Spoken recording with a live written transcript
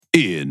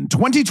In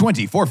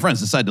 2020, four friends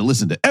decided to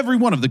listen to every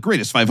one of the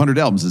greatest 500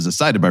 albums as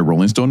decided by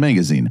Rolling Stone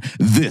magazine.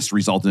 This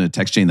resulted in a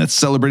text chain that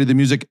celebrated the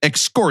music,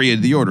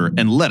 excoriated the order,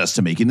 and led us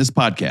to making this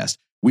podcast.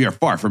 We are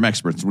far from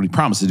experts, and we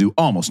promise to do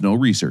almost no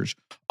research.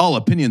 All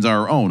opinions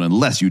are our own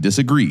unless you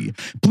disagree.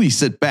 Please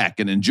sit back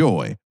and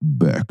enjoy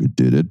Beck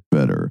Did It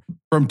Better.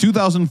 From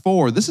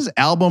 2004, this is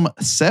album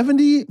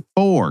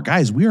 74.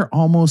 Guys, we are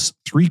almost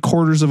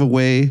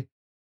 3/4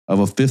 of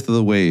a fifth of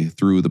the way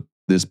through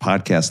this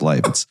podcast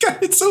life.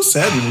 It's so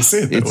sad when you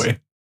say it that way.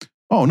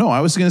 Oh, no,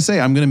 I was going to say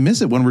I'm going to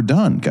miss it when we're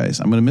done, guys.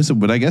 I'm going to miss it.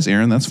 But I guess,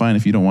 Aaron, that's fine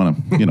if you don't want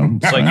to,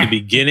 It's like the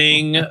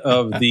beginning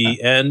of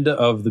the end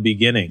of the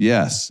beginning.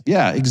 Yes.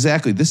 Yeah,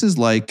 exactly. This is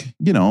like,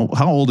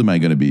 how old am I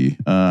going to be?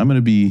 I'm going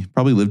to be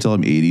probably live till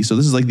I'm 80. So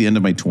this is like the end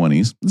of my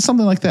 20s.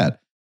 Something like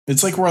that.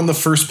 It's like we're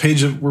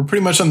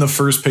pretty much on the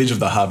first page of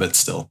The Hobbit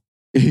still.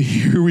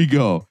 Here we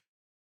go.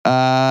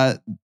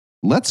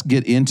 Let's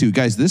get into,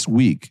 guys, this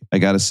week, I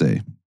got to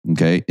say,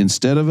 okay,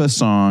 instead of a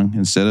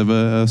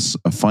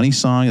funny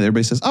song,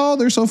 everybody says, "Oh,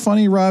 they're so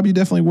funny, Rob. You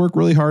definitely work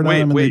really hard on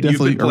them, and they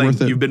definitely are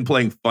worth it." You've been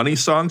playing funny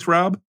songs,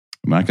 Rob?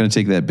 I'm not going to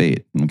take that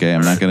bait. Okay,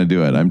 I'm not going to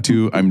do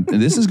it.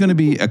 This is going to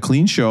be a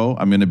clean show.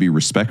 I'm going to be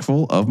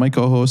respectful of my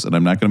co-host, and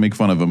I'm not going to make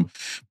fun of them.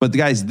 But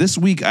guys, this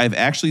week I've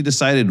actually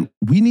decided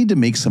we need to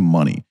make some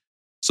money.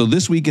 So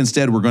this week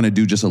instead, we're going to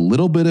do just a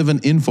little bit of an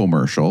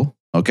infomercial.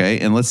 Okay,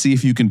 and let's see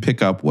if you can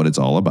pick up what it's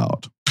all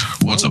about.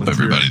 What's up,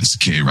 everybody? This is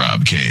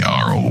K-Rob,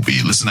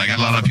 K-R-O-B. Listen, I got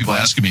a lot of people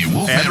asking me,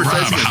 Wolfman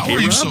Rob, how are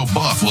you so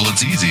buff? Well,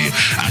 it's easy.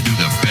 I do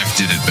the Beck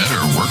Did It Better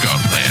workout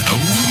plan. Oh,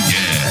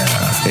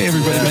 yeah. Hey,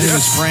 everybody. My name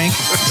is Frank.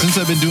 Since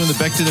I've been doing the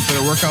Beck Did It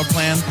Better workout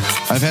plan,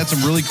 I've had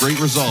some really great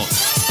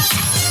results.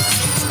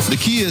 The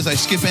key is I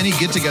skip any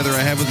get-together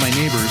I have with my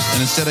neighbors,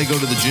 and instead I go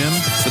to the gym,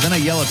 but then I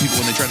yell at people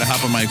when they try to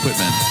hop on my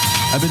equipment.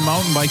 I've been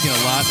mountain biking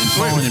a lot and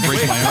falling and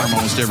breaking my arm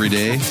almost every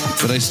day,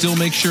 but I still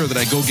make sure that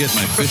I go get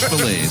my fish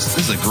fillets.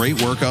 This is a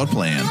great workout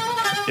plan.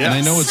 Yes. And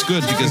I know it's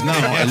good because now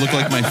I look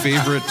like my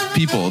favorite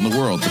people in the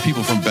world, the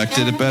people from Beck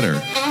Did It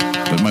Better.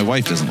 But my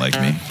wife doesn't like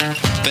me.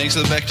 Thanks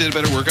to the Beck Did It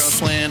Better workout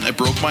plan, I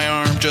broke my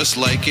arm just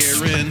like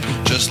Aaron.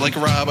 Just like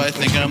Rob, I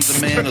think I'm the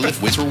man. I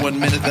lift weights for 1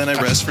 minute, then I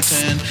rest for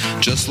 10.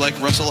 Just like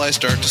Russell, I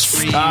start to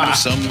scream. If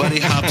somebody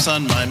hops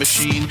on my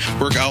machine,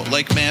 work out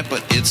like Matt,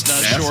 but it's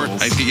not short.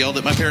 I get yelled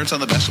at my parents on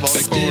the basketball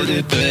court. Beck Did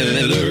It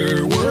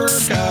Better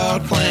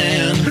workout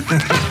plan.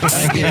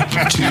 I get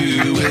to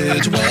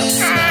it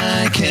when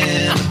I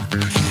can.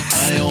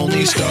 I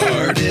only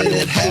started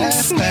at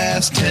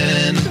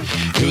 10:30.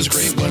 It was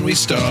great when we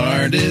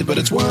started, but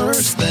it's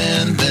worse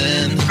than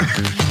then.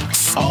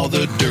 All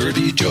the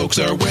dirty jokes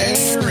are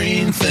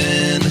wearing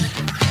thin.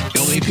 The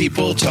only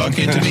people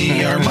talking to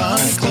me are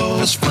my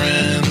close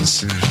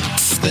friends.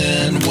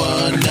 Then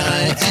one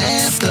night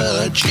at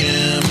the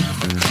gym,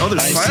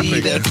 I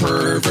see that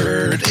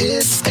pervert,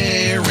 it's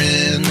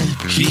Aaron.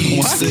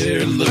 He's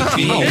there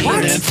looking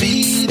at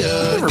feet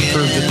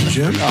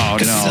again. Oh, no.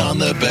 He's on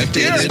the Beck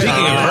Did It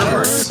Better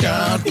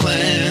workout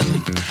plan.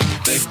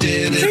 Beck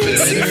Did It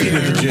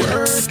Better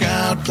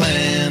workout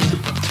plan.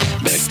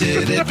 Beck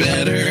Did It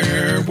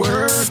Better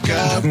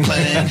workout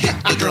plan. Hit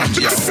the drums,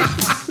 yo.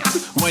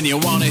 When you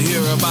want to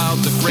hear about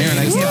the Aaron,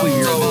 I can't believe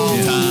you're at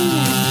the gym.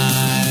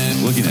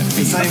 Looking at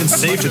feet. It's not even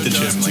safe at the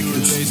gym. Like,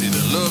 we're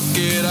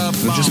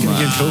just going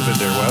to get COVID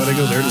there. Why would I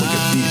go there to look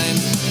at feet?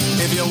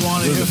 If you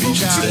want to hear from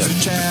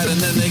chat and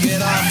then they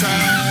get off track.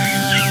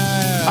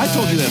 I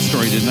told you that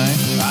story, didn't I?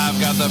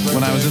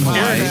 When I was in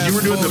Hawaii. Aaron, you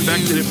were doing the Beck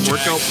Did It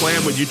workout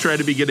plan. Would you try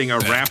to be getting a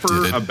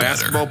rapper, a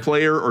basketball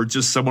player, or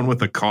just someone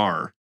with a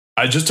car?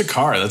 Just a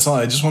car. That's all.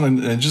 I just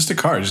want just a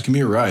car. Just give me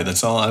a ride.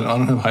 That's all. I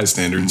don't have high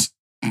standards.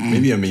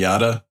 Maybe a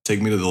Miata.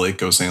 Take me to the lake.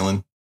 Go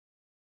sailing.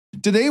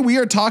 Today, we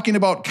are talking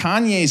about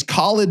Kanye's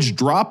College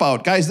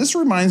Dropout. Guys, this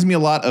reminds me a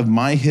lot of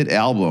my hit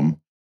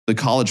album, The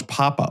College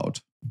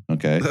Pop-Out.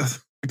 Okay.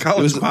 The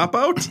College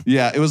Pop-Out?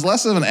 Yeah, it was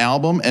less of an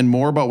album and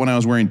more about when I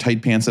was wearing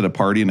tight pants at a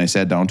party and I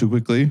sat down too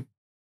quickly.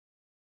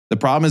 The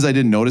problem is I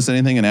didn't notice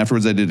anything, and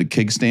afterwards I did a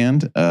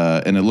kickstand,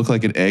 and it looked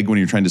like an egg when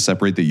you're trying to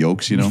separate the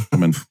yolks, I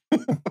mean,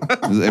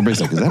 everybody's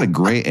like, is that a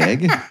gray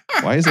egg?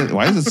 Why is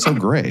it so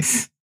gray?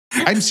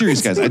 I'm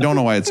serious, guys. I don't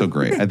know why it's so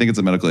gray. I think it's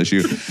a medical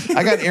issue.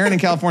 I got Aaron in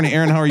California.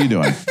 Aaron, how are you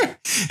doing?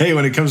 Hey,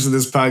 when it comes to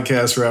this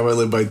podcast, Rob, I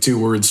live by 2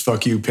 words,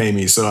 fuck you, pay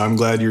me. So I'm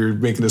glad you're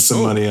making us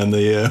some money on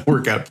the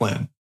workout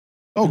plan.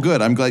 Oh,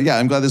 good. I'm glad. Yeah,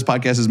 I'm glad this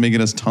podcast is making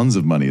us tons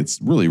of money.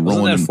 It's really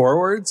rolling. Wasn't that 4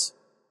 words?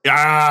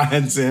 Ah,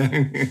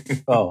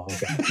 oh,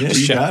 okay. Yeah,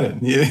 you got it.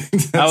 Yeah,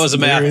 I was a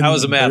math.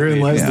 Therein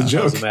lies the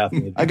joke.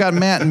 I got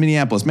Matt in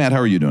Minneapolis. Matt, how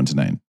are you doing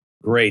tonight?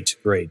 Great.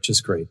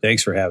 Just great.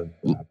 Thanks for having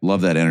me. Love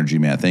that energy,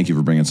 Matt. Thank you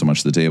for bringing so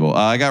much to the table.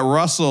 I got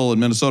Russell in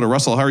Minnesota.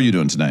 Russell, how are you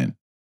doing tonight?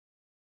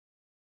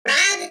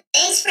 Rob,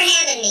 thanks for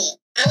having me.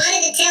 I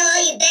wanted to tell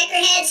all you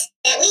Beckerheads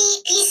that we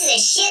eat pieces of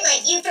shit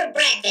like you for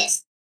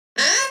breakfast.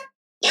 Huh?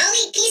 Y'all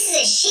eat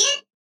pieces of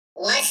shit?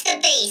 What's the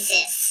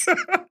basis?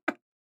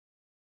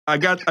 I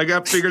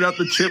got figured out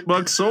the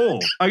chipmunk soul.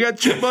 I got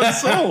chipmunk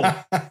soul.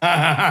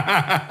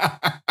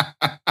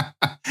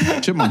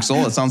 Chipmunk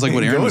soul. It sounds like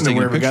what Aaron was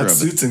taking a picture of. We got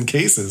suits and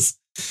cases.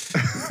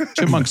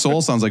 Chipmunk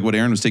Soul sounds like what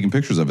Aaron was taking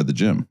pictures of at the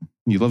gym.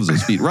 He loves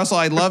those feet. Russell,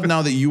 I love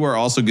now that you are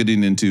also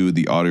getting into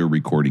the audio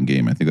recording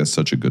game. I think that's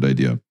such a good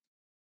idea.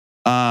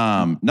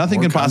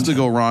 Nothing can possibly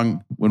go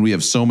wrong when we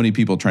have so many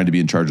people trying to be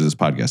in charge of this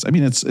podcast. I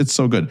mean, it's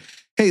so good.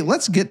 Hey,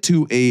 let's get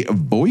to a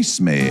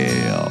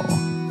voicemail.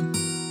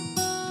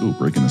 Ooh,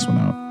 breaking this one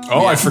out.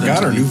 Oh, I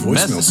forgot our new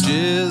voicemail.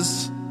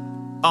 Messages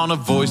on a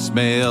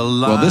voicemail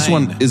line. Well, this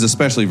one is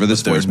especially for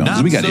this voicemail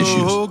because we got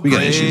issues. We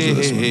got issues with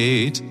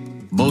this one.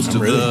 Most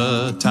of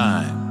the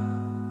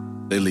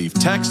time, they leave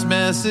text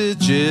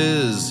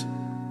messages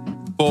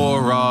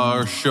for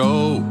our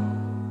show.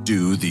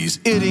 Do these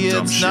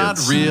idiots not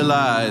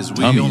realize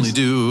we only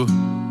do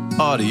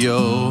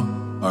audio?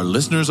 Our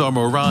listeners are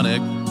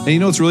moronic. And you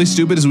know what's really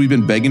stupid is we've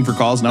been begging for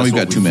calls. Now we've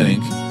got too many.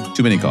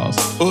 Too many calls.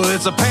 Well,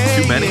 it's a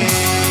pain. Too many.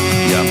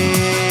 Yep.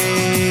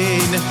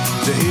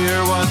 To hear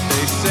what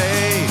they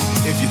say.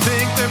 If you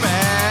think they're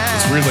bad.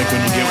 It's weird, like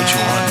when you get what you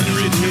want, and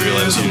you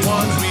realize you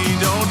want it.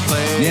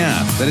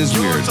 Yeah, that is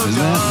weird, isn't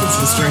it? It's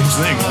a strange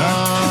thing,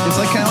 huh? It's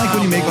like kind of like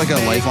when you make like a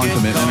lifelong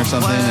commitment or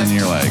something, and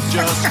you're like,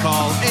 just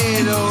call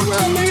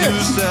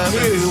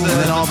 802-277. and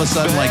then all of a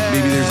sudden, like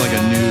maybe there's like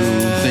a new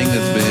thing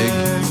that's big,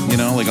 you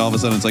know, like all of a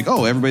sudden it's like,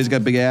 oh, everybody's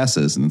got big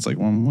asses, and it's like,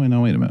 well, wait a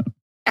minute,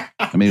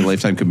 I made a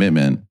lifetime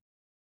commitment.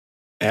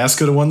 Ass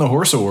could have won the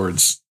horse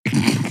awards.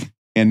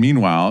 And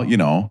meanwhile, you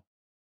know,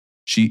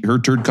 her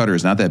turd cutter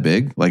is not that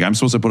big. Like I'm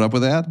supposed to put up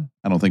with that?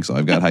 I don't think so.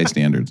 I've got high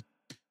standards.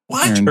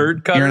 What?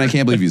 Turd cutter? Aaron, I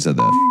can't believe you said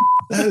that.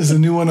 That is a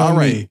new one on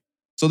me.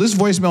 So this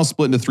voicemail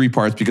split into 3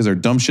 parts because our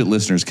dumb shit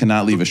listeners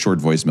cannot leave a short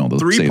voicemail to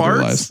 3 save parts?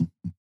 their lives.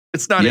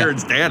 It's not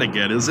Aaron's dad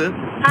again, is it?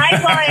 Hi,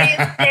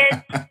 boys. It's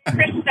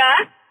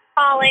Krista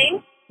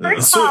calling.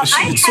 First of all,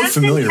 I it's so have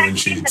familiar been when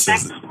she texting the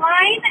says text it.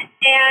 line,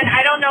 and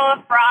I don't know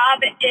if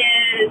Rob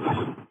is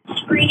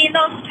screening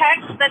those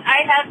texts, but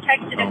I have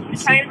texted a few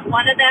times.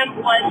 One of them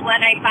was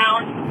when I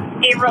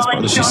found a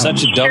Rolling Stone. She's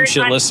such a dumb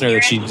shit listener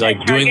that she's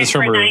like doing this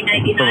from her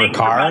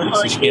car,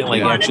 so she can't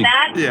like actually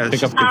pick up.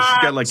 She's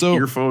got like So-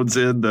 earphones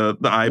in, the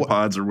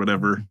iPods or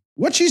whatever.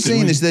 What she's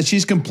saying is that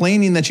she's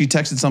complaining that she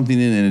texted something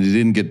in and it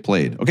didn't get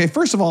played. Okay,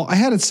 first of all, I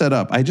had it set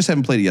up. I just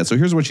haven't played it yet. So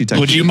here's what she texted.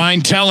 Would you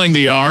mind telling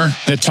the R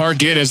that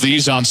Target has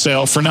these on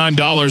sale for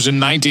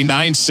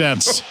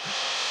 $9.99?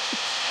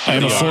 I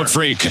am a Ford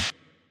freak.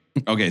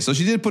 Okay, so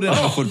she did put in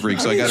a foot freak,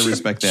 so I got to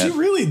respect that. She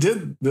really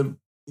did.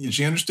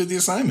 She understood the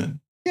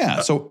assignment.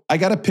 Yeah, so I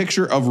got a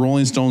picture of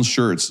Rolling Stones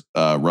shirts,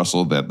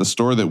 Russell, that the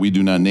store that we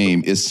do not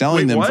name is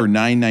selling them for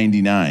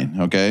 $9.99.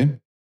 Okay,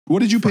 what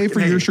did you pay for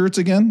your shirts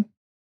again?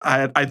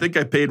 I think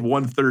I paid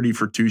 $130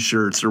 for 2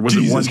 shirts, or was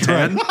it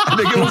 $110? I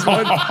think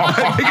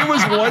it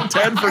was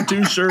 $110 for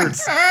 2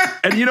 shirts.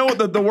 And you know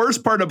what? The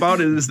worst part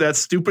about it is that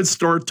stupid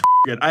store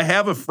Target. I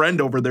have a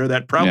friend over there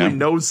that probably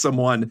knows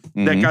someone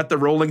that got the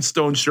Rolling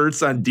Stone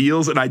shirts on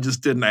deals, and I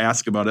just didn't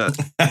ask about it.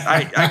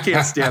 I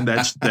can't stand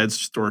that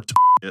store Target.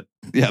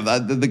 Yeah,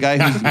 the guy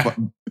who's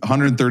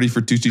 $130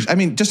 for 2 t-shirts. I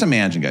mean, just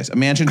imagine, guys.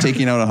 Imagine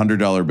taking out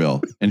 $100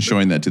 bill and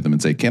showing that to them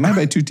and say, "Can I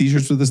buy 2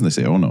 t-shirts with this?" And they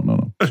say, "Oh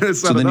no."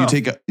 So then you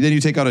take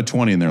out a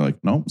 20 and they're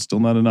like, "No, still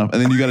not enough."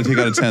 And then you got to take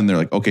out a 10. They're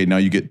like, "Okay, now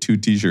you get 2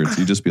 t-shirts."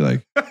 You just be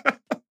like,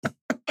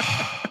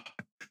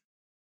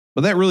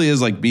 but that really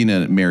is like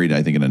being married,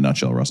 I think, in a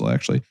nutshell, Russell,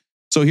 actually.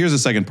 So here's the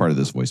second part of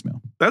this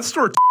voicemail. That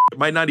store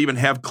might not even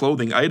have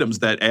clothing items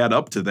that add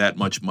up to that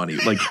much money.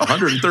 Like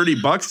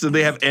 $130. Do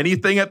they have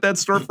anything at that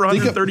store for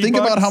 $130? Think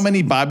about how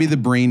many Bobby the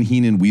Brain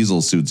Heenan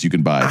Weasel suits you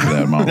can buy for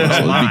that amount,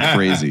 Russell. It'd be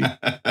crazy.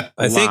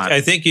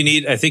 I think you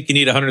need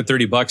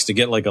 $130 to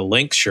get like a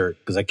Lynx shirt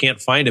because I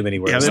can't find them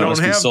anywhere. Yeah, they so don't must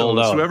be have sold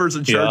those. out. Whoever's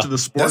in charge of the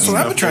sports. That's what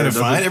I've been trying to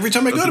find. Every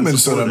time I go to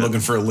Minnesota, I'm support looking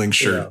for a Lynx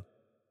shirt.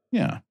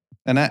 Yeah.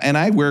 And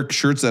I wear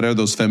shirts that are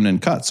those feminine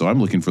cuts, so I'm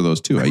looking for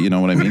those too. You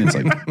know what I mean? It's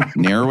like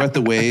narrow at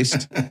the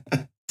waist,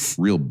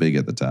 real big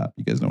at the top.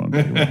 You guys know what I'm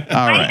talking about.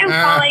 All right. I am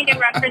calling in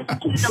reference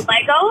to the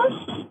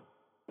Legos.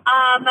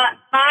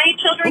 My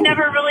children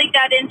never really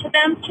got into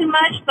them too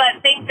much,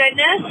 but thank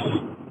goodness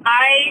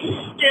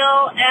I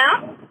still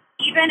am.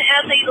 Even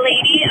as a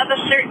lady of a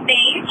certain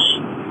age,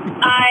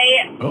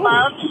 I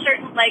love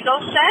certain Lego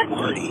sets,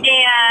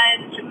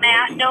 and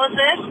Matt knows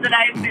this, that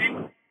I've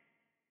been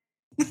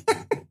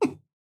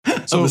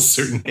So a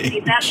certain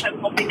age. that's I'm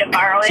hoping to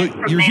borrow So it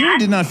from your hearing Matt.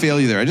 did not fail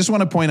you there. I just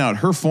want to point out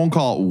her phone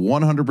call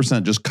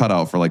 100% just cut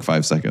out for like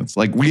 5 seconds.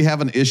 Like we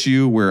have an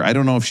issue where I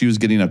don't know if she was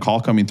getting a call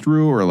coming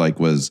through or like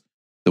was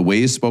the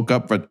Waze spoke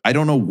up, but I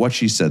don't know what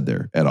she said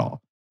there at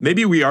all.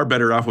 Maybe we are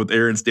better off with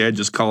Aaron's dad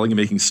just calling and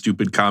making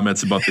stupid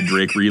comments about the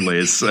Drake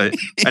relays. I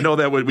know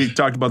that we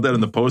talked about that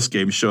in the post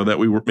game show that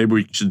maybe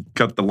we should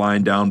cut the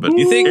line down. But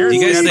You think- Aaron's do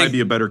you guys dad think- might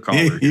be a better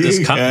caller. Do you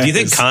think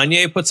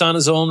Kanye puts on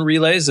his own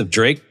relays if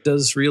Drake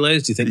does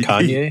relays? Do you think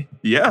Kanye?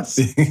 Yes,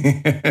 I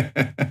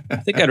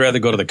think I'd rather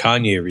go to the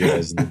Kanye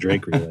relays than the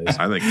Drake relays.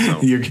 I think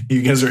so.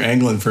 You guys are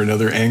angling for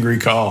another angry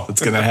call.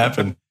 It's going to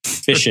happen.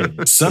 Fishing.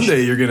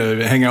 Someday you're going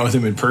to hang out with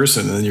him in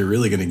person, and then you're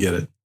really going to get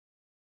it.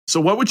 So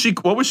what was she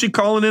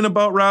calling in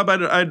about, Rob? I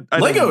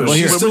Legos. Well,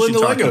 She's what still was she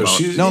into talking Legos. about?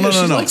 She No.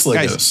 likes Legos.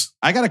 Guys,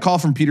 I got a call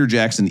from Peter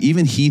Jackson.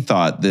 Even he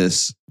thought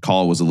this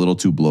call was a little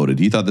too bloated.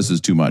 He thought this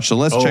is too much. So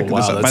let's check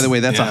this out. By the way,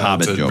 that's a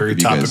Hobbit joke. Very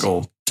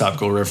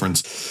topical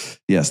reference.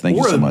 Yes, thank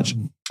you so much.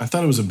 I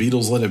thought it was a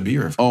Beatles Let It Be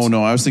reference. Oh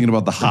no, I was thinking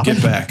about the Hobbit.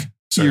 Get Back.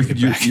 Sorry,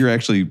 you're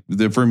actually,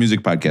 for a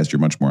music podcast, you're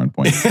much more on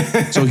point.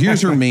 So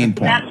here's her main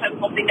point. I'm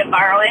hoping to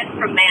borrow it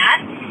from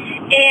Matt.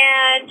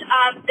 And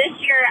this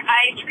year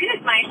I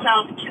treated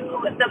myself to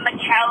the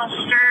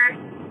McAllister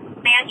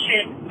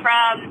mansion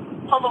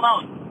from Home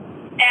Alone.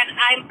 And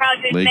I'm proud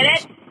to admit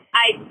it.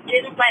 I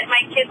didn't let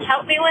my kids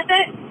help me with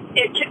it.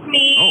 It took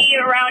me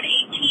around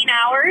 18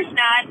 hours,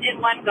 not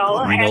in one go.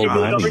 I had to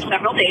do it over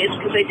several days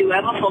because I do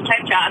have a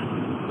full-time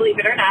job, believe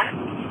it or not.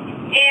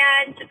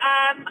 And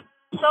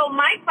so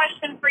my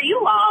question for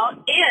you all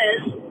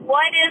is,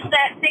 what is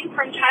that thing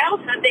from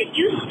childhood that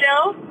you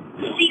still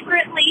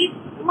secretly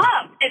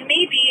love? And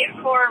maybe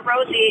for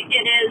Rosie,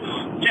 it is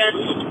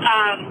just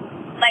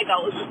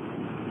Legos.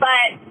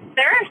 But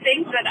there are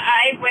things that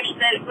I wish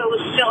that it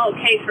was still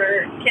okay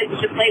for kids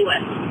to play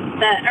with,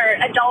 or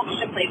adults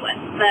to play with,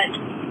 that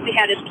we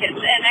had as kids.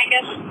 And I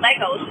guess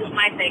Legos is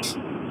my thing.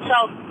 So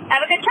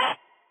have a good time.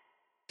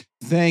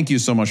 Thank you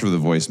so much for the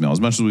voicemail.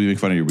 As much as we make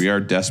fun of you, we are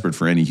desperate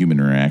for any human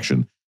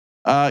interaction.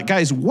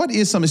 Guys, what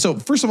is something? So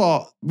first of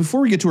all,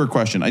 before we get to her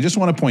question, I just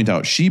want to point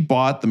out she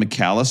bought the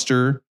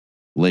McAllister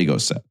Lego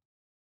set.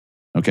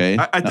 Okay.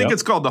 I think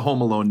it's called the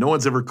Home Alone. No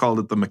one's ever called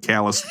it the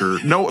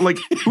McAllister. No, like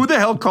who the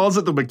hell calls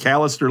it the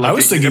McAllister? Like, I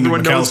was thinking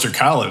McAllister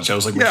College. I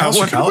was like,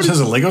 McAllister College has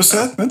a Lego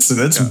set?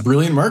 That's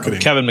brilliant marketing.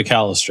 Kevin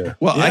McAllister.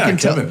 Well, I can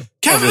Kevin.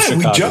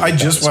 I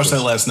just watched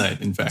that last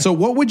night, in fact. So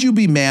what would you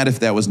be mad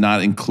if that was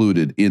not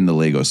included in the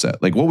Lego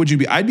set? Like, what would you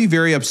be? I'd be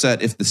very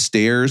upset if the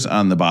stairs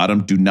on the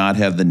bottom do not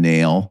have the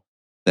nail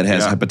that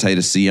has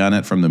hepatitis C on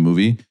it from the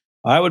movie.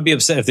 I would be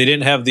upset if they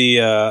didn't have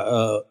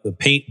the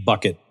paint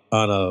bucket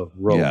on a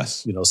rope,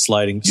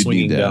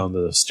 swinging down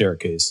the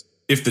staircase.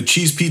 If the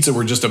cheese pizza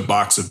were just a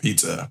box of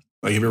pizza,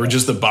 like if it were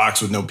just a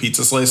box with no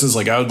pizza slices,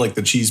 like I would like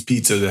the cheese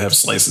pizza to have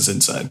slices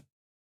inside.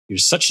 You're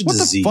such a what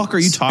disease. What the fuck are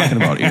you talking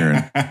about,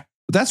 Aaron?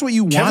 That's what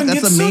you want? Kevin,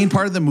 that's the main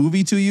part of the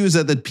movie to you, is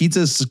that the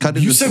pizza is cut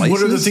into slices? You said,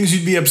 what are the things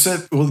you'd be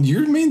upset? Well,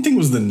 your main thing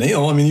was the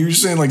nail. I mean, you were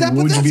just saying, like, what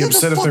would you be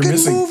upset if they're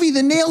missing? Movie.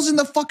 The nail's in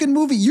the fucking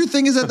movie. Your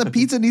thing is that the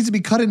pizza needs to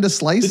be cut into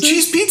slices? The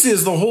cheese pizza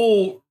is the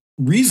whole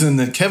reason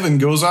that Kevin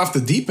goes off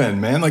the deep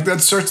end, man. Like,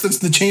 that's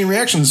the chain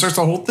reaction that starts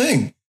the whole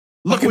thing.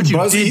 Look what you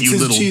Buzz did, you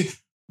little...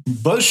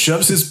 Buzz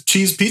shoves his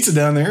cheese pizza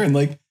down there, and,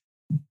 like,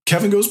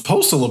 Kevin goes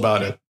postal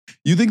about it.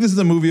 You think this is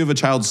a movie of a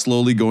child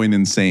slowly going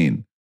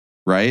insane,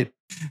 right?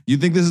 You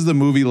think this is the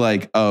movie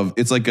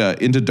it's like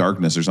Into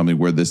Darkness or something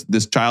where this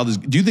child is.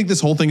 Do you think this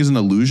whole thing is an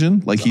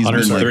illusion? Like he's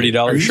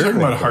 $130 Are you talking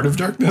about Heart of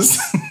Darkness?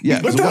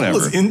 Yeah, what the hell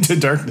was Into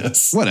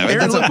Darkness? Whatever.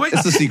 Aaron,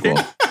 it's the sequel.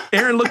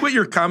 Aaron, look what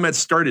your comments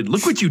started.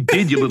 Look what you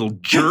did, you little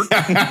jerk.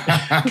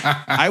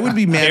 I would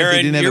be mad if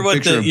they didn't have a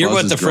picture of Buzz's You're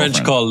what the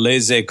French call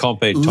les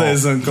incompetents.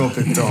 Les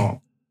incompetents.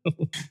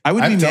 I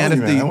would be mad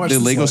if the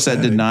Lego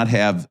set did not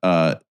have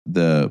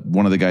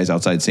one of the guys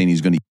outside saying he's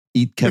going to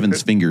eat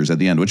Kevin's fingers at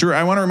the end, which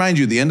I want to remind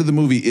you, the end of the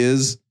movie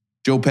is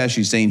Joe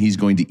Pesci saying he's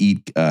going to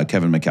eat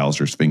Kevin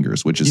McAllister's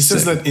fingers, which is he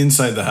says that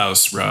inside the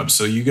house, Rob.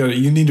 So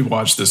you need to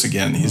watch this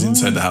again. He's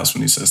inside the house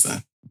when he says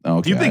that.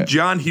 Okay. Do you think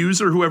John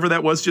Hughes or whoever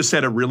that was just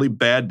had a really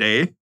bad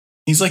day?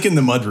 He's like in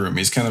the mudroom.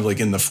 He's kind of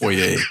like in the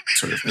foyer,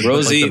 sort of.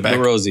 Rosie,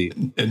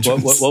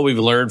 what we've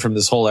learned from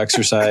this whole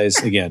exercise,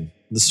 again,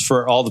 this is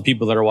for all the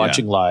people that are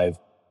watching live.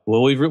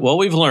 What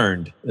we've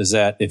learned is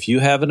that if you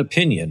have an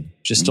opinion,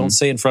 just don't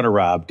say in front of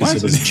Rob because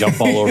he'll just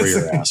jump all over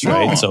your ass,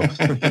 right? No. So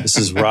this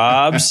is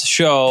Rob's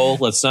show.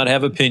 Let's not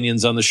have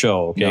opinions on the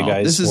show, okay,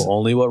 guys? This is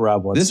only what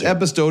Rob wants. This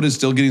episode is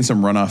still getting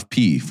some runoff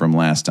P from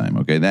last time,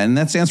 okay? And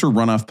that stands for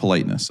runoff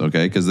politeness,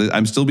 okay? Because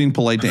I'm still being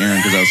polite to Aaron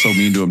because I was so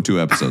mean to him 2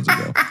 episodes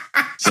ago.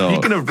 So,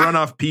 speaking of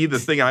runoff P, the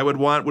thing I would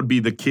want would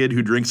be the kid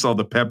who drinks all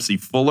the Pepsi.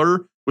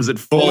 Fuller? Was it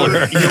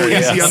Fuller? Is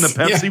he on the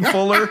Pepsi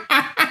Fuller?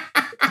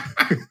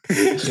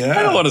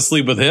 I don't want to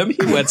sleep with him.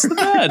 He wets the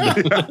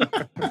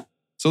bed.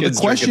 So the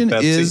question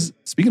is,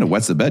 speaking of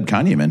wets the bed,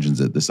 Kanye mentions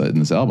it in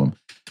this album.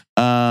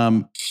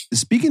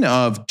 Speaking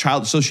of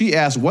so she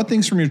asked, what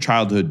things from your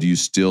childhood do you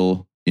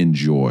still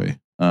enjoy?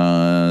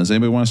 Does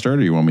anybody want to start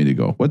or you want me to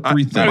go? What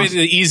 3 things? I mean,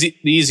 the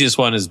easiest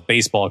one is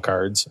baseball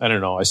cards. I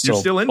don't know. You're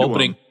still into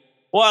them.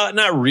 Well,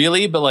 not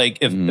really, but like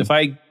if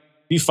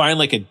you find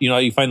like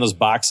you find those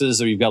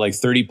boxes or you've got like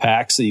 30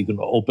 packs that you can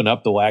open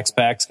up, the wax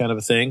packs kind of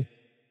a thing.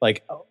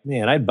 Like, oh,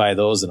 man, I'd buy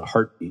those in a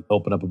heartbeat.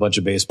 Open up a bunch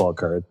of baseball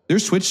cards.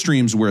 There's Twitch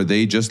streams where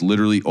they just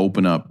literally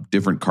open up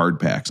different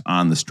card packs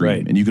on the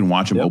stream, and you can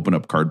watch them open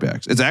up card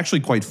packs. It's actually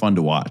quite fun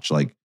to watch.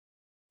 Like,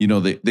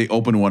 they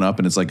open one up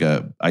and it's like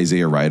a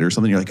Isaiah Ryder or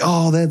something. You're like,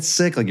 oh, that's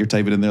sick. Like you're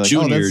typing in there like,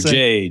 Junior, oh, that's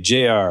sick.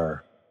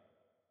 JR.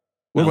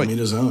 What about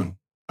Alameda Zone?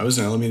 I was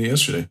in Alameda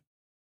yesterday.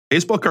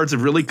 Baseball cards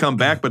have really come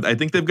back, but I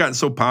think they've gotten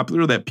so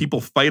popular that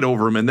people fight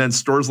over them, and then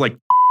stores like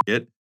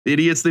it.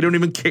 Idiots, they don't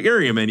even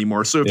carry them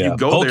anymore. So if you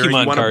go there and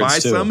you want to buy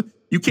some,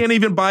 you can't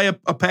even buy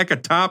a pack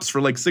of Tops for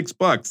like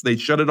 $6. They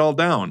shut it all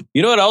down.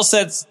 You know what else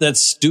that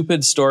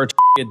stupid store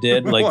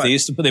did? Like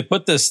they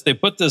put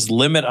this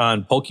limit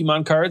on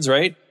Pokemon cards,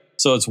 right?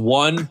 So it's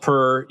one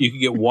per. You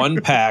can get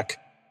one pack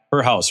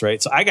per house,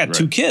 right? So I got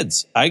 2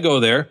 kids. I go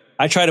there.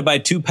 I try to buy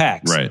 2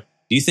 packs. Right.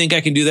 Do you think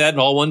I can do that in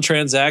all one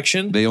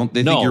transaction? They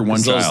think you're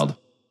one child.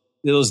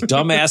 Those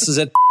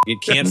dumbasses at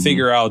can't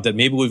figure out that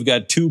maybe we've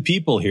got 2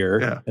 people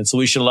here, and so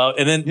we should allow.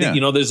 And then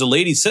there's a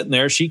lady sitting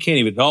there; she can't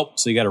even help.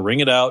 So you got to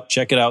ring it out,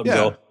 check it out, and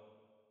go.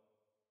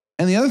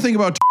 And the other thing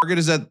about Target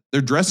is that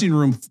their dressing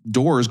room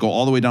doors go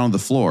all the way down to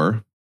the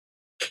floor.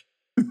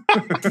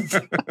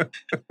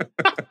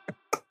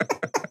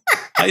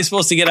 How are you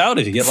supposed to get out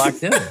if you get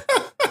locked in?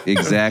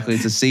 Exactly.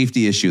 It's a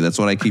safety issue. That's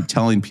what I keep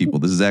telling people.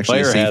 This is actually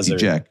a safety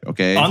check.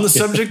 Okay. On the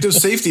subject of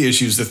safety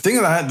issues, the thing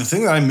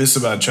that I miss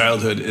about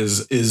childhood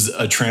is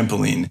a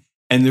trampoline.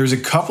 And there's a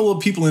couple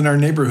of people in our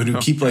neighborhood who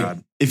keep like,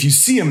 if you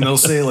see them, they'll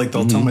say like,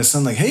 they'll tell my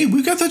son like, hey,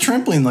 we've got that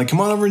trampoline. Like, come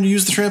on over and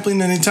use the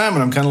trampoline anytime.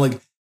 And I'm kind of like,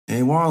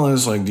 hey,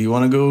 Wallace, like, do you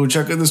want to go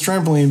check out this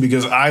trampoline?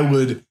 Because I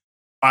would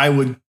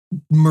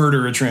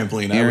murder a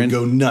trampoline. Aaron, I would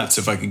go nuts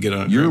if I could get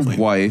on a trampoline. Your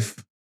wife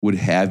would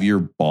have your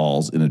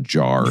balls in a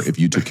jar if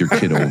you took your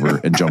kid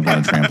over and jumped on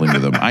a trampoline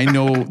with them. I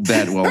know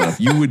that well enough.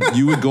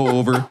 You would go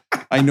over.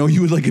 I know you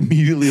would like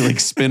immediately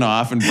like spin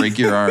off and break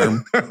your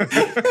arm.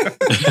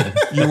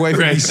 Your wife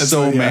would be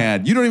so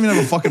mad. You don't even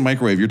have a fucking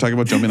microwave. You're talking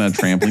about jumping on a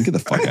trampoline. Get the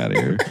fuck out of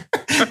here.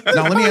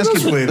 Now let me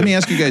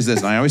ask you guys this.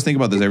 And I always think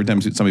about this every time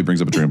somebody brings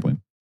up a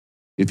trampoline.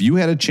 If you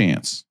had a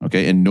chance,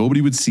 okay, and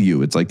nobody would see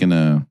you, it's like in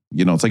a,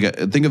 it's like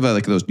think of it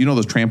like those,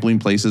 those trampoline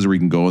places where you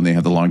can go and they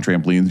have the long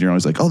trampolines and you're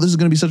always like, oh, this is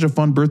going to be such a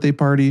fun birthday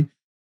party.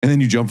 And then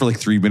you jump for like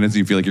 3 minutes and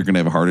you feel like you're going to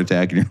have a heart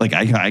attack and you're like,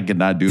 I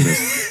cannot do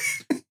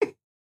this.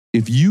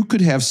 If you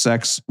could have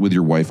sex with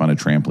your wife on a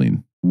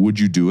trampoline, would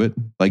you do it?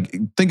 Like,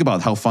 think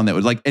about how fun that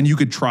would and you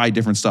could try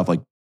different stuff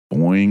like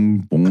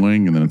boing,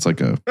 boing. And then it's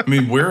like I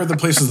mean, where are the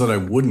places that I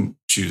wouldn't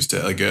choose to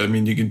you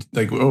could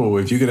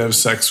if you could have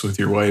sex with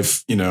your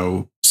wife,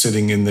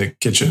 sitting in the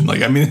kitchen.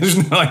 Like, I mean, there's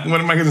what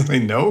am I going to say?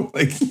 No,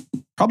 like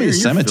probably a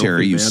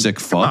cemetery, filthy, you sick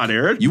fuck. Come on,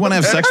 Eric. You want to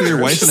have sex with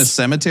your wife in a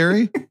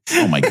cemetery?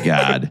 Oh my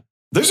God.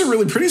 There's a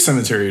really pretty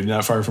cemetery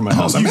not far from my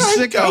house. This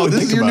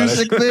is your new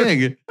sick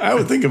thing. I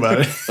would think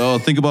about it. Oh,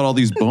 think about all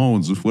these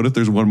bones. What if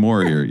there's one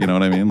more here? You know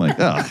what I mean? Like,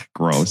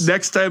 gross.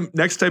 Next time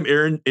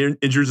Aaron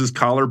injures his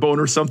collarbone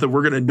or something,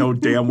 we're going to know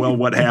damn well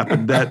what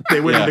happened. That they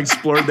went and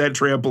explored that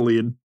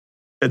trampoline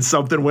and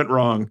something went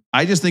wrong.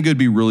 I just think it would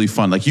be really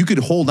fun. Like you could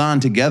hold on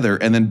together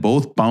and then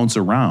both bounce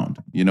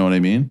around. You know what I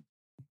mean?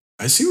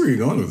 I see where you're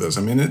going with this.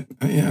 I mean,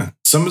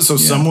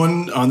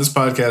 someone on this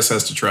podcast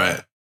has to try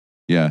it.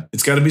 Yeah.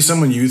 It's got to be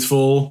someone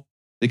youthful.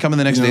 They come in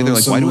the next day. They're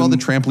like, why do all the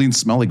trampolines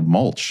smell like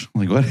mulch?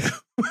 I'm like, what?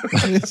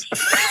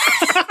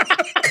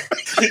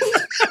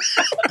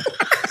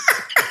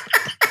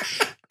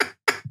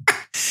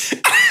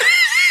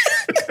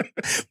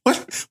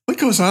 What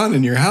goes on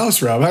in your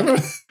house, Rob? I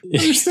don't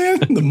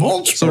understand the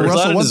mulch. So,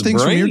 Russell, what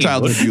things from your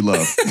childhood do you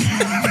love?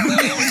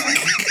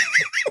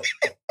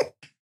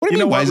 What do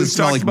you mean, why does it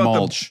smell like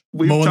mulch?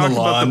 We've talked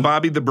about the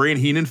Bobby the Brain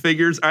Heenan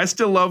figures. I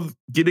still love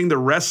getting the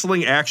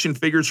wrestling action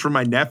figures for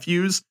my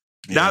nephews.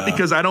 Not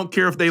because I don't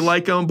care if they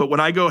like them, but when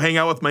I go hang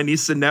out with my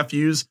nieces and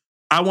nephews,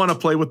 I want to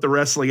play with the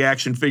wrestling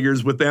action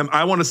figures with them.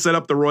 I want to set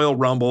up the Royal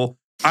Rumble.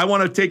 I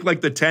want to take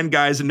like the 10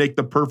 guys and make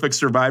the perfect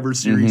Survivor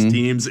Series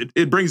teams.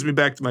 It brings me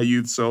back to my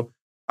youth. So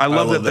I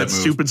love that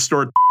stupid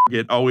store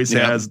Target always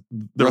has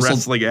the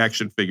wrestling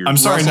action figures. I'm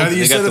sorry, now that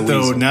you said it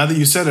though, now that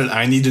you said it,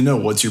 I need to know,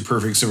 what's your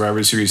perfect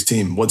Survivor Series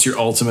team? What's your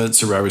ultimate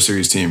Survivor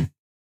Series team?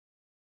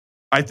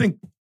 I think,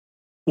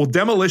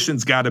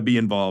 Demolition's got to be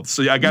involved.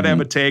 So I got to have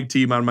a tag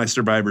team on my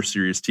Survivor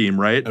Series team,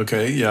 right?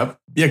 Okay, yep.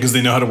 Yeah, because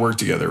they know how to work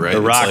together, right?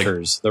 The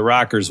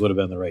Rockers would have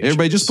been the right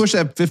Everybody just push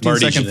that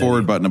 15-second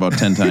forward button about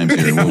 10 times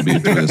here. We'll be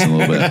through this in a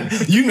little bit.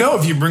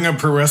 If you bring up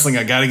pro wrestling,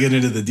 I got to get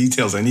into the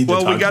details. I need to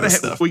talk about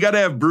stuff. We got to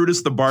have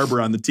Brutus the Barber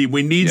on the team.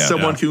 We need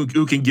someone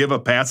who can give a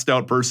passed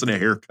out person a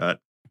haircut.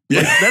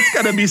 Yeah. Like, that's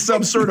got to be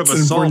some sort of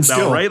assault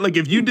now, right? Like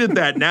if you did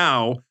that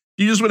now,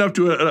 you just went up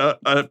to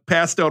a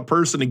passed out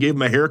person and gave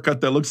him a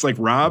haircut that looks like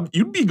Rob,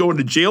 you'd be going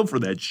to jail for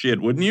that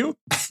shit, wouldn't you?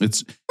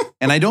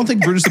 And I don't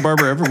think Brutus the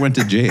Barber ever went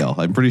to jail.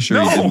 I'm pretty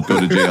sure he didn't go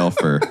to jail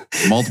for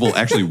multiple,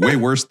 actually way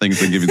worse things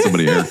than giving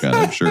somebody a haircut,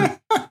 I'm sure.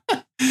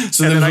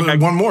 So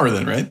there's one more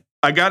then, right?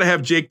 I got to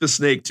have Jake the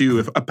Snake too.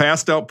 If a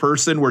passed out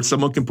person where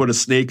someone can put a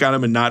snake on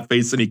him and not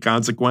face any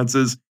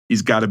consequences,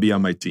 he's got to be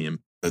on my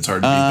team. That's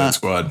hard to beat that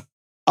squad.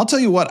 I'll tell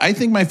you what, I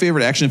think my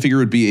favorite action figure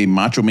would be a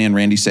Macho Man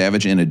Randy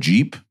Savage in a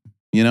Jeep.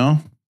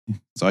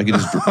 So I could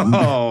just.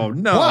 Oh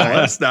no,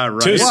 that's not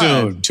right.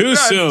 Too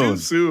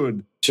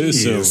soon.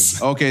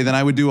 Okay, then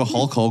I would do a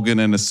Hulk Hogan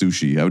and a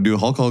sushi. I would do a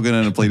Hulk Hogan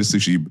and a plate of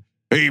sushi.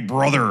 Hey,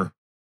 brother,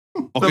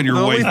 fucking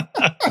your wife,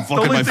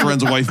 fucking my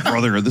friend's wife,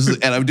 brother.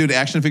 And I would do an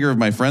action figure of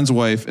my friend's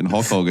wife and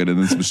Hulk Hogan, and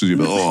then some sushi.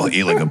 But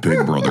eat like a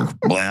pig, brother.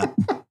 Blah.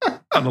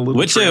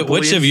 Which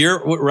of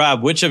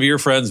your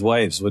friends'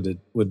 wives would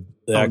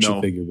the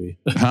action figure be?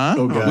 Huh?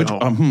 Oh, God,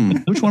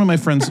 which one of my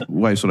friends'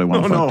 wives would I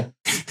want to fuck?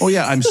 Oh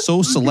yeah, I'm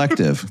so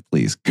selective.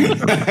 Please. I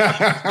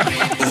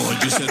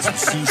just had some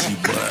sushi,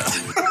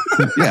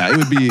 Yeah, it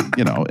would be,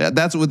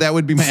 that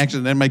would be my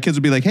action. And my kids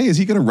would be like, hey, is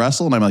he going to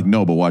wrestle? And I'm like,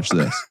 no, but watch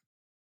this.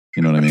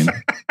 You know what I mean?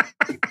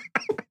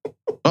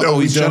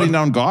 He's shutting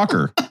down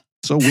Gawker.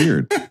 So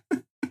weird.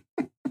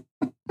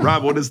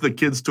 Rob, what is the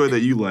kid's toy that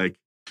you like?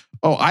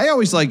 Oh, I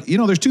always like,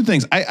 there's two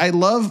things. I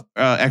love,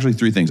 actually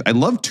three things. I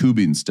love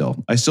tubing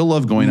still. I still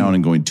love going out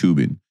and going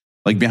tubing.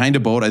 Like behind a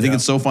boat. I think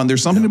it's so fun.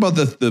 There's something about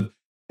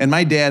and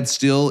my dad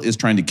still is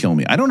trying to kill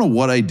me. I don't know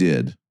what I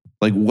did.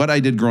 Like what I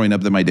did growing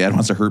up that my dad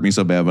wants to hurt me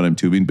so bad when I'm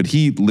tubing, but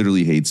he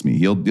literally hates me.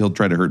 He'll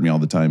try to hurt me all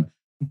the time.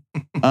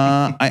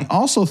 I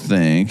also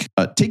think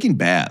taking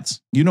baths.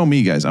 You know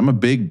me, guys. I'm a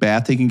big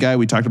bath taking guy.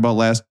 We talked about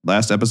last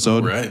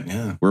episode, right?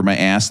 Yeah, where my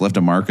ass left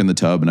a mark in the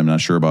tub, and I'm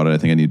not sure about it. I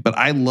think I need, but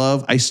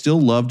I still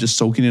love just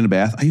soaking in a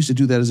bath. I used to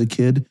do that as a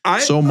kid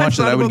so much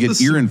that I would get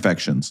ear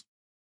infections.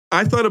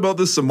 I thought about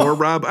this some more,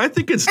 Rob. I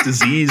think it's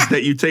disease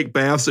that you take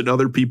baths in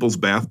other people's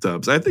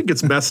bathtubs. I think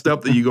it's messed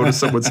up that you go to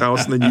someone's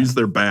house and then use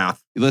their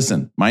bath.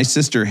 Listen, my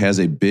sister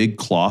has a big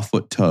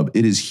clawfoot tub.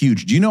 It is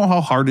huge. Do you know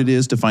how hard it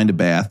is to find a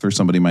bath for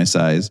somebody my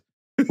size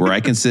where I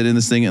can sit in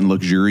this thing and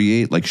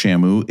luxuriate like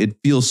Shamu? It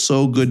feels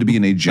so good to be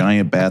in a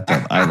giant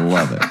bathtub. I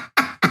love it.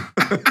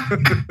 Okay?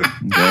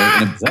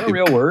 Is that a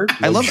real word?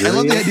 I love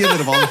the idea that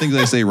of all the things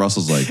I say,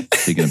 Russell's like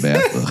taking a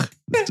bath. Ugh,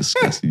 it's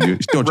disgusting.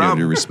 Don't you have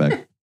your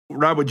respect?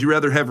 Rob, would you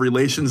rather have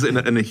relations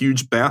in a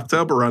huge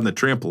bathtub or on the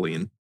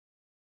trampoline?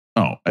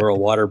 Oh, or a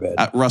waterbed?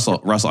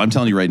 Russell, I'm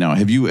telling you right now,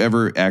 have you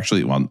ever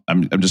actually, well,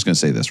 I'm just going to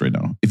say this right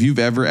now. If you've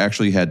ever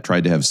actually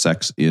tried to have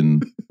sex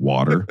in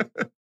water,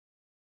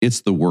 it's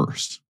the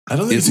worst. I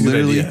don't think it's a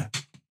good idea.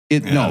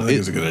 It's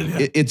a good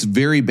idea. It's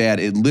very bad.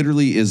 It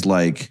literally is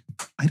like,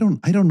 I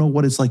don't know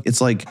what it's like.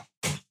 It's like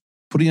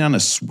putting on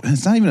it's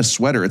not even a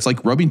sweater. It's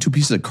like rubbing two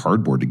pieces of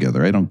cardboard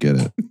together. I don't get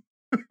it.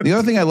 The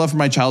other thing I love from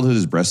my childhood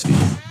is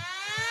breastfeeding.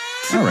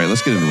 All right,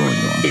 let's get into rolling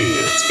going.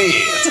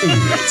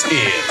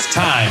 It's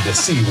time to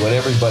see what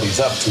everybody's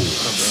up to.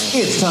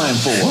 It's time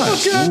for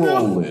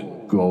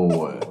rolling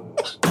going.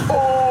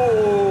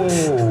 Oh,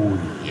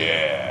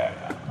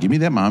 yeah. Give me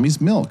that mommy's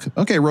milk.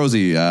 Okay,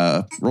 Rosie,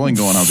 rolling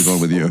going. How's it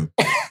going with you?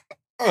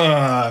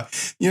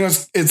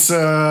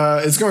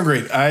 It's going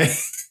great.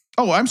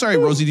 I'm sorry,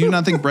 Rosie. Do you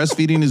not think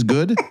breastfeeding is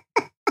good?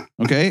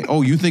 Okay.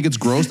 Oh, you think it's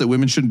gross that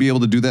women shouldn't be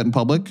able to do that in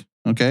public?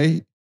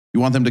 Okay. You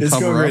want them to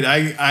cover up? Great.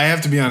 I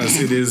have to be honest.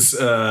 It is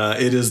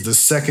the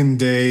second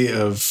day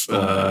of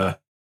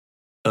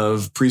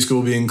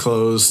preschool being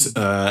closed,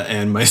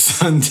 and my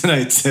son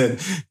tonight said,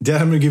 "Dad,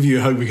 I'm going to give you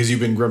a hug because you've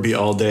been grumpy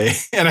all day."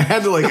 And I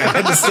had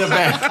to step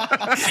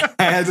back.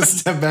 I had to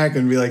step back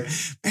and be like,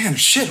 "Man,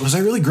 shit, was I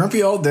really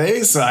grumpy all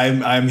day?" So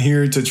I'm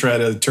here to try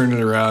to turn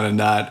it around and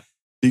not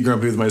be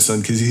grumpy with my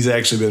son because he's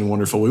actually been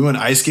wonderful. We went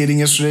ice skating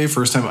yesterday.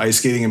 First time ice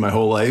skating in my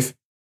whole life.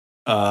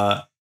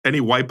 Any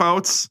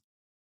wipeouts?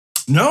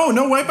 No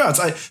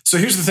wipeouts. So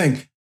here's the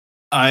thing.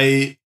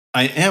 I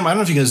don't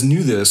know if you guys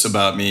knew this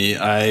about me.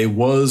 I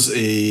was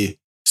a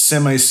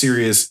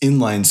semi-serious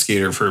inline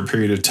skater for a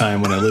period of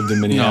time when I lived in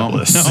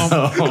Minneapolis.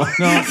 No.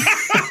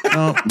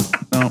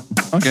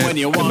 Okay. When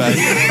you want it.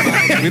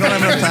 We don't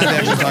have enough time to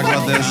actually talk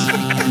about this.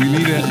 We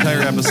need an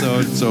entire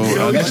episode. So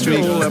next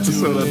week,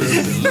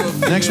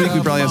 next week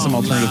we probably have some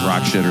alternative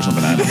rock shit or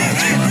something. I don't know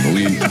what's going on, but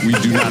we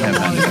do not have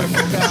time to talk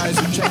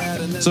about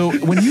this. So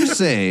when you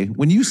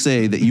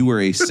say that you were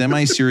a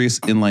semi-serious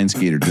inline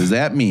skater, does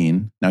that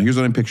mean, now here's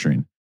what I'm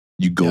picturing.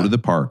 You go to the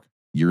park,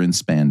 you're in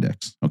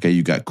spandex. Okay.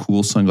 You got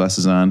cool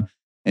sunglasses on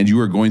and you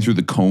are going through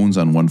the cones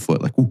on one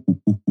foot. Like, ooh,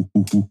 ooh, ooh, ooh,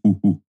 ooh, ooh,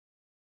 ooh.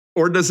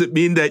 Or does it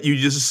mean that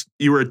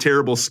you were a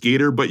terrible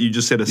skater, but you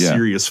just had a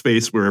serious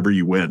face wherever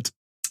you went?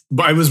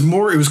 But it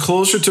was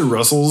closer to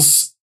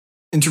Russell's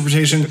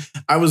interpretation.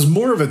 I was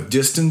more of a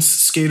distance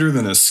skater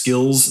than a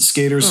skills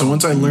skater. So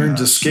once I learned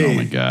to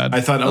skate, I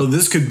thought,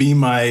 this could be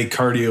my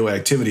cardio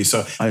activity.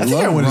 So I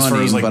love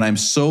running, but I'm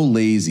so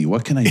lazy.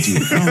 What can I do?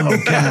 Oh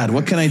God,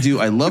 what can I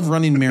do? I love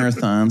running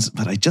marathons,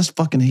 but I just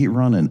fucking hate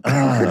running.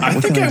 I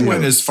think I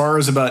went as far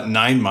as about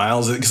 9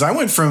 miles because I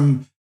went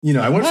from,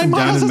 I went from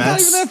down in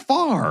Matt's. Not even that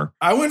far.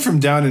 I went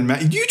from down in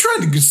Matt. You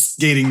tried to go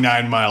skating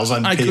 9 miles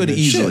on pavement. I could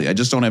easily. I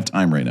just don't have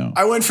time right now.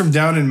 I went from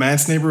down in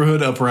Matt's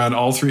neighborhood up around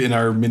all three in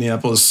our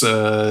Minneapolis,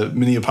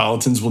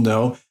 Minneapolitans will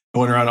know. I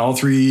went around all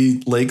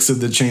three lakes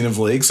of the chain of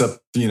lakes up,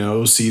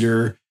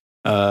 Cedar,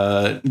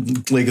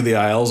 Lake of the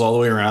Isles, all the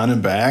way around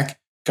and back a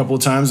couple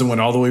of times and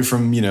went all the way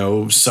from,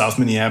 South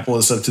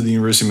Minneapolis up to the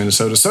University of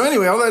Minnesota. So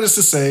anyway, all that is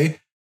to say,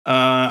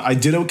 I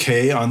did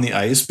okay on the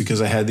ice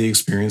because I had the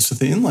experience with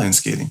the inline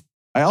skating.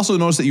 I also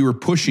noticed that you were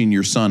pushing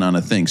your son on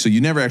a thing. So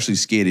you never actually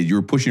skated. You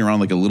were pushing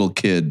around like a little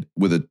kid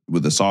with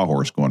a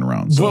sawhorse going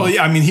around. So. Well,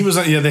 yeah, I mean, he was,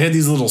 they had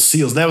these little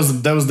seals. That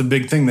was the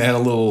big thing. They had a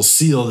little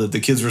seal that the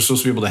kids were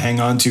supposed to be able to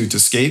hang on to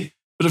skate.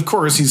 But of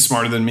course, he's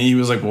smarter than me. He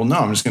was like, well, no,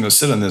 I'm just going to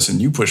sit on this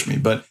and you push me.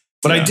 But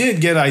I did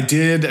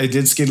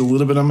skate a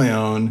little bit on my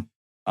own.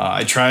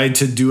 I tried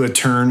to do a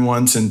turn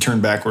once and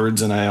turn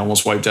backwards and I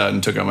almost wiped out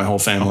and took out my whole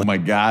family. Oh my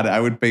God. I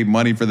would pay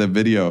money for that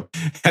video.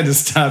 Had to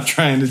stop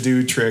trying to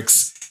do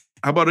tricks.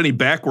 How about any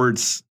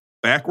backwards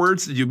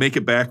backwards? Did you make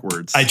it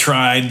backwards? I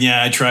tried.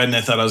 Yeah, I tried, and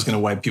I thought I was going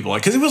to wipe people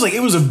out because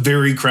it was a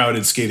very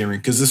crowded skating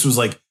rink. Because this was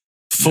like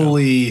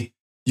fully,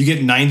 you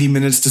get 90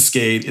 minutes to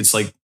skate. It's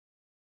like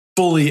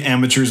fully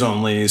amateurs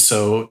only,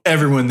 so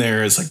everyone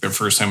there is like their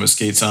first time with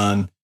skates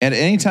on. At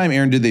any time,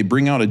 Aaron, did they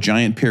bring out a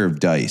giant pair of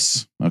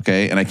dice?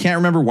 Okay, and I can't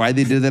remember why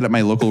they did that at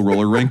my local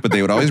roller rink, but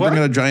they would always bring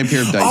out a giant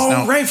pair of dice. Oh,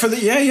 now, right, for the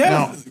yeah.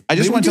 Now, I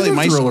just want to tell you,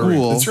 my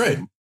school. That's right.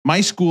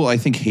 My school, I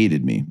think,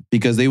 hated me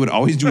because they would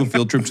always do a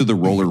field trip to the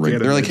roller rink.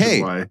 They're like,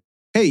 hey,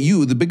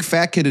 you, the big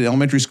fat kid at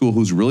elementary school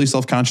who's really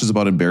self-conscious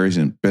about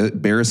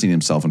embarrassing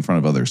himself in front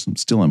of others.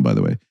 Still am, by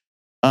the way.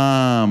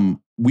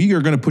 We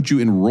are going to put you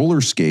in roller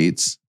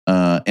skates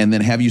and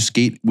then have you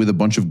skate with a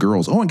bunch of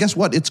girls. Oh, and guess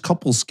what? It's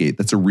couple skate.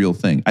 That's a real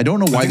thing. I don't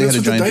know why they had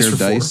a giant pair of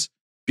dice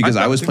because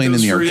I was playing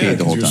in the arcade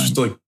the whole time. Just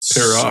like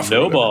pair off.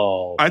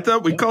 Snowball. I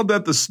thought we called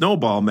that the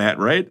snowball, Matt,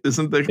 right?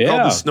 Isn't that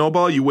called the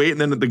snowball? You wait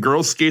and then the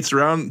girl skates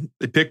around.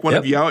 They pick one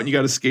of you out and you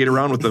got to skate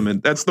around with them.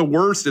 And that's the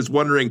worst, is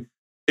wondering,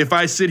 if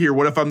I sit here,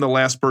 what if I'm the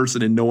last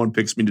person and no one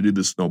picks me to do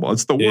the snowball?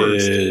 It's the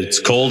worst.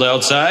 It's cold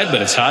outside,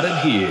 but it's hot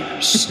in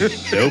here.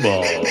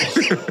 Snowball.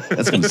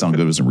 That's going to sound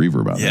good with some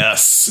reverb on it.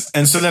 Yes.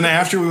 And so then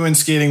after we went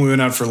skating, we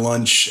went out for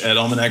lunch at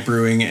Almanac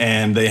Brewing,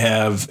 and they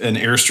have an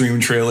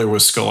Airstream trailer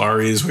with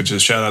Scolari's, which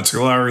is, shout out to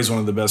Scolari's, one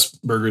of the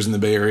best burgers in the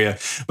Bay Area.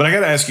 But I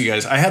got to ask you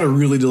guys, I had a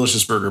really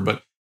delicious burger,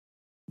 but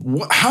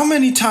how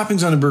many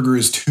toppings on a burger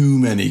is too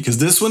many? Because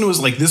this one was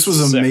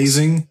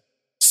amazing.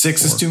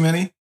 6 is too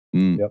many?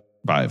 Yep.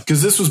 5.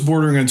 Because this was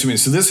bordering on too many.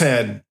 So this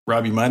had,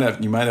 Rob, you might have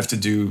to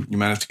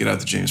get out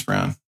the James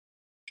Brown.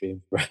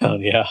 James Brown,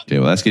 yeah. Okay,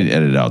 well, that's getting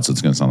edited out, so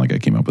it's going to sound like I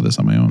came up with this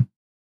on my own.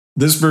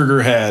 This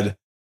burger had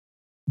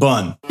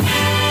bun.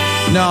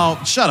 No,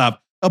 shut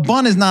up. A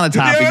bun is not a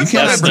topping. You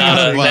cannot bring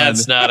out a bun.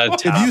 That's not a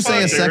topping. If you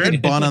say a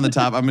second bun on the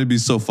top, I'm going to be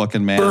so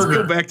fucking mad. Let's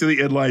go back to the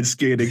inline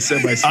skating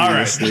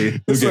semi-seriously. All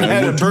right. This one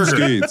had a burger.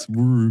 Skates.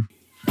 Burger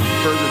not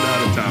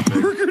a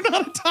topping. Burger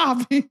not a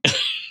topping.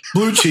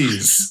 Blue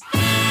cheese.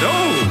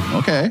 No.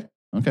 Okay.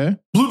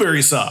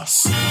 Blueberry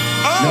sauce.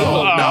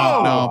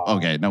 No.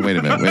 Okay, no, wait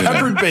a minute.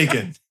 Peppered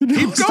bacon.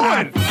 Keep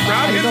going. Rob,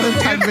 I don't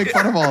have time to make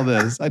fun of all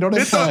this. I don't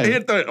have time.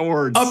 Hit the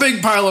orange. A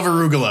big pile of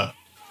arugula.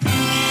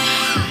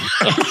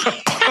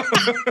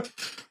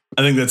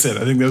 I think that's it.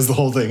 I think that was the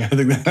whole thing. I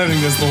think that's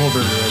the whole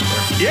burger right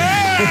there.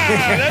 Yeah,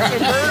 that's a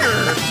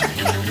burger.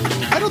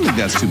 I don't think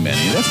that's too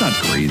many. That's not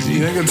crazy.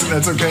 You think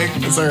that's okay?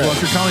 That's all right. Well,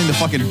 if you're counting the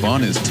fucking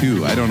bun as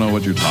 2, I don't know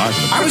what you're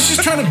talking about. I was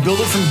just trying to build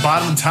it from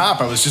bottom to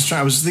top. I was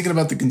just thinking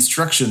about the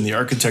construction, the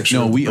architecture.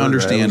 No, we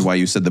understand why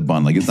you said the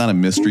bun. Like, it's not a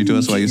mystery to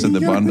us why you said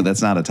the bun, but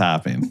that's not a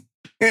topping.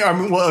 Yeah,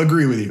 I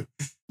agree with you.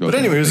 But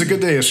anyway, it was a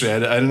good day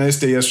yesterday. I had a nice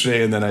day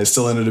yesterday, and then I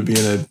still ended up being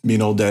a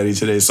mean old daddy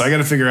today. So I got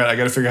to figure out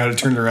how to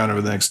turn it around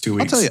over the next 2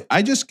 weeks. I'll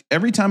tell you,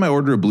 every time I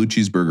order a blue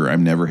cheeseburger,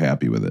 I'm never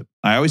happy with it.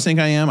 I always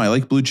think I am. I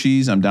like blue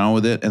cheese. I'm down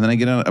with it. And then I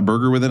get a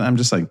burger with it. I'm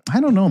just like, I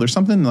don't know. There's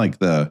something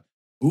like I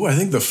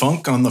think the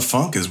funk on the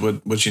funk is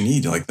what you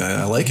need. Like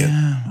that. I like it.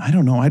 I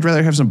don't know. I'd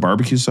rather have some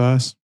barbecue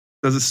sauce.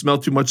 Does it smell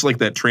too much like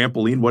that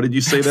trampoline? What did you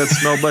say that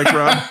smelled like,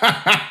 Rob?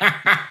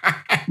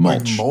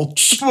 Mulch.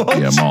 Mulch.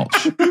 Yeah,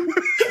 mulch.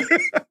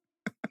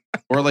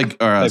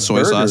 Or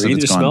soy sauce if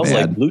it's gone smells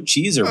bad. Like blue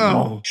cheese or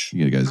mulch.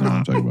 You guys know what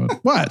I'm talking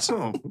about. What?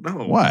 No.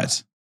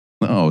 What?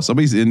 No,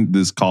 somebody's in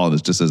this call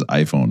that just says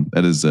iPhone.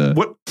 That is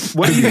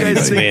what do you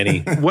guys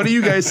think? What do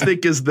you guys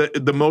think is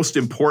the most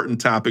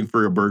important topping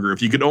for a burger?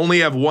 If you could only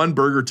have one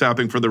burger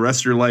topping for the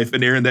rest of your life,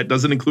 and Aaron, that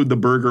doesn't include the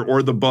burger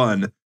or the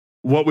bun,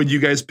 what would you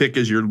guys pick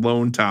as your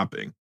lone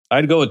topping?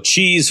 I'd go with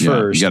cheese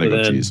first, and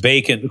then cheese.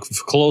 Bacon,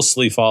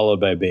 closely followed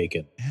by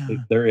bacon. Yeah.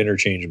 They're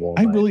interchangeable.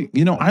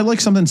 I like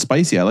something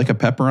spicy. I like a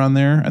pepper on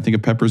there. I think a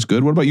pepper is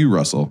good. What about you,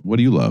 Russell? What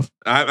do you love?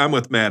 I'm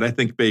with Matt. I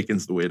think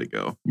bacon's the way to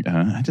go.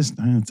 Yeah,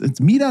 it's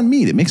meat on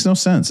meat. It makes no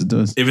sense. It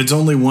does. If it's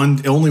only one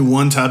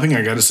topping,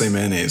 I got to say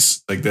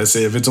mayonnaise. Like that's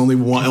it. If it's only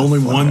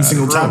one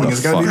single topping,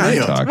 it's got to be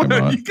mayo.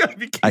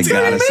 I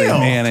gotta say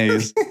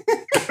mayonnaise.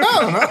 I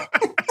don't know.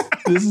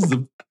 This is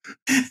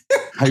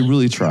I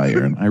really try,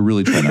 Aaron. I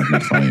really try not to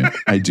make fun of you.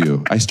 I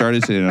do. I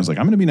started today and I was like,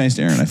 I'm going to be nice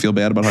to Aaron. I feel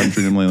bad about how I'm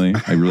treating him lately.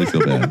 I really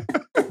feel bad.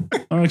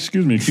 Oh,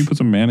 excuse me. Can you put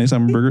some mayonnaise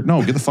on my burger?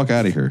 No, get the fuck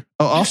out of here.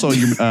 Oh, also,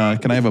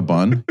 can I have a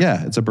bun?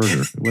 Yeah, it's a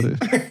burger.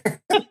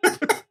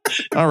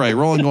 All right,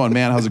 rolling going.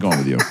 Man, how's it going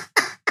with you?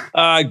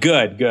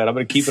 Good. I'm going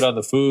to keep it on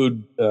the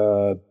food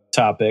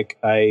topic.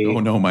 Oh,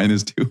 no, mine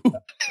is too. All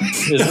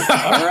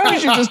right. We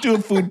should just do a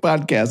food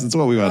podcast. That's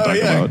what we want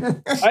to talk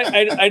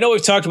about. I know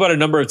we've talked about it a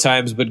number of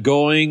times, but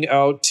going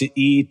out to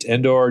eat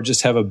and or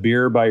just have a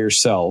beer by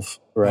yourself,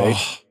 right?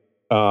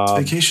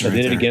 Vacation. I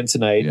did it again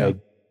tonight. Yeah. I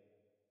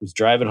was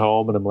driving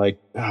home and I'm like,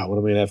 what am I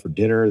going to have for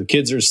dinner? The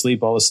kids are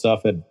asleep, all this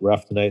stuff. I had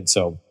rough tonight. And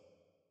so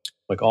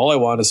like all I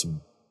want is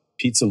some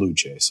Pizza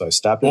Luce. So I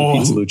stopped at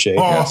Pizza Luce and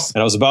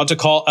I was about to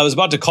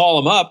call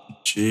him up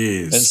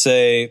and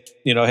say,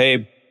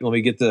 hey, let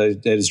me get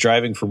that is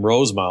driving from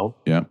Rosemount.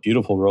 Yeah.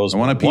 Beautiful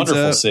Rosemount. I want a pizza.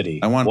 Wonderful city.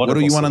 What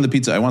do you want on the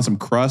pizza? I want some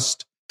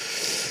crust,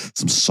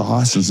 some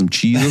sauce, and some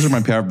cheese. Those are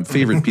my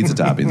favorite pizza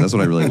toppings. That's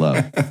what I really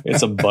love. And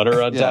some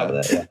butter on top of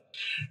that. Yeah.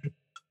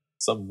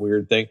 some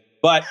weird thing.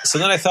 But so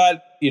then I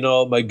thought,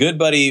 my good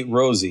buddy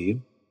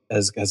Rosie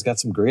has got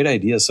some great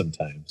ideas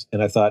sometimes.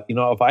 And I thought,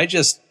 if I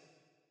just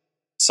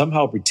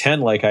somehow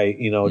pretend like I,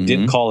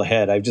 didn't call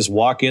ahead, I just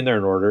walk in there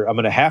and order, I'm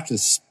going to have to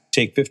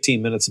take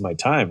 15 minutes of my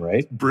time,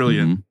 right?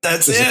 Brilliant.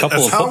 That's it.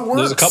 That's how it works.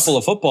 There's a couple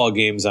of football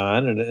games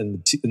on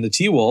and the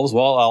T-Wolves.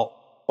 While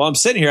I'm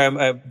sitting here, I'm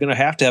going to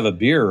have a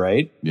beer,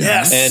 right?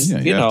 Yes.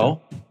 And,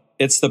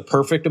 it's the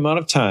perfect amount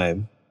of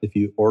time. If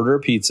you order a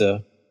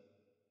pizza,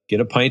 get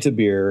a pint of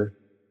beer,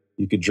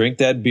 you could drink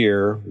that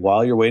beer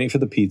while you're waiting for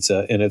the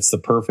pizza. And it's the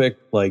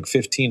perfect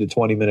 15 to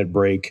 20 minute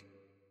break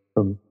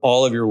from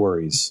all of your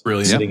worries.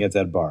 Brilliant. Sitting at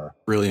that bar.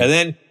 Brilliant. And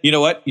then, you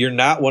know what? You're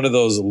not one of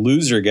those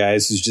loser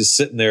guys who's just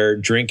sitting there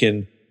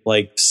drinking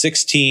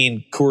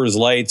 16 Coors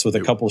Lights with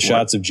a couple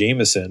shots of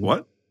Jameson.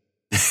 What?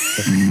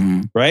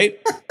 Right?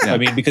 Yeah. I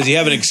mean, because you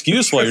have an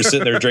excuse while you're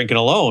sitting there drinking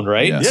alone,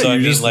 right? Yeah. So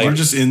you're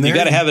just in there. You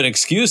got to have an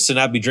excuse to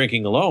not be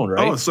drinking alone,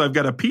 right? Oh, so I've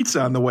got a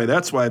pizza on the way.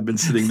 That's why I've been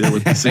sitting there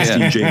with the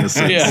 16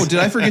 Jameson. Yeah. Oh, did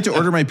I forget to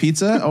order my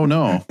pizza? Oh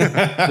no.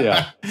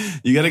 Yeah.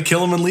 You got to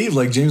kill him and leave,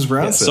 like James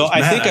Brown says. So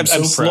I think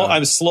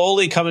I'm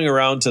slowly coming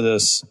around to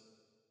this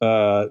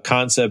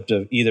concept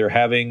of either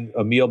having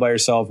a meal by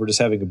yourself or just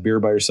having a beer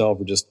by yourself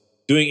or just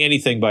doing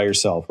anything by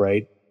yourself,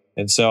 right?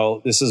 And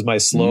so this is my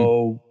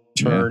slow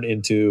turn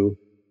into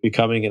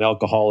becoming an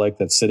alcoholic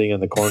that's sitting on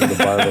the corner of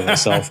the bar by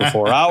myself for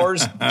 4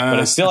 hours. But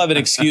I still have an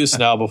excuse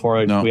now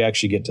before we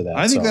actually get to that.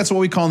 I think that's what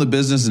we call in the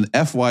business an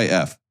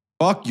FYF.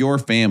 Fuck your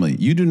family.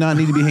 You do not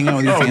need to be hanging out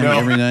with your family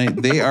every night.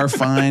 They are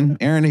fine.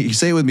 Aaron, you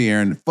say it with me,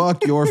 Aaron.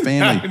 Fuck your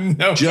family.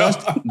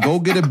 Just go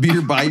get a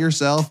beer by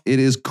yourself. It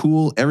is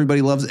cool.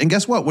 Everybody loves it. And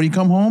guess what? When you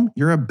come home,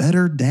 you're a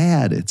better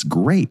dad. It's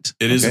great.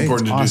 It is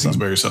important to do things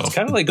by yourself. It's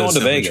kind of like going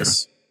to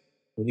Vegas. True.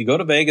 When you go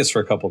to Vegas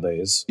for a couple of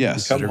days, you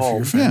come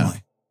home. For your family.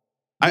 Yeah.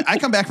 I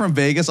come back from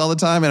Vegas all the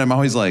time, and I'm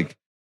always like,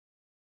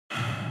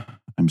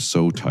 I'm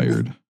so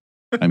tired.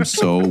 I'm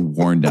so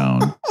worn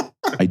down.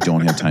 I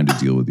don't have time to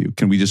deal with you.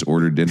 Can we just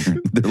order dinner?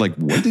 They're like,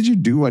 what did you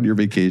do on your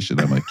vacation?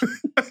 I'm like,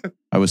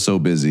 I was so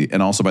busy.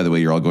 And also, by the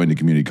way, you're all going to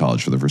community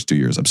college for the first 2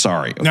 years. I'm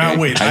sorry. Okay? Now,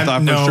 wait. I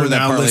thought for sure that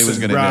parlay was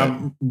going to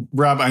hit.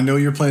 Rob, I know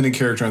you're playing a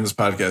character on this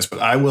podcast, but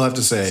I will have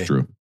to say, it's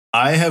true.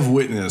 I have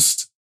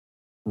witnessed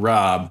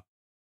Rob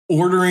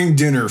ordering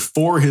dinner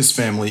for his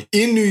family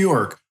in New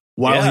York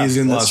while he's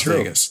in Las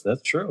Vegas.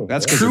 That's true.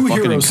 That's because you're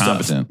fucking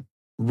incompetent. Stuff.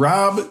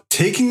 Rob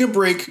taking a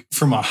break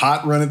from a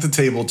hot run at the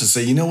table to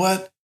say, you know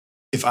what?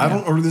 If I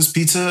don't order this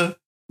pizza,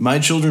 my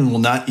children will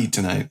not eat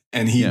tonight.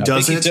 And he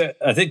does it.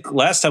 I think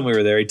last time we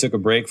were there, he took a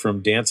break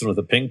from dancing with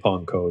a ping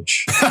pong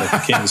coach at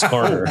the King's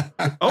Corner.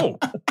 Oh.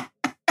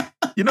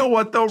 You know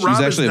what, though? Rob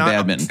was actually a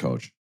badminton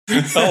coach.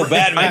 Oh,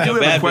 badminton. I do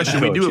have a question.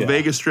 Coach, we do a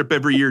Vegas trip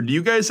every year. Do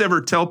you guys ever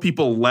tell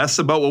people less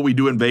about what we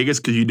do in Vegas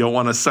because you don't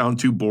want to sound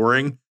too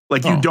boring?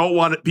 Like you don't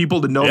want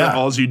people to know that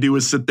all you do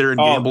is sit there and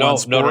gamble on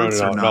sports?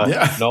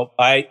 No.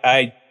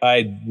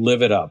 I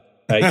live it up.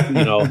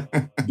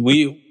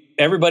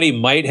 Everybody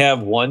might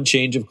have one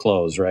change of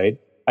clothes, right?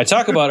 I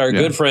talk about our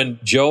good friend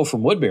Joe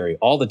from Woodbury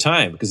all the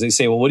time because they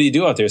say, well, what do you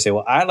do out there? I say,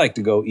 well, I like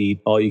to go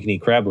eat all you can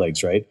eat crab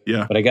legs, right?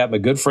 Yeah. But I got my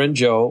good friend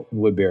Joe in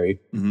Woodbury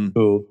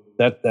who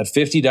that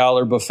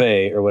 $50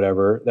 buffet or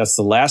whatever, that's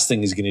the last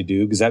thing he's going to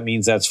do because that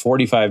means that's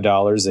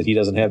 $45 that he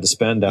doesn't have to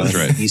spend on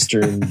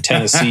Eastern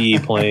Tennessee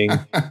playing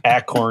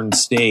Acorn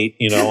State,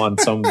 on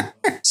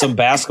some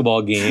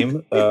basketball game,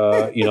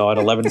 at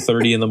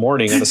 11:30 in the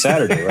morning on a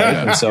Saturday, right?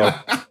 And so,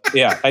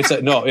 I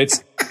said, no,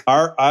 it's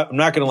I'm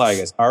not going to lie,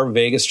 guys. Our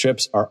Vegas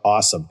trips are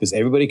awesome because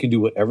everybody can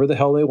do whatever the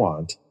hell they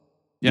want.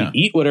 Yeah. You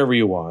eat whatever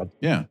you want.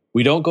 Yeah.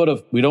 We don't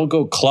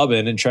go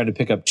clubbing and trying to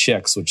pick up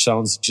chicks, which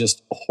sounds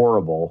just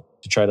horrible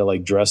to try to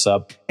dress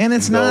up. And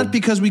it's not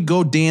because we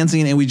go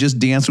dancing and we just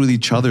dance with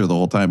each other the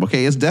whole time.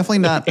 Okay. It's definitely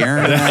not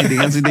Aaron and I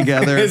dancing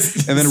together and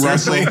then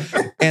Russell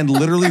and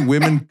literally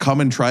women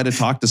come and try to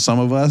talk to some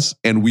of us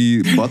and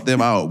we butt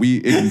them out.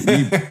 We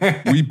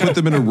put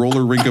them in a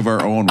roller rink of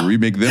our own where we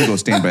make them go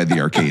stand by the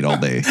arcade all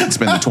day and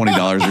spend the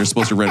 $20 they're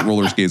supposed to rent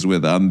roller skates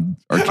with on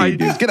arcade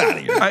dudes. Get out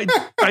of here.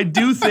 I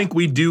do think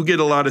we do get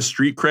a lot of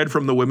street cred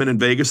from the women in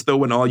Vegas though,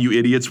 when all you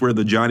idiots wear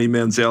the Johnny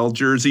Manziel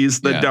jerseys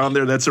down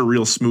there. That's a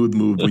real smooth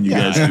move when you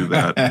guys do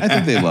that. I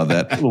think they love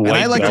that. And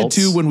I liked it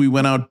too when we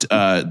went out.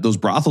 Those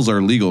brothels are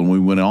illegal, and we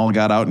went all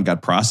got out and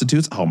got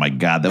prostitutes. Oh my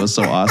god, that was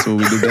so awesome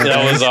when we did that.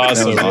 That was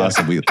awesome. That was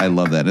awesome. I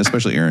love that, and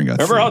especially Aaron got.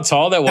 Remember how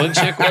tall that one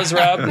chick was,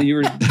 Rob? That you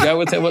were guy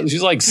with that?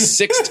 She's like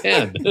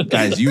 6'10".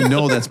 Guys,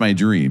 that's my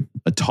dream: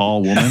 a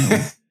tall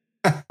woman,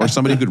 or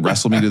somebody who could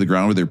wrestle me to the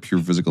ground with their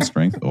pure physical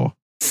strength. Oh.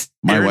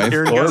 My wife,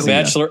 or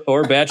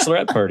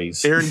bachelorette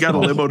parties. Aaron got a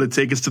limo to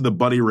take us to the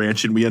bunny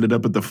ranch, and we ended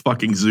up at the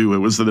fucking zoo. It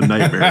was the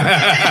nightmare.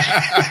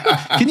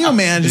 Can you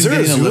imagine? Is there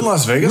a zoo in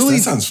Las Vegas? Really,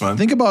 that sounds fun.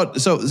 Think about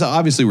so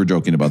obviously we're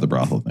joking about the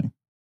brothel thing.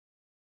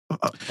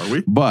 Are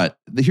we? But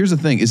here's the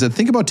thing: is that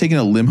think about taking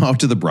a limo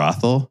out to the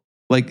brothel.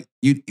 Like,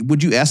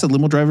 would you ask the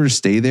limo driver to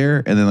stay there,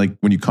 and then like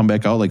when you come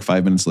back out like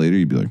 5 minutes later,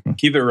 you'd be like, oh.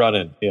 Keep it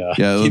running. Yeah,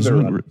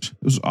 it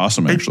was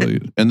awesome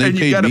actually, and they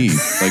paid me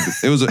like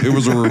it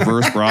was a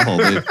reverse brothel.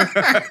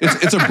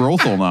 It's a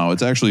brothel now.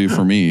 It's actually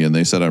for me, and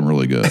they said I'm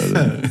really good.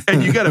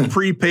 And you got to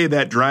prepay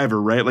that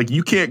driver, right? Like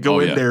you can't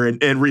go in there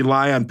and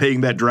rely on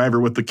paying that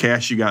driver with the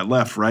cash you got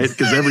left, right?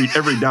 Because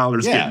every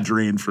dollar's getting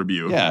drained from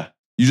you. Yeah,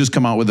 you just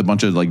come out with a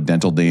bunch of like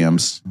dental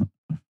dams.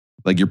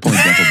 Like you're pulling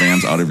dental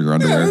dams out of your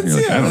underwear. You're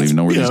like, I don't even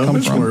know where these come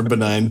from. More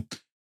benign.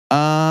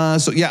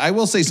 So yeah, I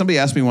will say somebody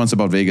asked me once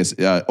about Vegas.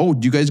 Do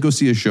you guys go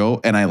see a show?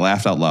 And I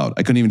laughed out loud.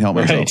 I couldn't even help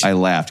myself. I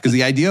laughed because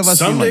the idea of us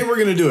someday we're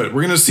gonna do it.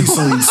 We're gonna see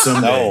Celine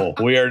someday. No,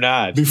 we are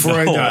not. Before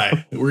I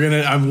die,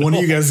 one of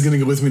you guys is gonna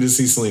go with me to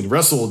see Celine.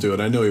 Russell will do it.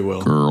 I know he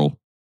will. Girl,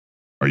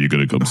 are you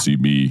gonna come see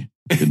me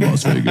in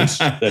Las Vegas?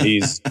 That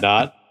he's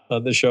not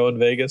on the show in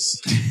Vegas.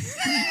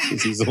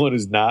 He's the one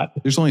who's not.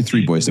 There's only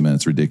 3 Boyz II Men.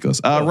 It's ridiculous.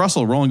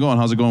 Russell, rolling going.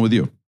 How's it going with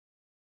you?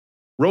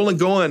 Rolling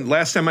going.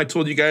 Last time I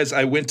told you guys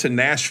I went to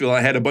Nashville. I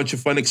had a bunch of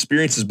fun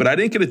experiences, but I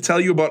didn't get to tell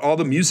you about all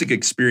the music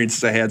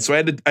experiences I had. So I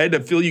had to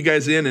fill you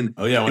guys in and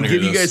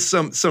give you guys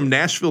some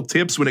Nashville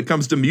tips when it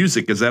comes to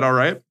music. Is that all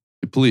right?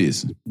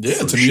 Please. Yeah,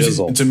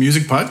 it's a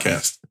music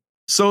podcast.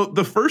 So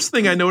the first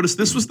thing I noticed,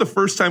 this was the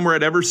first time where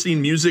I'd ever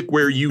seen music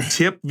where you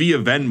tip via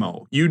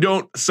Venmo.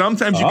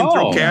 Sometimes you can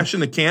throw cash in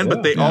the can,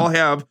 but they all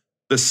have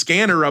the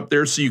scanner up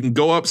there so you can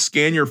go up,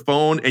 scan your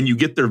phone, and you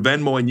get their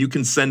Venmo and you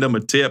can send them a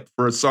tip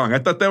for a song. I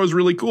thought that was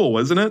really cool,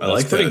 wasn't it? I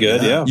like pretty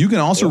good, yeah. You can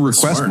also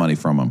request money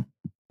from them.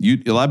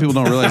 A lot of people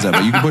don't realize that,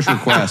 but you can push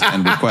request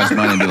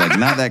money and be like,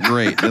 not that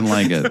great, didn't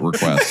like it,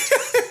 request.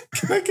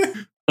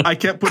 I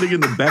kept putting in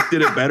the Beck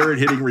Did It Better and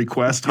hitting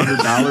request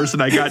 $100,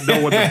 and I got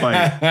no one to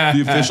fight.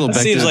 The official Beck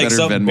Did It Better seems like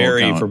something Venmo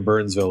Barry account. from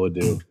Burnsville would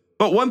do.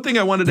 But one thing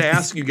I wanted to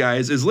ask you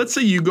guys is, let's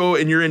say you go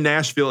and you're in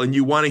Nashville and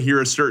you want to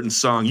hear a certain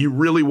song. You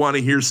really want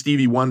to hear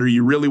Stevie Wonder.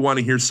 You really want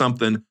to hear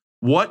something.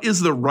 What is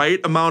the right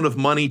amount of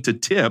money to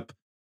tip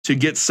to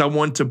get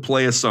someone to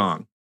play a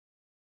song?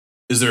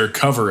 Is there a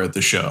cover at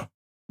the show?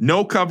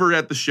 No cover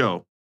at the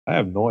show. I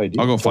have no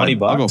idea. I'll go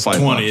 $20. I'll go $5.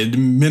 20,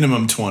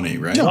 minimum 20,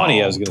 right?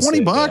 20, I was going to say.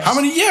 $20? Yeah. How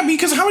many? Yeah,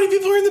 because how many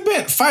people are in the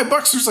band? $5.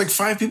 There's like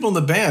 5 people in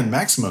the band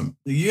maximum.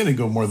 You're going to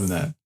go more than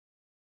that.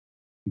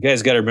 You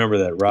guys got to remember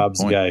that Rob's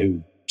the guy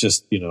who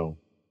just,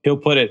 he'll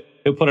put it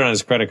on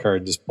his credit card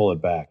and just pull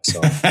it back.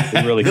 So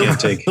he really can't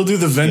take. He'll do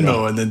the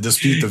Venmo and then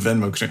dispute the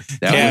Venmo.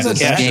 That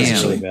was a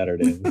scam. Really matter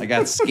to him. I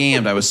got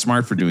scammed. I was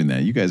smart for doing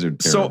that. You guys are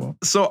terrible.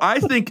 So I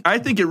think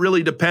it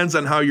really depends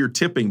on how you're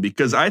tipping,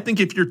 because I think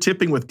if you're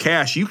tipping with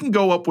cash, you can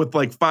go up with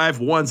like 5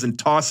 ones and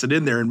toss it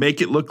in there and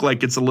make it look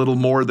like it's a little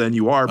more than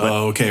you are.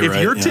 But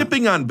if you're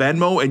tipping on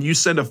Venmo and you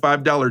send a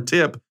 $5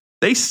 tip,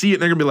 they see it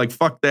and they're gonna be like,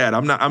 "Fuck that!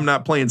 I'm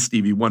not playing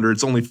Stevie Wonder.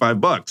 It's only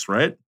 $5,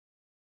 right?"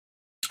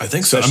 I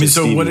think so.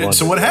 Especially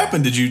what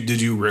happened? Did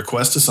you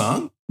request a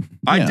song?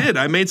 I did.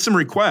 I made some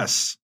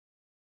requests.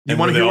 You And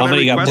want to hear were what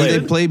they I all- requested?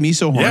 Did they play Me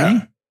So Horny?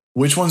 Yeah.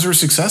 Which ones were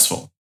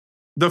successful?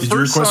 The Did you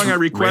first request song I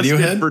requested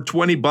Radiohead? for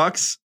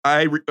 $20,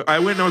 I went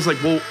and I was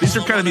like, well, these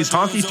are kind of these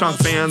honky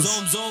tonk bands.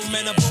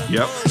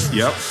 Yep.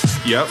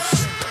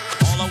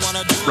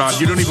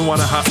 Rob, you don't even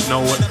want to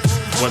know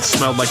what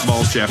smelled like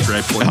mulch after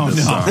I played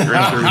this song. Or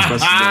after I requested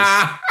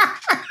this.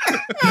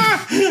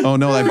 Oh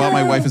no! I bought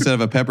my wife, instead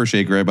of a pepper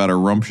shaker, I bought a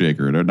rump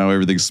shaker. And now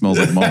everything smells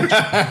like mulch.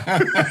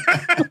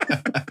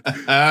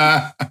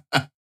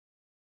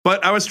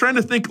 But I was trying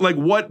to think like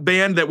what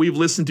band that we've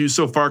listened to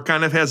so far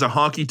kind of has a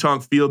honky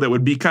tonk feel that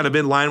would be kind of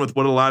in line with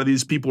what a lot of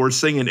these people were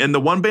singing. And the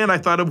one band I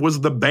thought of was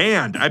The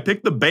Band. I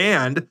picked The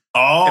Band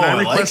and I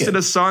requested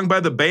a song by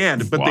The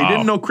Band, but they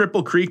didn't know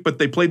Cripple Creek, but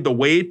they played The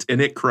Weight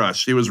and it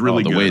crushed. It was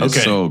really The good. Weight is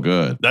so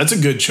good. That's a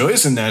good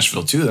choice in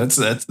Nashville too. That's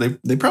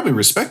they probably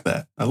respect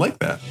that. I like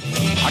that.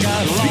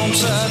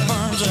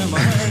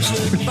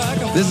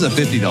 This is a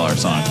 $50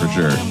 song for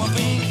sure.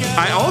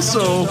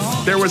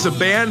 There was a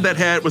band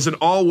that was an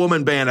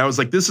all-woman band. I was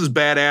like, this is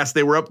badass.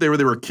 They were up there.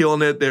 They were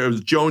killing it. There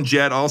was Joan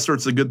Jett, all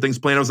sorts of good things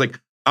playing. I was like,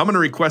 I'm going to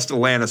request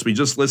Alanis. We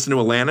just listened to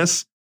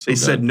Alanis. They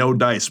said, no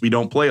dice. We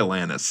don't play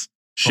Alanis.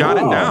 Shot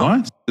it down.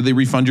 What? Did they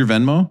refund your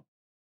Venmo?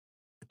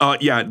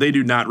 Yeah, they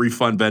do not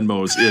refund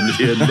Venmos in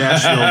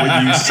Nashville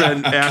when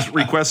you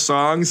request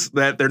songs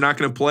that they're not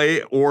going to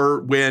play,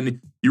 or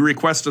when you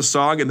request a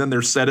song and then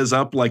their set is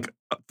up like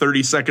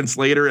 30 seconds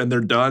later and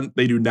they're done.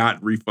 They do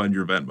not refund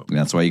your Venmo.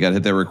 That's why you got to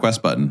hit that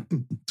request button.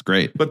 It's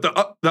great. But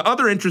the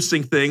other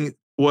interesting thing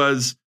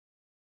was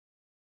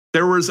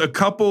there was a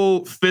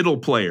couple fiddle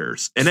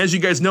players. And as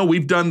you guys know,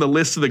 we've done the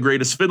list of the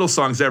greatest fiddle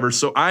songs ever.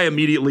 So I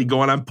immediately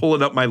go and I'm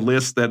pulling up my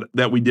list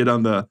that we did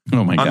on the the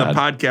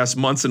podcast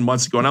months and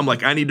months ago. And I'm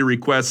like, I need to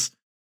request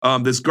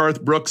this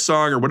Garth Brooks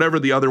song or whatever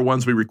the other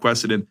ones we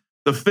requested. And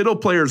the fiddle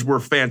players were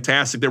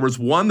fantastic. There was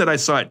one that I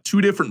saw at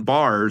 2 different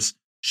bars.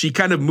 She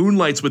kind of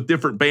moonlights with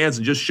different bands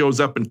and just shows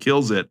up and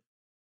kills it.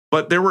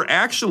 But there were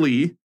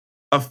actually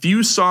a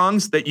few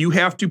songs that you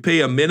have to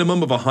pay a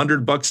minimum of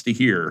 $100 to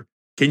hear.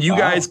 Can you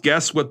guys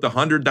guess what the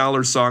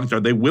 $100 songs are?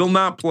 They will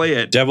not play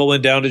it. Devil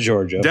Went Down to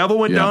Georgia. Devil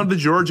Went Down to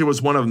Georgia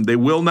was one of them. They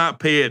will not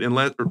pay it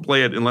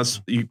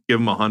unless you give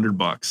them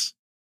 $100.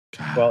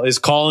 Well, is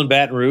Callin'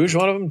 Baton Rouge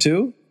one of them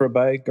too,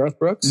 by Garth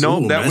Brooks?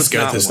 No, that was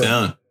got not this one.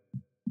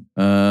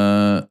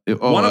 down.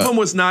 One of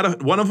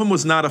them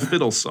was not a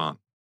fiddle song.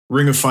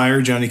 Ring of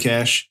Fire, Johnny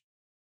Cash.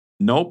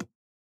 Nope.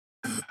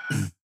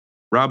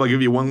 Rob, I'll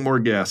give you one more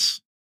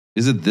guess.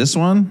 Is it this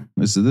one?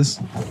 Is it this?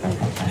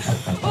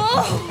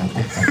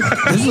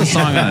 This is a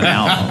song on an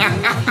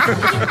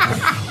album.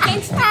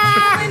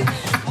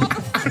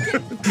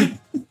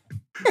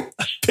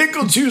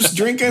 Pickle juice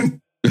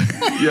drinking.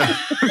 Yeah.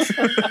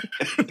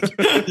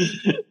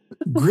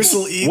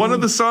 Gristle eating. One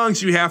of the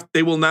songs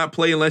they will not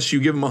play unless you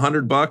give them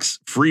 $100.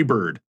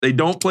 Freebird. They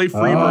don't play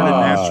Freebird in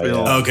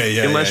Nashville. Yeah. Okay,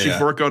 yeah. Unless you yeah.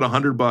 fork out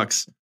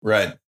 $100.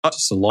 Right.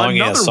 It's a long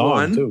ass song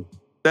one too.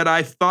 That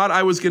I thought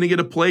I was going to get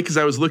a play because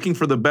I was looking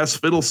for the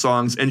best fiddle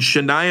songs, and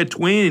Shania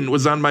Twain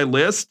was on my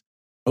list.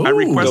 Ooh, I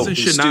requested Don't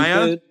Be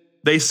Shania. Stupid.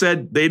 They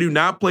said they do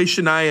not play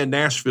Shania in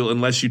Nashville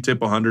unless you tip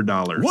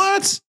 $100.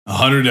 What?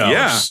 $100.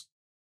 Yeah.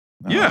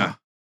 Yeah.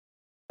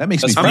 That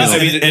makes me That's feel.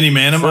 probably- Any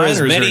Man of For Mine, or as is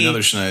there many- another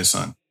Shania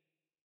song?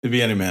 It'd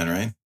be Any Man,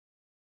 right?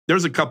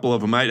 There's a couple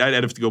of them. I'd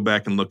have to go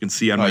back and look and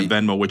see on my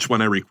Venmo which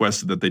one I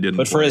requested that they didn't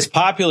But for play. as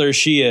popular as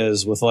she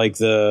is with like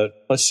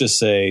let's just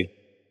say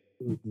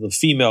the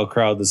female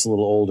crowd that's a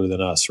little older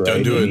than us, right?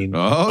 Don't do it.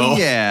 Oh,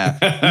 yeah.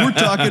 We're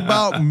talking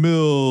about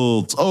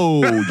MILFs.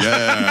 Oh,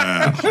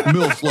 yeah.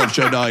 MILFs love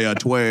Shania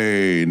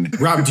Twain.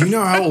 Rob, do you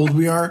know how old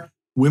we are?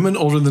 Women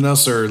older than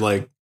us are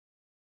like,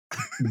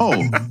 Oh, so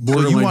you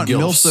borderline want gilfs.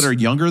 MILFs that are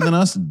younger than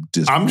us?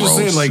 I'm just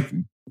saying, like,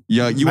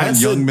 yeah, you Matt want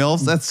said- young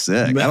MILFs? That's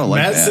sick. I don't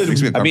like Matt that. said-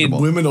 Makes me I mean,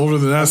 uncomfortable. women older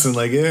than us, and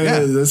like,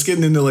 yeah, that's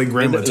getting into like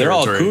grandma And they're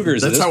all territory.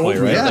 cougars That's at this how point,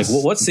 old we right? are.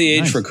 Like, what's the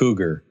age Nice. for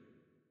cougar?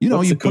 You know,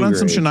 What's you the put on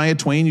some cougar age? Shania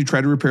Twain, you try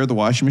to repair the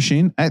washing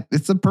machine.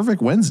 It's a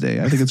perfect Wednesday.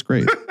 I think it's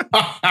great.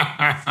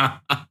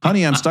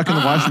 Honey, I'm stuck in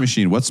the washing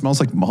machine. What smells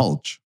like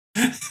mulch?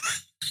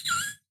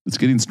 It's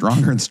getting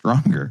stronger and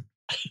stronger.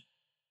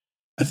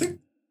 I think,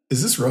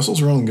 is this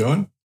Russell's Rolling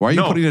Going? Why are you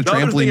No, putting a the other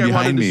thing trampoline I behind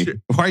wanted me? to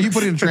share- Why are you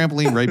putting a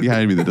trampoline right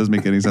behind me? That doesn't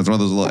make any sense. One of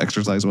those little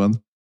exercise ones.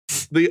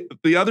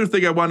 The other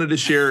thing I wanted to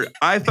share,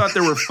 I thought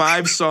there were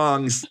 5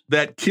 songs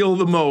that kill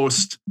the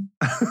most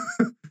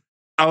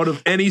out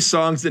of any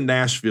songs in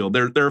Nashville.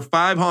 There are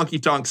 5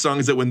 honky tonk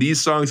songs that when these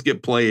songs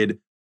get played,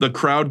 the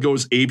crowd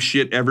goes ape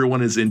shit.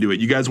 Everyone is into it.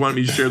 You guys want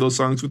me to share those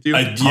songs with you?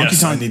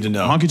 Yes, I need to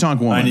know. Honky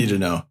Tonk Woman. I need to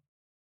know.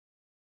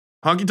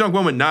 Honky Tonk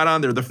Woman, not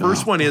on there. The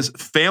first one is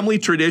Family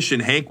Tradition,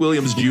 Hank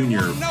Williams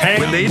Jr. Hey,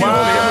 when they do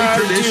why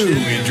Family do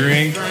Tradition, we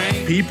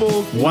drink? people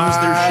lose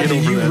Why their do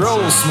shit over you that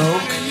roll song.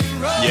 smoke?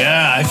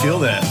 Yeah, I feel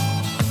that.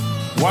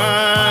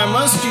 Why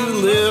must you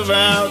live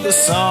out the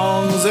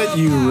songs that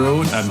you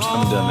wrote? I'm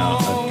done now.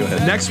 Go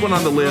ahead. Next one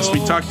on the list, we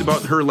talked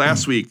about her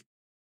last week.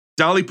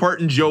 Dolly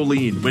Parton,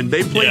 Jolene. When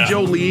they play Yeah.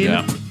 Jolene,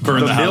 Yeah.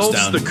 Burn the the house MILFs,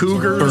 down. the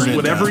Cougars, Burn it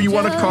whatever down. you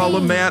want to call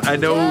them, Matt. I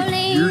know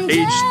your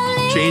age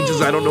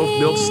changes. I don't know if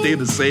MILFs stay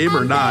the same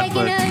or not,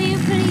 but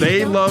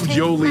they love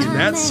Jolene.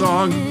 That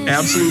song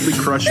absolutely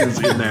crushes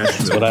in That's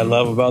Nashville. what I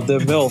love about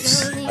them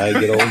MILFs. I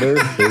get older,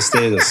 they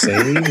stay the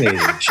same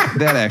age.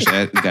 That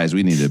actually, guys,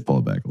 we need to pull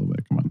it back a little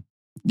bit. Come on.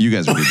 You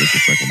guys are being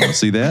disrespectful now.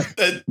 See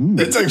that?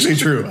 That's actually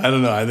true. I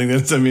don't know. I think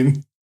that's,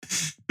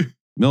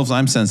 MILFs,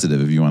 I'm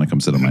sensitive if you want to come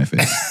sit on my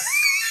face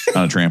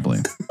on a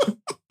trampoline.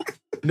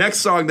 Next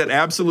song that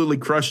absolutely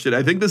crushed it.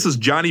 I think this is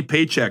Johnny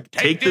Paycheck.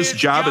 Take this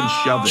job and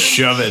shove it.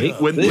 shove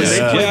it. When they this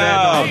play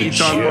that in the job honky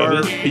tonk and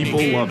bar, shove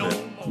people love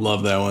it.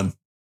 Love that one.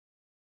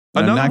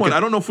 I'm Another not one, gonna I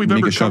don't know if we've make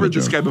ever a shove covered it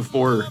this joke. guy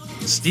before.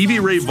 Stevie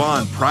Ray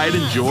Vaughan, Pride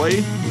and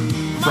Joy.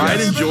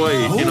 Pride and Joy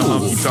in a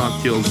honky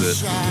tonk kills it.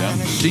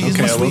 She's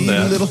Okay, my I love sweet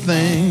that. little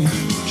thing.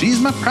 She's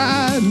my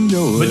pride and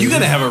joy. But you got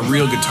to have a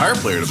real guitar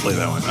player to play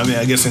that one. I mean,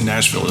 I guess in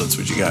Nashville, that's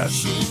what you got.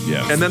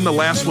 Yeah. And then the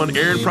last one,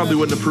 Aaron probably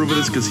wouldn't approve of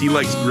this because he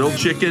likes grilled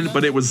chicken,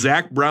 but it was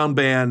Zach Brown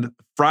Band,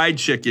 Fried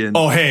Chicken.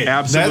 Oh, hey,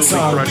 absolutely that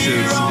song,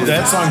 crushes.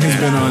 that song has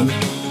been on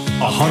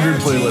 100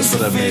 playlists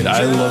that I've made.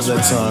 I love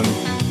that song.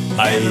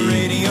 I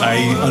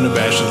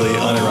unabashedly,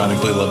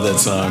 unironically love that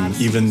song.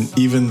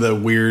 Even the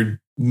weird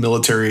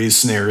military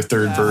snare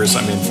third verse,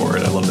 I'm in for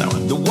it. I love that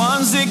one. The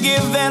ones that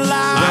give their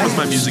That was lives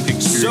my music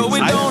experience.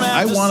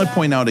 I want to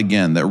point out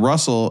again that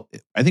Russell,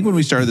 I think when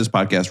we started this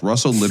podcast,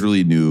 Russell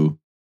literally knew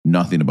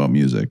nothing about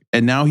music.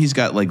 And now he's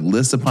got like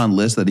lists upon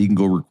lists that he can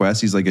go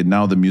request. He's like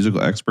now the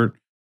musical expert.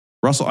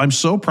 Russell, I'm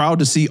so proud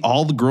to see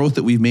all the growth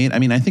that we've made. I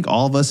mean, I think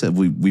all of us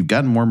we've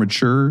gotten more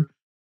mature.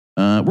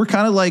 We're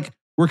kind of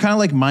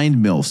like mind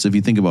MILFs, if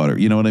you think about it.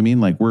 You know what I mean?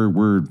 Like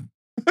we're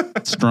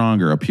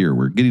stronger up here.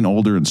 We're getting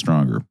older and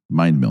stronger.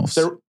 Mind MILFs.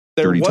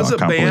 There Dirty was Talk a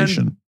band.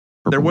 compilation.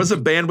 There was a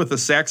band with a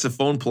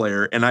saxophone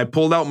player, and I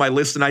pulled out my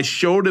list and I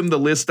showed him the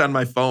list on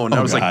my phone. Oh,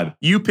 I was God. like,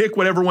 "You pick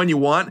whatever one you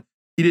want."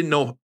 He didn't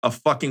know a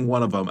fucking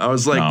one of them. I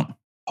was like, No.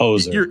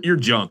 Poser. "You're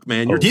junk,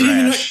 man. You're Didn't even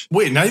know, trash."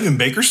 wait, not even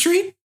Baker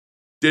Street?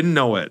 Didn't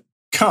know it.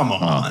 Come Oh,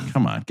 on.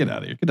 come on. Get out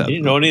of here. Get out You of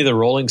didn't know any of the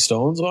Rolling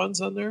Stones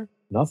ones on there?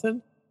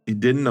 Nothing? He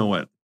didn't know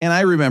it. And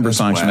I remember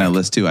songs from that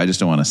list too. I just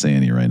don't want to say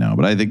any right now,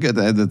 but I think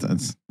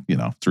that's,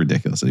 it's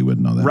ridiculous that he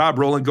wouldn't know that. Rob,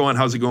 Roland,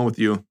 how's it going with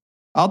you?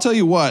 I'll tell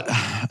you what.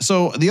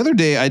 So the other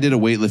day I did a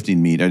weightlifting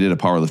meet. I did a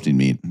powerlifting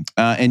meet.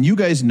 And you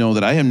guys know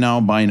that I am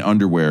now buying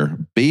underwear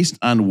based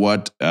on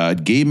what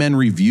gay men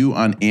review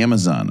on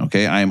Amazon.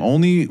 Okay. I am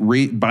only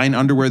buying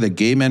underwear that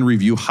gay men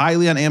review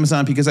highly on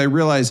Amazon because I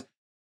realize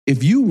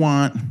if you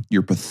want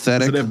your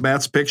pathetic. Does it have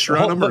Matt's picture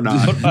on them or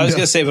not? I was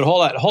going to say, but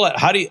hold on.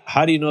 How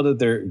do you know that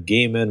they're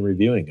gay men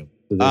reviewing them?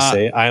 Did they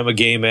say, I am a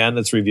gay man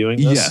that's reviewing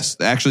this? Yes.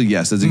 Actually,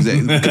 yes. That's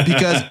exactly.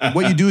 Because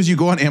what you do is you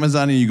go on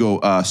Amazon and you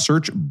go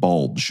search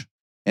bulge.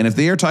 And if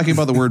they are talking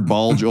about the word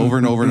bulge over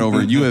and over and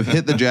over, you have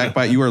hit the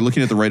jackpot. You are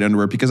looking at the right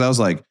underwear, because I was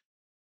like,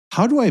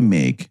 how do I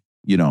make,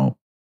 and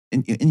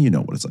you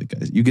know what it's like,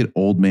 guys. You get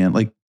old man,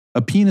 like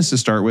a penis to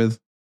start with,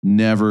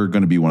 never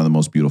going to be one of the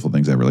most beautiful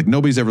things ever. Like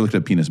nobody's ever looked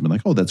at a penis and been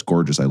like, oh, that's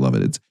gorgeous. I love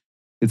it.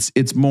 It's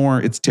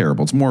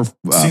terrible. It's more.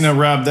 See, now,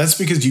 Rob, that's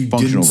because you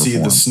didn't see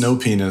the snow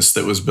penis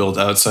that was built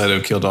outside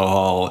of Kildare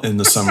Hall in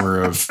the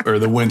summer or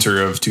the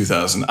winter of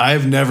 2000. I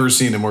have never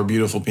seen a more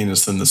beautiful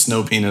penis than the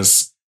snow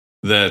penis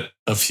that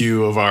a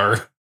few of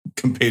our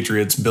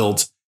compatriots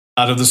built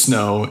out of the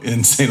snow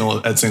at St.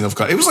 Olaf.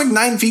 It was like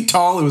 9 feet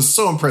tall. It was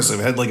so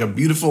impressive. It had like a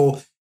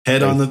beautiful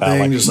head on the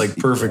thing, just like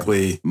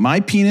perfectly.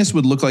 My penis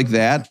would look like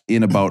that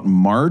in about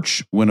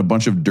March when a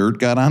bunch of dirt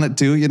got on it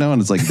too,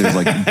 and it's like there's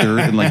like dirt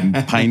and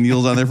like pine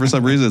needles on there for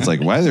some reason. It's like,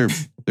 why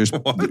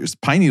there's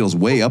pine needles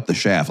way up the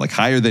shaft, like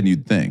higher than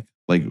you'd think.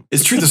 Like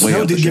it's true. The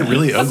snow did get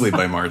really ugly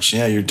by March.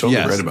 Yeah, you're totally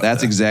right about that.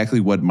 That's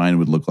exactly what mine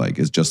would look like.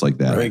 It's just like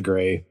that. Very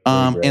gray.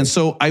 And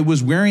so I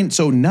was wearing.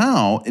 So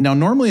now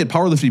normally at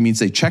powerlifting meets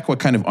they check what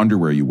kind of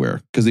underwear you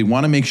wear because they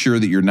want to make sure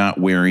that you're not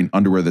wearing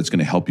underwear that's going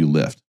to help you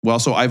lift. Well,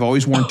 so I've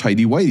always worn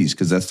tighty whities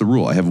because that's the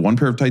rule. I have one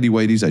pair of tighty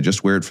whities. I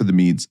just wear it for the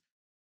meets.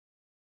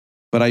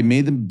 But I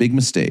made the big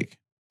mistake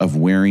of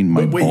wearing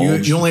my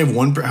bulge. You only have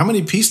one pair. How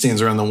many pee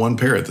stains are on the one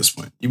pair at this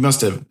point? You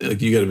must have.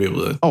 You got to be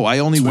able to. Oh, I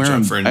only wear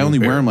them. I only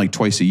wear them like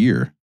twice a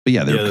year. But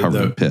yeah, they're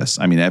covered in piss.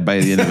 I mean, by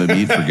the end of a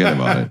meet, forget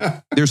about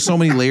it. There's so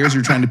many layers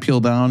you're trying to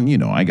peel down.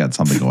 I got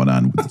something going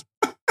on.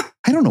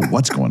 I don't know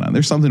what's going on.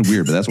 There's something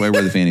weird, but that's why I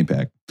wear the fanny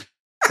pack.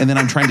 And then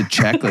I'm trying to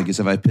check, like, as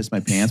if I pissed my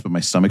pants, but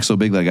my stomach's so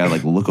big that I got to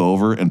like look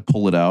over and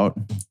pull it out.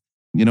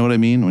 You know what I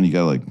mean? When you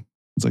got like,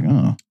 it's like,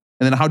 oh.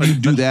 And then how do you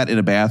do that in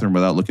a bathroom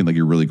without looking like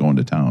you're really going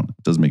to town?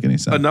 It doesn't make any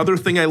sense. Another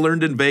thing I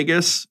learned in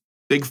Vegas,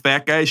 big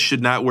fat guys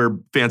should not wear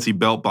fancy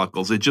belt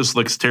buckles. It just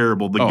looks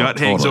terrible. The gut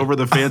hangs over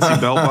the fancy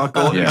belt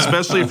buckle,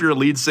 especially if you're a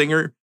lead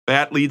singer.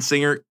 Fat lead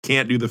singer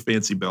can't do the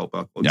fancy belt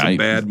buckle. It's a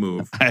bad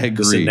move. I agree.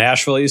 Was it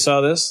Nashville you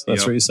saw this?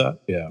 That's where you saw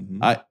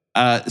it?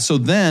 Yeah. So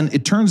then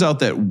it turns out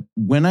that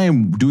when I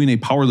am doing a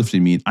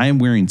powerlifting meet, I am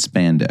wearing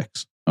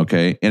spandex.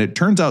 Okay. And it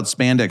turns out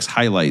spandex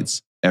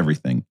highlights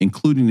everything,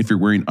 including if you're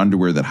wearing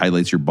underwear that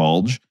highlights your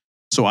bulge.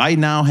 So I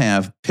now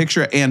have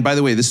and by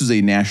the way, this is a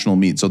national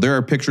meet. So there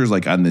are pictures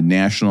like on the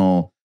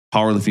national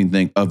powerlifting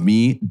thing of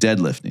me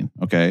deadlifting.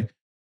 Okay.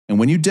 And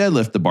when you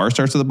deadlift, the bar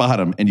starts at the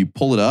bottom and you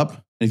pull it up.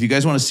 And if you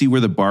guys want to see where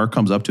the bar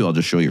comes up to, I'll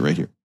just show you right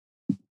here.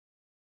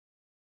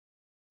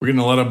 We're getting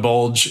a lot of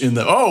bulge in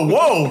the. Oh,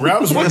 whoa!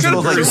 Rob's looking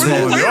I'm just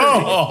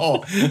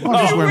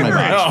wearing my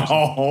boxers.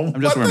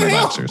 I'm just wearing my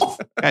boxers,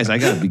 guys. I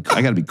gotta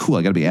be cool.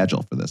 I gotta be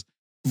agile for this.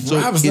 So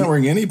Rob's not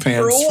wearing any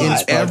pants. In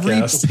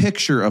every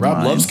picture of Rob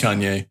mine, loves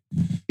Kanye.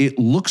 It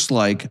looks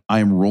like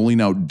I'm rolling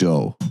out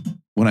dough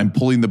when I'm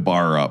pulling the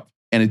bar up,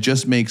 and it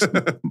just makes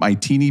my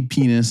teeny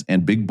penis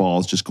and big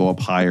balls just go up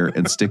higher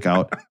and stick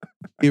out.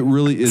 It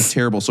really is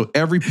terrible. So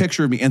every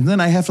picture of me, and then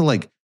I have to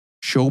like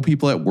show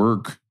people at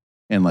work.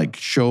 And like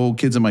show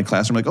kids in my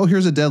classroom, like, oh,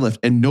 here's a deadlift.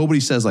 And nobody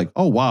says like,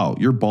 oh, wow,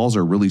 your balls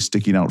are really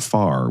sticking out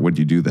far when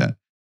you do that.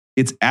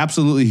 It's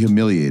absolutely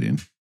humiliating.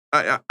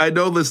 I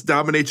know this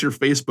dominates your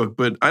Facebook,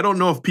 but I don't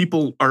know if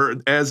people are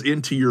as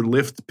into your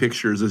lift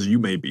pictures as you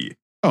may be.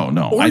 Oh,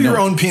 no. Or your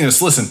own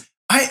penis. Listen,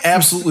 I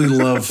absolutely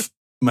love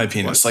my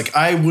penis. Like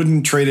I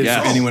wouldn't trade it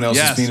for anyone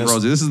else's penis.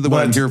 Rosie, this is the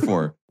one I'm here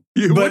for.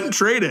 You wouldn't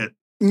trade it.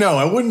 No,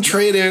 I wouldn't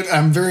trade it.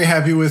 I'm very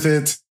happy with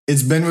it.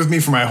 It's been with me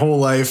for my whole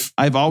life.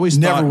 I've always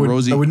thought,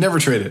 Rosie, I would never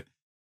trade it.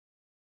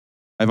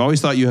 I've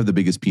always thought you have the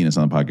biggest penis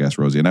on the podcast,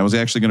 Rosie. And I was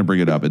actually going to bring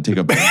it up and take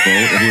a vote of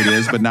who it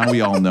is. But now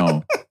we all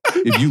know.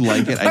 If you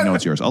like it, I know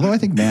it's yours. Although I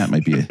think Matt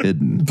might be a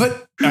hidden.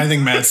 But I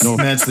think Matt's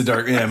the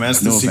dark. Yeah, Matt's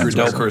the secret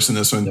dark horse in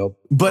this one. Nope.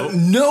 But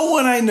no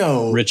one I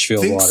know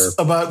Richfield thinks water.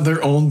 About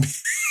their own.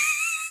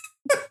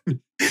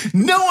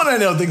 No one I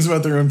know thinks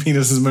about their own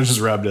penis as much as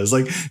Rob does.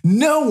 Like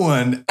no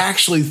one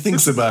actually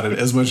thinks about it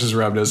as much as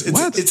Rob does.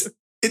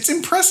 It's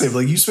impressive.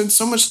 Like you spend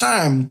so much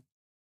time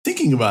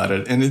thinking about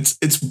it, and it's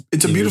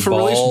a beautiful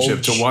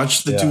relationship to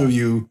watch the two of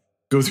you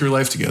go through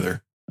life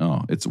together.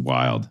 Oh, it's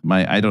wild.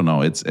 I don't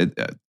know.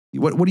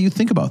 What do you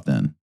think about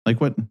then?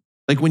 Like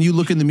when you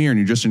look in the mirror and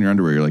you're just in your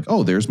underwear, you're like,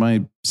 oh, there's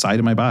my side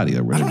of my body.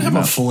 I don't have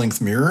a full length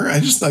mirror. I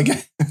just I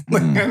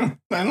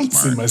don't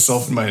see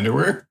myself in my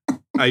underwear.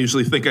 I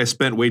usually think I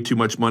spent way too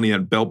much money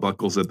on belt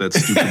buckles at that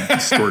stupid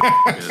store.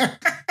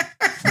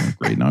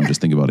 great. Now I'm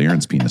just thinking about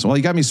Aaron's penis. Well,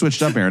 you got me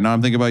switched up, Aaron. Now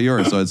I'm thinking about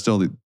yours. So it's still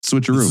the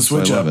switcheroo. So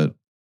I love it.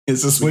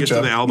 It's a switch to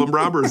up. the album,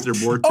 Rob, or is there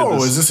more to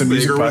this? Is this a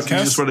music podcast? You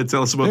just want to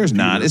tell us about There's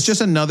not. It's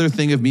just another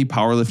thing of me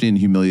powerlifting and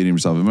humiliating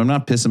myself. If I'm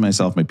not pissing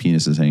myself, my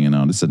penis is hanging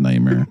out. It's a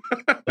nightmare.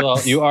 Well,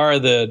 you are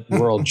the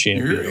world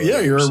champion.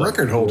 You're a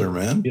record holder,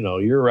 man. You know,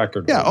 you're a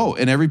record holder. Yeah. Oh,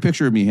 and every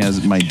picture of me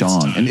has my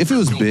dong. And if it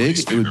was big,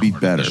 it would be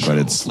better. But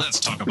it's.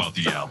 Let's talk about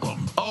the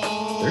album.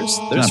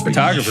 There's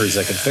photographers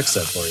that can fix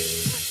that for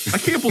you. I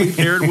can't believe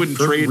Aaron wouldn't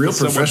trade with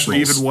someone for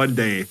even one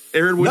day.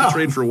 Aaron wouldn't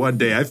trade for one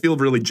day. I feel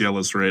really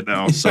jealous right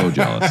now. So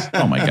jealous.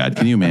 Oh my God.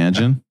 Can you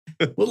imagine?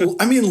 Well,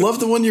 I mean, love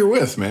the one you're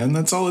with, man.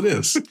 That's all it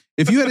is.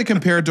 If you had to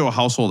compare it to a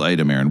household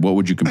item, Aaron, what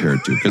would you compare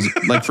it to? Because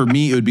like for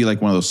me, it would be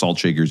like one of those salt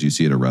shakers you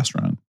see at a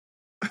restaurant.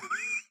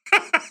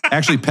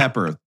 Actually,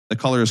 pepper. The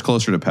color is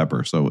closer to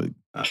pepper. So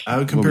I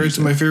would compare it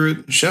to my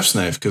favorite chef's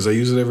knife because I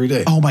use it every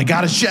day. Oh my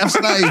God, a chef's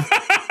knife.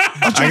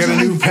 I got a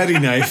new petty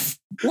knife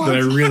that I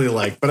really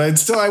like, but I'd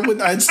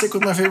stick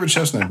with my favorite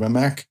chef's knife, my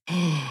Mac.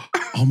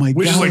 Oh my God.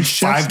 Which is like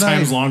 5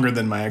 times longer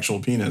than my actual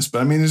penis.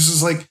 But I mean, it's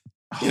just like,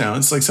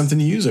 it's like something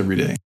you use every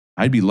day.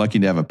 I'd be lucky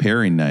to have a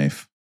paring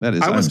knife.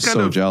 I'm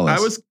so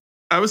jealous.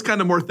 I was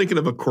kind of more thinking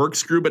of a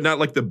corkscrew, but not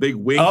like the big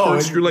wing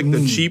corkscrew, like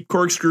the cheap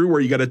corkscrew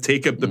where you got to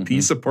take up the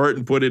piece apart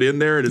and put it in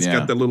there, and it's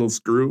got the little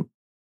screw.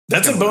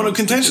 That's a bone of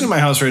contention in my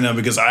house right now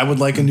because I would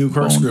like a new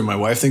corkscrew. My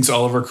wife thinks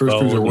all of our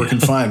corkscrews are working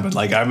fine, but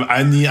like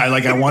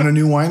I want a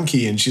new wine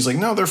key, and she's like,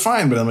 no, they're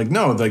fine. But I'm like,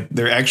 no, like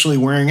they're actually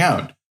wearing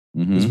out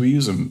because we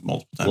use them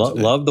multiple times.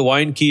 Love the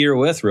wine key you're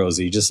with,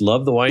 Rosie. Just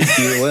love the wine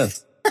key you're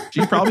with.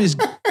 She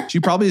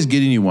probably is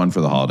getting you one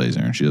for the holidays,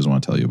 Aaron. She doesn't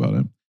want to tell you about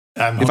it.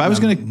 If I was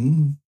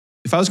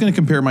going to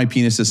compare my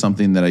penis to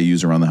something that I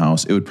use around the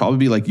house, it would probably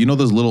be like,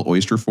 those little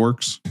oyster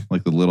forks,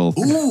 like the little.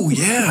 Ooh,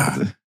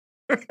 yeah.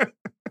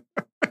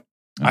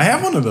 I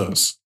have one of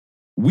those.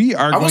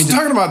 I wasn't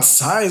talking about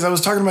size. I was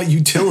talking about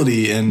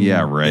utility and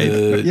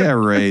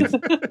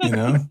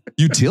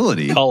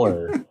utility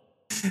color.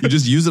 You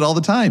just use it all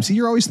the time. See,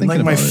 you're always thinking like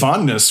about my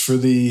fondness for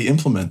the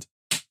implement.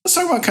 Let's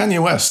talk about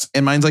Kanye West.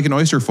 And mine's like an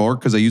oyster fork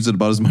because I use it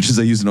about as much as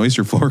I use an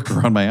oyster fork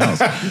around my house.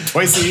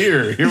 Twice a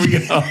year. Here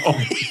we go.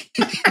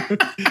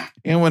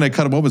 And when I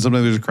cut them open,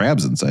 sometimes there's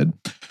crabs inside.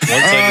 Once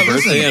on your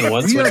birthday and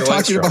once we when are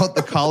talking about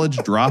the college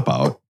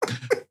dropout.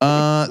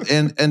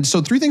 And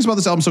so 3 things about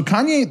this album. So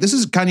this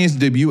is Kanye's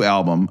debut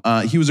album.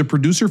 He was a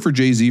producer for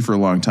Jay-Z for a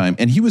long time,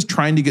 and he was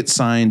trying to get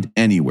signed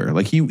anywhere.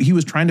 Like he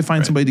was trying to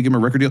find somebody to give him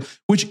a record deal,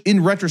 which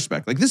in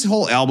retrospect, like this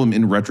whole album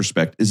in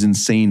retrospect is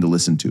insane to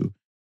listen to.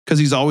 Because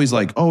he's always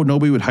like, oh,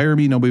 nobody would hire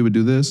me. Nobody would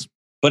do this.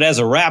 But as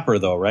a rapper,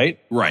 though, right?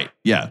 Right.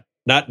 Yeah.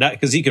 Not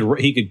because he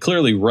could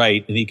clearly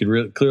write and he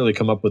could clearly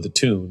come up with a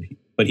tune.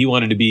 But he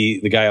wanted to be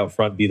the guy out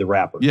front, be the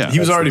rapper. Yeah. He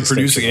was already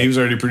producing. He was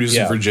already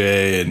producing for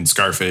Jay and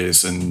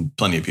Scarface and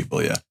plenty of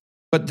people. Yeah.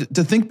 But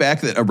to think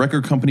back that a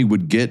record company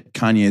would get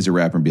Kanye as a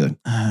rapper and be like,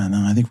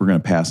 no, I think we're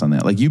going to pass on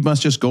that. Like you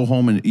must just go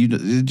home and you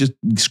just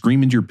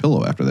scream into your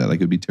pillow after that. Like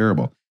it'd be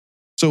terrible.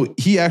 So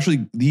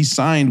he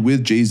signed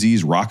with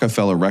Jay-Z's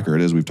Rockefeller record,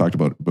 as we've talked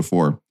about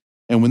before.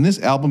 And when this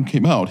album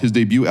came out, his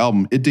debut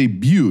album,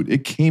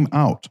 it came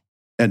out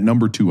at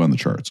number 2 on the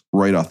charts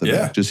right off the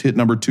bat. Just hit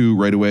number 2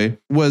 right away.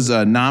 Was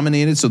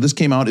nominated. So this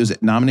came out, it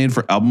was nominated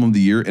for Album of the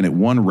Year, and it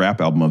won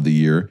Rap Album of the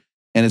Year.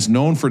 And it's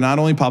known for not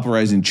only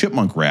popularizing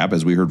chipmunk rap,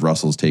 as we heard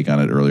Russell's take on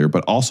it earlier,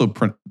 but also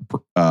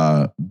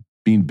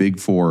being big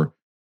for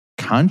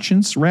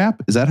conscience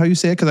rap. Is that how you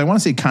say it? Because I want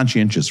to say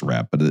conscientious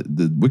rap, but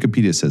the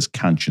Wikipedia says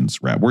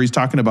conscience rap, where he's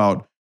talking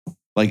about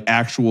like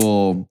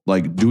actual,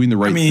 like doing the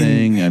right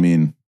thing. I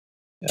mean,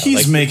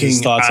 he's like making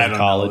his thoughts on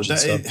college and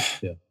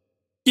stuff.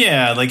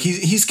 Yeah, like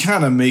he's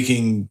kind of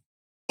making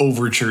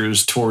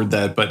overtures toward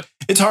that, but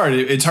it's hard.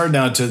 It's hard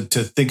now to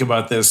think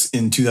about this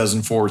in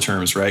 2004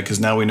 terms, right?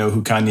 Because now we know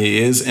who Kanye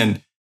is,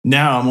 and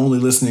now I'm only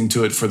listening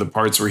to it for the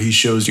parts where he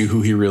shows you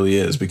who he really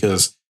is,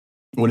 because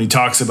when he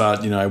talks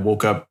about, I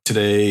woke up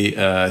today,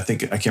 I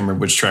can't remember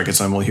which track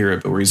it's on, we'll hear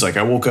it, but where he's like,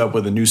 I woke up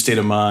with a new state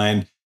of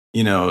mind,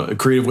 a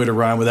creative way to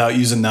rhyme without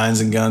using nines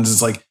and guns.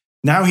 It's like,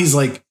 now he's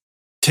like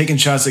taking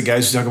shots at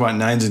guys who talk about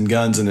nines and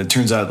guns, and it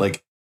turns out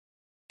like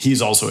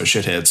he's also a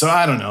shithead. So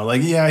I don't know.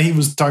 Like, yeah, he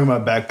was talking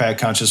about backpack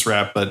conscious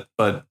rap, but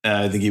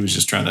I think he was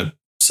just trying to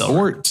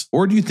sell it.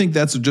 Or do you think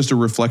that's just a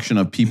reflection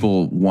of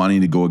people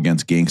wanting to go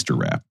against gangster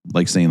rap?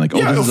 Like saying like,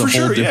 this is a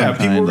whole different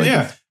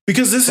kind.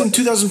 Because this in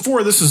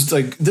 2004, this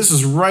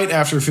is right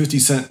after 50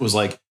 Cent was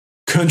like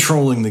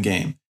controlling the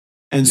game.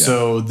 And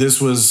so this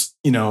was,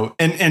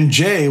 and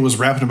Jay was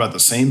rapping about the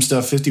same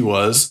stuff 50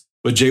 was,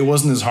 but Jay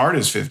wasn't as hard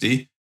as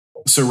 50.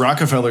 So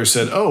Rockefeller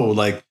said,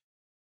 like,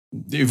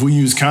 if we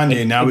use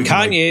Kanye, now we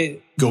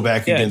can go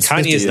back against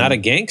 50. Kanye is not a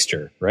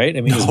gangster, right?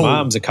 I mean, his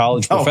mom's a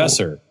college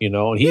professor,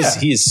 and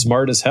he's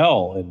smart as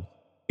hell and,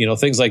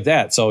 things like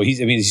that. So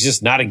he's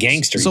just not a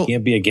gangster. So, you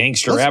can't be a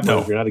gangster rapper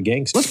if you're not a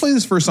gangster. Let's play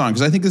this first song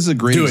because I think this is a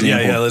great example.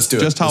 Yeah, let's do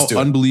it. Just how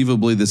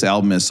unbelievably this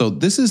album is. So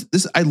this.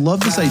 I love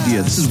this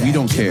idea. This is We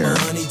Don't Care.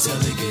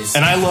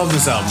 And I love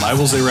this album. I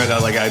will say right now,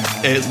 like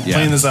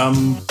playing this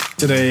album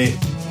today,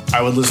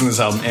 I would listen to this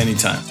album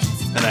anytime.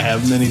 and I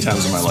have many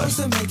times in my life.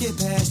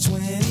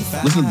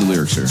 Listen to the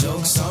lyrics here.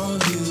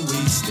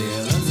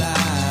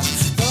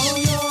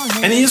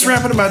 And he is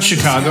rapping about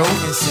Chicago,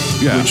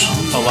 which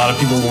a lot of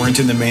people weren't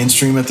in the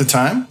mainstream at the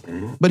time.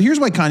 But here's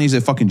why Kanye's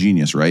a fucking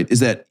genius, right?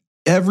 Is that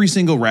every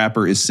single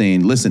rapper is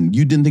saying, listen,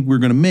 you didn't think we were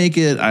going to make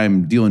it.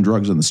 I'm dealing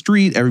drugs on the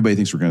street. Everybody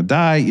thinks we're going to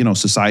die. You know,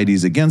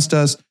 society's against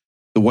us.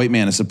 The white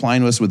man is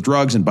supplying us with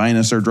drugs and buying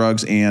us our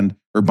drugs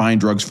or buying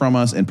drugs from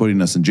us and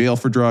putting us in jail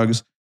for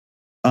drugs.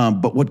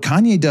 But what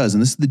Kanye does,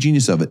 and this is the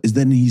genius of it, is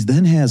then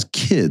he has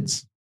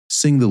kids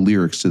sing the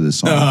lyrics to this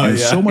song. And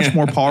it's so much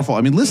more powerful.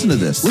 I mean, listen to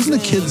this. Listen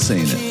to kids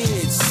saying it.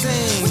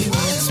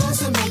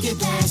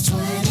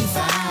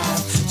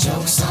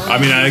 I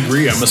mean, I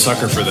agree. I'm a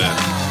sucker for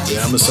that.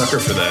 Yeah, I'm a sucker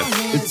for that.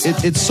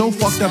 It's so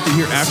fucked up to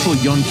hear actual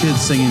young kids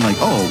singing like,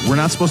 oh, we're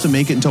not supposed to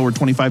make it until we're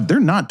 25. They're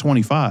not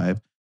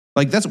 25.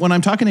 Like, that's when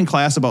I'm talking in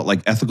class about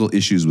like ethical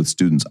issues with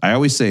students. I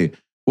always say,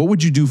 what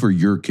would you do for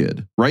your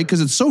kid? Right?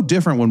 Because it's so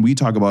different when we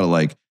talk about it.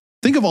 Like,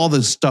 think of all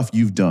the stuff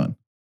you've done.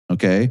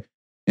 Okay.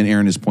 And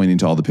Aaron is pointing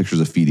to all the pictures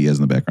of feet he has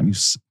in the background.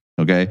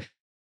 Okay.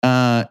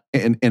 And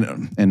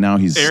now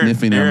he's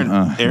sniffing him.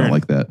 I don't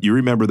like that. You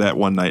remember that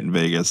one night in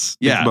Vegas?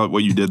 Yeah. Think about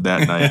what you did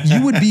that night.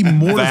 You would be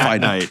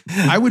mortified. That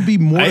night. I would be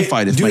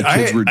mortified if my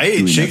kids were doing I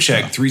ate Shake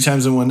Shack stuff 3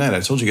 times in one night. I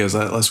told you guys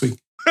that last week.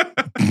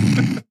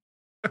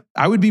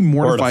 I would be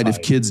mortified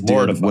if kids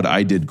did what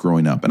I did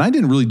growing up. And I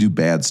didn't really do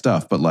bad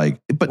stuff, but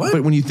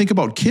when you think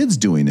about kids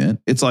doing it,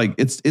 it's like,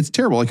 it's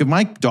terrible. Like if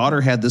my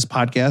daughter had this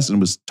podcast and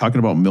was talking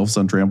about MILFs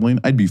on trampoline,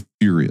 I'd be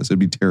furious. It'd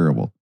be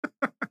terrible.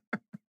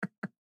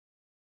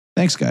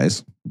 Thanks,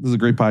 guys. This is a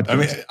great podcast. I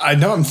mean, I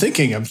know I'm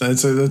thinking. I'm trying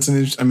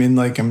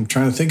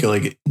to think of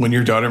like when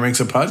your daughter makes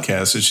a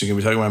podcast, is she going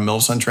to be talking about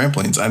MILFs on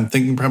trampolines? I'm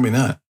thinking probably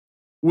not.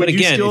 But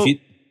again,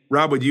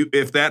 Rob,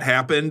 if that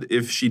happened,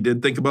 if she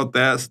did think about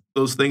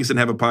those things and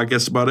have a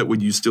podcast about it, would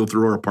you still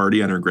throw her a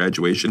party on her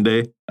graduation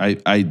day?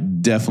 I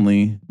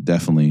definitely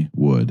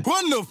would.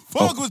 What the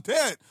fuck was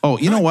that? Oh,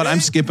 you know what? I'm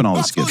skipping all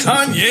the skits.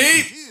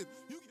 Kanye!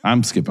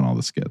 I'm skipping all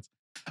the skits.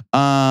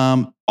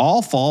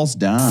 All Falls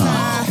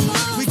Down.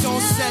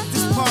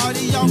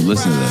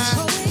 Listen to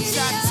this.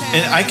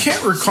 And I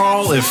can't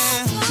recall if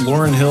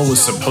Lauryn Hill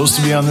was supposed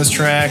to be on this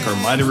track or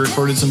might have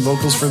recorded some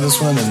vocals for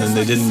this one and then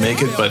they didn't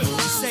make it, but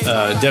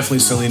definitely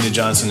Selena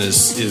Johnson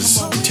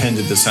is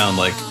intended to sound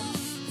like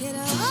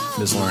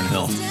Ms. Lauryn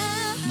Hill.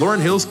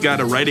 Lauryn Hill's got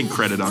a writing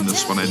credit on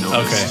this one, I noticed.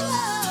 Okay.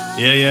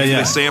 Yeah.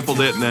 They sampled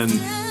it and then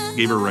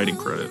gave her writing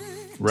credit.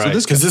 Right.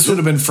 Because this would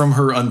have been from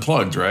her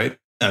Unplugged, right?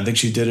 I think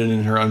she did it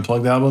in her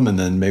Unplugged album, and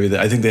then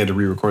I think they had to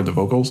re-record the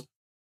vocals.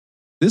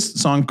 This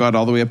song got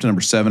all the way up to number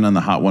 7 on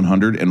the Hot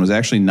 100 and was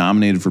actually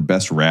nominated for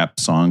Best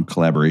Rap Song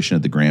Collaboration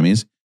at the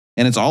Grammys.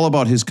 And it's all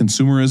about his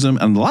consumerism.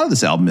 And a lot of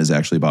this album is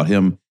actually about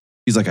him.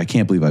 He's like, I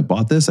can't believe I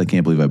bought this. I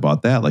can't believe I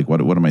bought that. Like,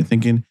 what am I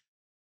thinking?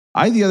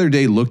 I, the other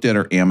day, looked at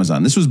our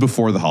Amazon. This was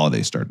before the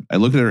holiday started. I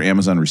looked at our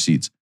Amazon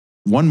receipts.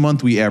 1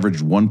 month, we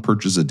averaged 1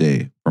 purchase a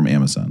day from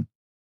Amazon.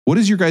 What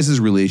is your guys'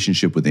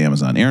 relationship with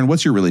Amazon? Aaron,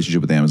 what's your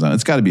relationship with Amazon?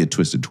 It's got to be a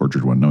twisted,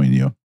 tortured one, knowing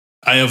you.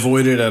 I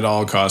avoid it at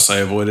all costs. I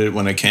avoid it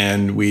when I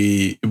can.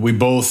 We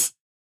both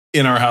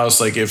in our house,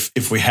 like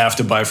if we have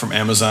to buy from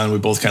Amazon, we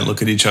both kind of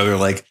look at each other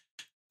like,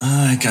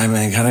 I got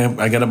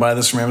to buy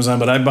this from Amazon,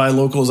 but I buy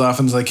local as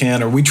often as I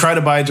can, or we try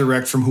to buy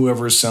direct from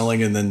whoever is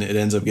selling, and then it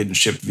ends up getting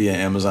shipped via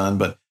Amazon.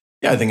 But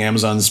yeah, I think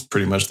Amazon's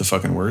pretty much the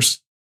fucking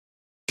worst.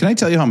 Can I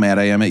tell you how mad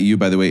I am at you,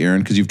 by the way,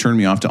 Aaron? Because you've turned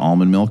me off to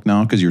almond milk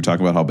now because you're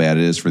talking about how bad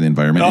it is for the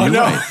environment. Oh, You're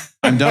no. right.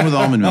 I'm done with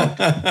almond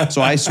milk.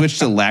 So I switched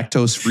to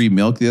lactose-free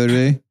milk the other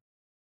day.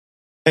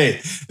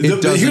 Hey,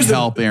 it doesn't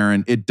help,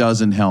 Aaron. It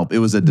doesn't help. It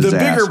was a disaster.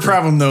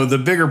 The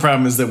bigger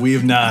problem is that we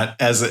have not,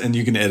 and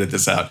you can edit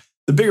this out.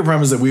 The bigger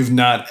problem is that we've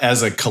not,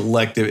 as a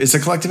collective, it's a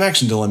collective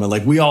action dilemma.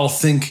 Like we all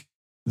think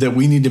that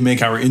we need to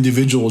make our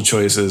individual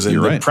choices.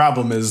 And the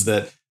problem is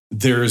that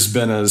there's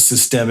been a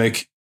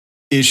systemic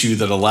issue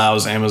that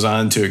allows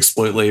Amazon to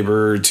exploit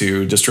labor,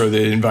 to destroy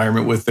the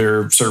environment with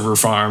their server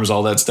farms,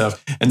 all that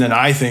stuff. And then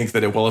I think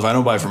that, if I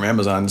don't buy from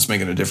Amazon, it's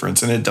making a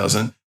difference. And it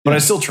doesn't, but I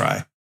still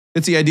try.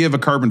 It's the idea of a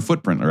carbon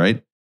footprint,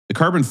 right? The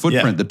carbon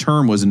footprint, the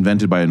term was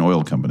invented by an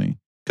oil company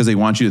because they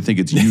want you to think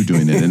it's you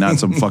doing it and not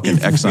some fucking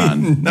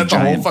Exxon. Not the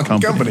whole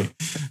fucking company.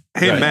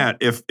 Hey, right. Matt,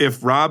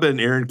 if Rob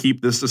and Aaron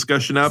keep this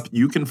discussion up,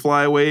 you can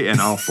fly away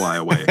and I'll fly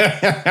away.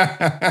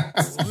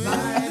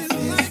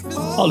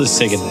 I'll just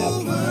take a nap.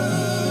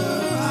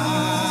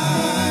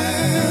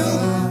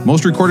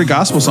 Most recorded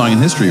gospel song in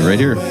history right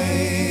here.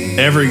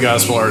 Every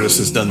gospel artist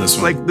has done this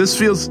one. Like this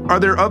feels, are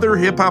there other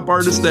hip hop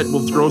artists that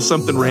will throw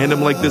something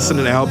random like this in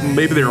an album?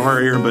 Maybe there are,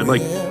 Aaron, but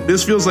like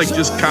this feels like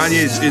just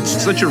Kanye. It's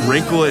such a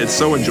wrinkle. It's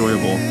so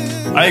enjoyable.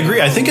 I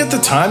agree. I think at the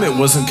time it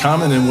wasn't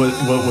common, and what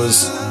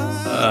was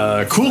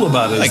cool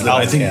about it is that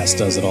I think Outkast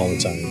does it all the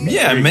time.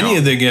 Yeah, many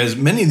of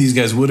these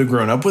guys would have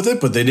grown up with it,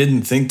 but they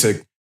didn't think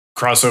to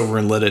cross over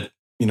and let it,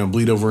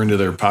 bleed over into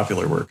their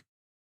popular work.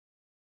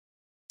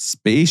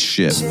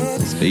 Spaceship.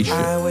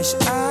 I wish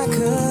I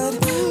could.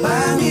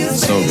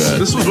 So good.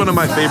 This was one of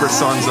my favorite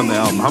songs on the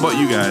album. How about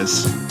you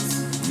guys?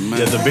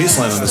 the bass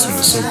line on this one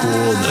is so cool.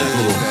 And the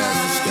little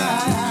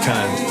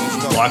kind of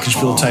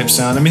Glockenspiel type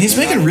sound. I mean, he's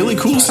making really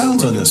cool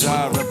sounds on this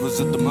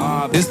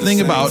one. His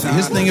thing about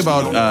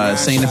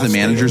saying if the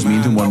manager's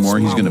mean to him one more,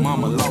 he's gonna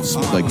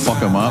like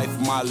fuck him up.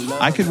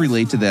 I could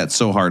relate to that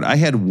so hard. I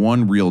had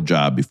one real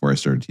job before I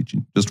started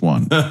teaching, just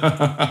one,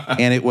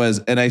 and it was,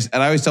 and I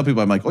always tell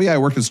people, I'm like, oh yeah, I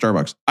worked at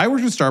Starbucks. I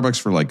worked at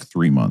Starbucks for like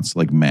 3 months,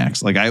 like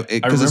max. Like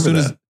because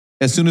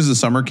as soon as the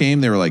summer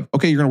came, they were like,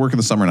 okay, you're gonna work in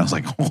the summer, and I was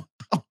like,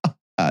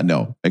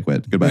 no, I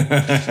quit.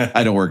 Goodbye.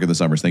 I don't work in the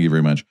summers. Thank you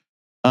very much.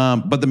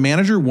 But the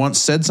manager once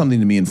said something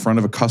to me in front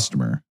of a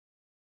customer.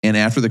 And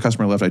after the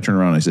customer left, I turned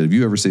around and I said, if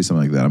you ever say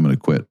something like that, I'm going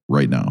to quit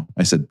right now.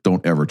 I said,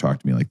 don't ever talk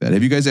to me like that.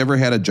 Have you guys ever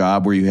had a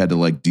job where you had to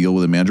like deal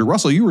with a manager?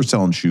 Russell, you were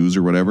selling shoes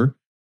or whatever.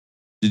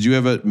 Did you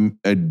have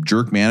a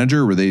jerk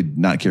manager or were they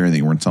not caring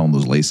anything? You weren't selling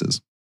those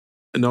laces?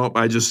 No,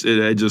 I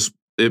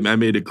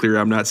made it clear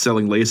I'm not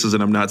selling laces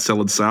and I'm not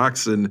selling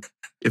socks. And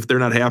if they're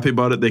not happy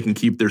about it, they can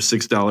keep their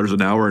 $6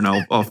 an hour and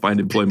I'll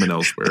find employment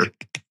elsewhere.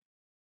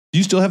 Do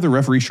you still have the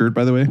referee shirt,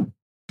 by the way?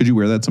 Could you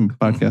wear that some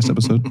podcast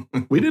episode?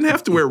 We didn't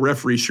have to wear a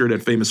referee shirt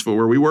at Famous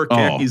Footwear. We wore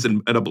khakis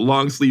and a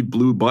long sleeve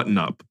blue button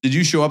up. Did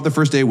you show up the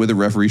first day with a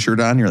referee shirt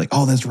on? You're like,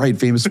 oh, that's right,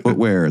 Famous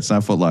Footwear. It's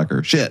not Foot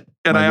Locker. Shit.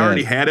 And I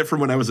already had it from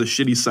when I was a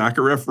shitty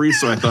soccer referee,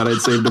 so I thought I'd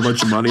saved a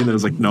bunch of money. And then I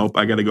was like, nope,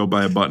 I got to go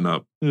buy a button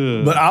up.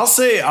 But I'll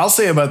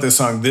say about this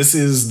song, this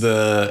is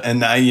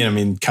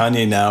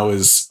Kanye now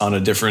is on a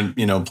different,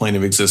 plane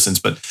of existence,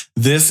 but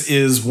this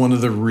is one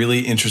of the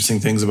really interesting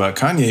things about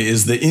Kanye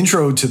is the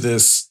intro to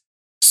this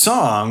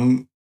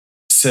song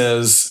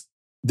says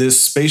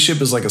this spaceship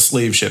is like a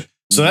slave ship.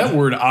 So that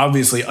word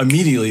obviously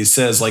immediately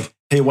says like,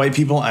 hey, white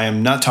people, I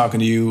am not talking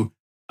to you.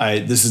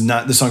 This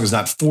song is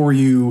not for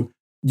you.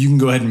 You can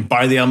go ahead and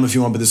buy the album if you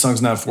want, but this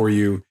song's not for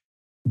you.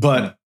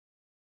 But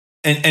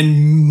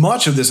and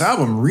much of this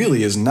album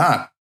really is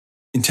not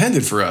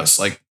intended for us.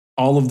 Like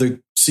all of the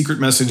secret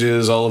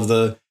messages, all of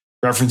the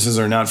references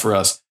are not for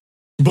us.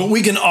 But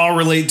we can all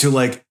relate to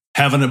like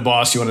having a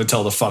boss you want to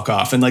tell to fuck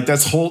off. And like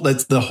that's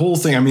the whole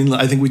thing. I mean,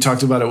 I think we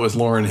talked about it with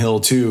Lauryn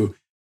Hill too,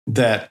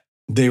 that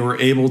they were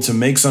able to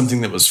make something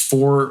that was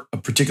for a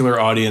particular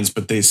audience,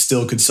 but they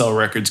still could sell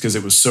records because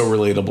it was so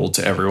relatable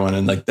to everyone.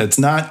 And like, that's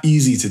not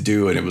easy to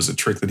do. And it was a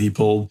trick that he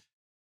pulled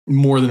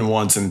more than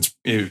once. And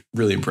it's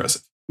really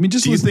impressive. I mean,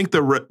 do you think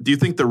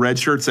the red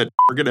shirts at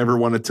Target ever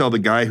want to tell the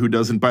guy who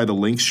doesn't buy the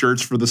Link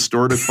shirts for the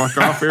store to fuck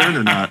off, Aaron,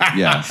 or not?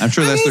 Yeah, I'm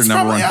sure that's their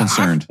number one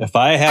concern. If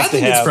I have to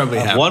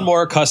have one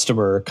more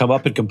customer come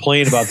up and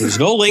complain about there's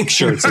no Link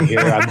shirts in here,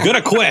 I'm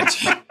gonna quit.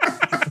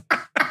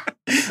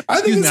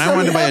 Excuse me, I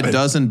wanted to buy a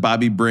dozen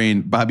Bobby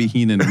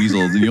Heenan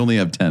weasels, and you only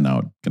have 10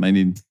 out. I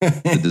need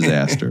the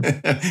disaster.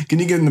 Can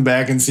you get in the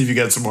back and see if you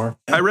got some more?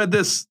 I read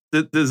this.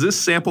 Does this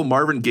sample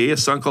Marvin Gaye, a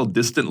song called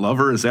 "Distant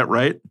Lover"? Is that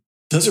right?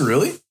 Does it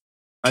really?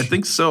 I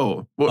think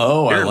so. Aaron,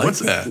 I like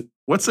that.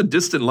 What's a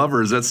distant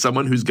lover? Is that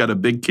someone who's got a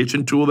big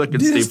kitchen tool that can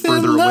stay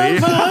further away?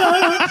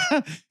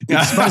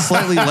 It smells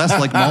slightly less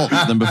like malt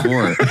than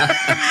before.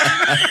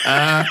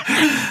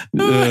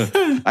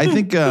 I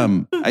think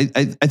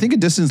I think a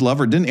distant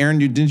lover.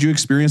 Didn't you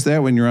experience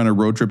that when you're on a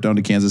road trip down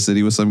to Kansas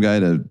City with some guy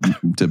to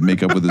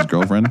make up with his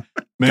girlfriend?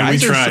 Man,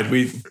 guys we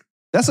tried.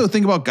 That's the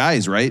thing about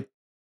guys, right?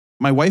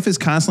 My wife is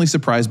constantly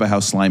surprised by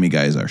how slimy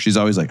guys are. She's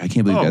always like, I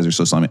can't believe guys are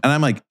so slimy. And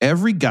I'm like,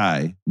 every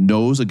guy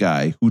knows a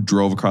guy who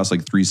drove across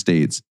like 3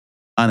 states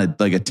on a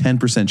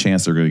 10%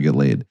 chance they're going to get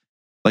laid.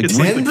 Like it's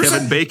like the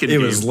Kevin Bacon. It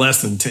was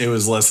less than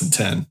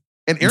 10.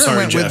 And Aaron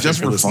went with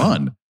just for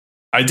fun.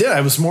 I did. I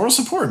was moral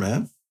support,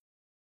 man.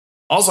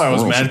 Also, I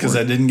was mad because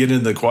I didn't get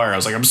into the choir. I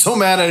was like, I'm so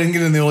mad I didn't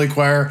get in the only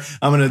choir.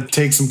 I'm going to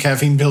take some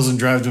caffeine pills and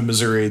drive to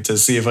Missouri to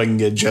see if I can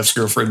get Jeff's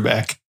girlfriend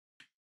back.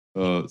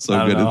 Oh,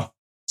 so good.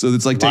 So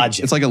it's like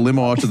it's like a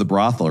limo out to the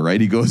brothel, right?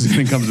 He goes in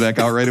and comes back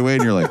out right away,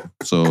 and you're like,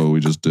 so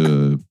we just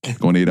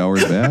going 8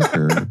 hours back?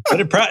 Or?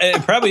 But it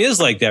probably is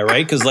like that,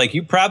 right? Because like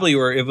you probably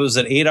were, if it was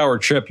an 8-hour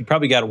trip, you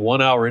probably got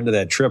 1 hour into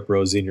that trip,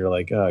 Rosie, and you're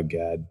like, oh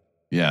God,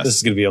 yeah, this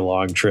is going to be a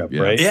long trip,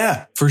 right?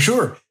 Yeah, for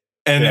sure.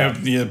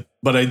 And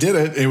but I did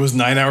it. It was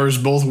 9 hours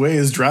both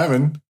ways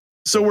driving.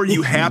 So were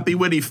you happy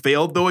when he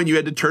failed though, and you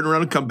had to turn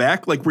around and come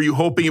back? Like, were you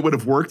hoping it would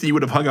have worked and you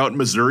would have hung out in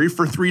Missouri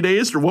for 3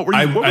 days, or what were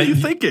you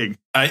thinking?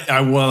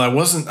 I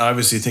wasn't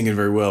obviously thinking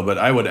very well, but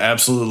I would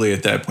absolutely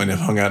at that point have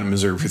hung out in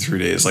Missouri for 3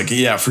 days. Like,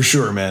 yeah, for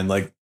sure, man.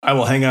 Like, I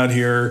will hang out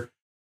here.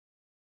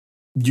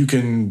 You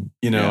can,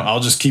 I'll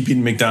just keep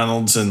eating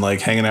McDonald's and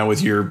like hanging out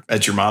with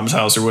at your mom's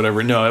house or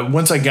whatever. No,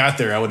 once I got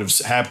there, I would have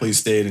happily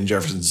stayed in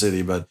Jefferson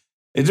City, but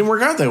it didn't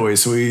work out that way.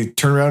 So we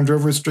turned around and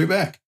drove right straight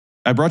back.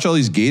 I brought you all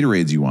these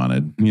Gatorades you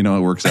wanted.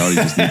 It works out. He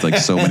just needs like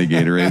so many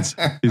Gatorades.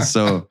 It's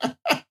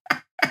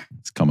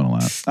coming a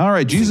lot. All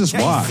right, Jesus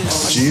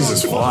Walks.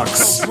 Jesus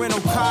Walks. Is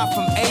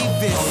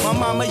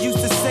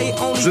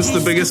this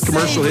the biggest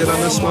commercial hit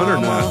on this one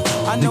or not?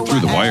 I think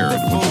Through the Wire,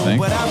 don't you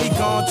think?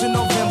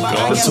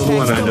 That's the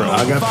one I know.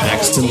 I got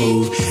packs to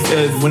move.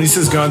 When he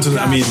says "Gone to,"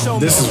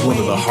 this is one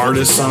of the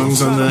hardest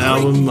songs on the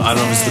album. I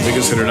don't know if it's the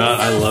biggest hit or not.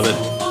 I love it.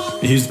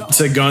 He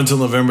said "Gone till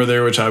November"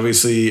 there, which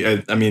obviously,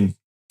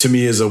 to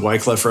me is a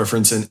Wyclef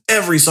reference. And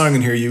every song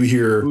in here, you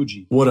hear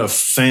what a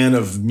fan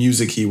of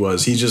music he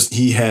was.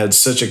 He had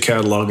such a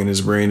catalog in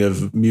his brain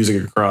of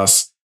music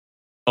across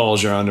all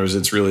genres.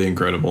 It's really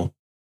incredible.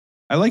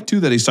 I like too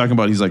that he's talking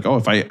about, he's like, oh,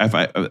 if I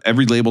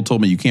every label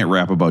told me you can't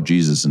rap about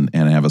Jesus and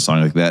have a song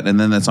like that. And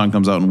then that song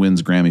comes out and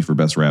wins Grammy for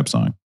best rap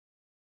song.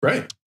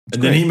 Right.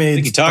 And then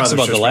he talks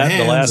about the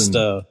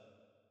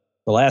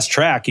last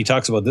track. He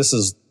talks about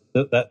that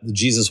the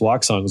Jesus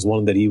Walk song was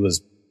one that he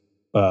was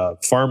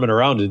farming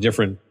around to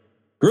different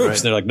groups. Right.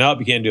 And they're like, nope,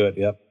 you can't do it.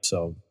 Yep.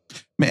 So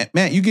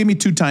Matt, you gave me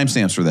 2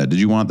 timestamps for that. Did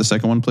you want the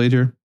second one played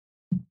here?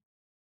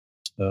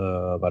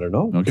 I don't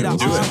know. Okay,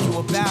 let's do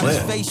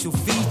it. Facial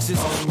features,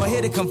 or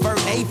here to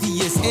convert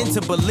atheists into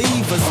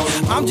believers.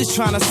 I'm just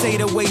trying to say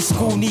the way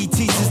school need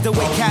teachers, the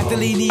way Catholic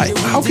need.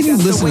 How can you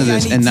listen to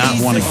this and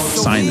not want to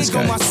sign this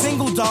guy?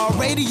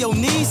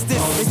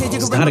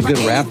 He's not a good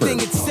rapper.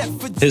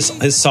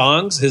 His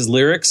songs, his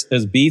lyrics,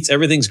 his beats,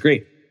 everything's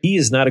great. He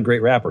is not a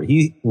great rapper.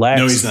 He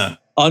lacks he's not.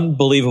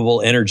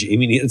 Unbelievable energy. I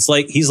mean, it's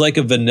like he's like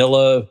a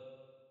vanilla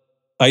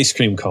ice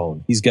cream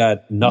cone. He's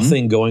got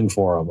nothing going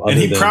for him. And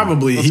he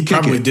probably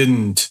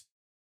didn't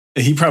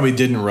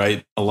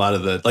write a lot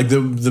of the, like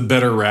the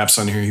better raps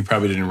on here. He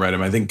probably didn't write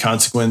them. I think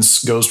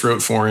Consequence Ghost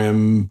wrote for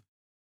him.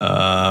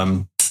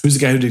 Who's the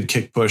guy who did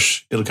Kick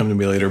Push? It'll come to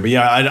me later. But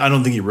yeah, I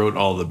don't think he wrote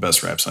all the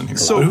best raps on here.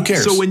 So who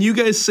cares? So when you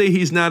guys say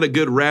he's not a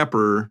good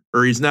rapper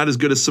or he's not as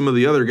good as some of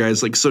the other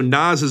guys, like, so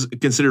Nas is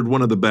considered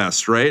one of the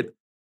best, right?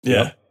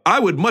 Yeah. Yep. I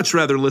would much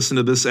rather listen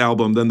to this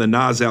album than the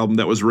Nas album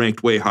that was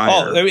ranked way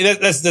higher. Oh, I mean,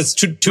 that's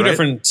two right?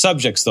 different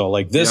subjects, though.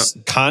 Like this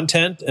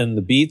content and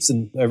the beats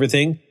and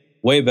everything,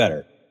 way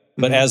better.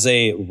 But as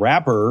a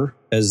rapper,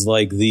 as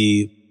like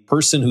the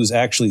person who's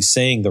actually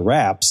saying the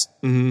raps,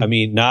 I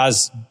mean,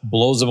 Nas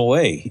blows him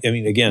away. I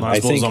mean, again, Nas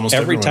I think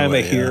every time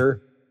I hear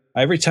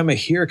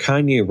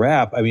Kanye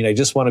rap, I mean, I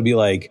just want to be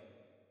like,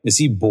 is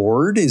he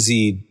bored? Is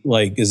he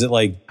like, is it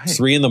like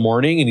 3 a.m.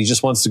 and he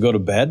just wants to go to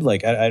bed?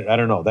 Like, I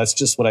don't know. That's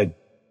just what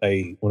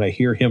when I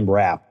hear him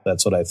rap,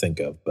 that's what I think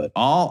of. But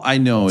all I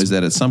know is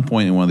that at some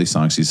point in one of these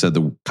songs, he said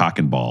the cock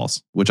and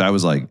balls, which I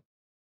was like,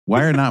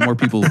 why are not more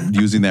people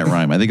using that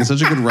rhyme? I think it's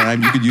such a good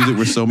rhyme. You could use it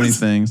with so many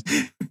things.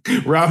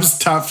 Rob's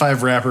top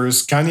 5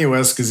 rappers: Kanye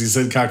West, because he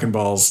said cock and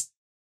balls.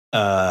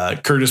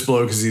 Curtis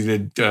Blow, because he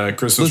did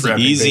Christmas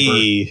wrapping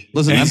paper.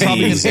 Listen, I'm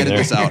probably going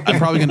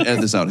to edit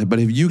this out. But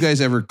have you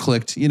guys ever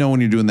clicked, you know, when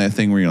you're doing that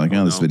thing where you're like,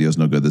 oh, this video's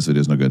no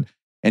good,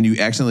 and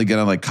you accidentally get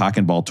on like cock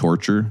and ball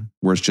torture,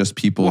 where it's just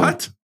people.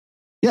 What?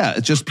 Yeah,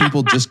 it's just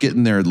people just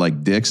getting their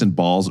like dicks and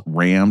balls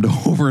rammed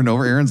over and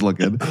over. Aaron's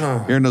looking.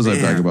 Aaron knows what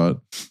I'm talking about.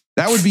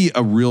 That would be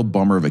a real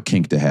bummer of a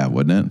kink to have,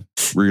 wouldn't it?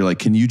 Where you're like,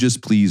 can you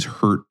just please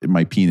hurt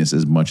my penis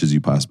as much as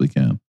you possibly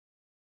can?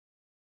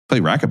 Play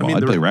racquetball.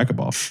 I'd play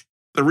racquetball.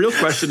 The real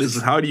question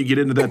is, how do you get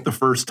into that the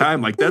first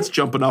time? Like, that's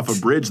jumping off a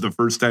bridge the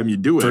first time you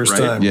do it, first right?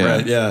 Time,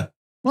 right? Yeah.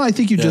 Well, I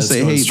think you just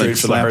say, hey, like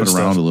slap it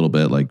around a little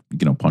bit, like,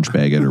 you know, punch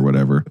bag it or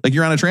whatever. Like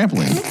you're on a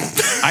trampoline.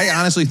 I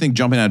honestly think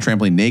jumping on a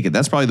trampoline naked,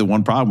 that's probably the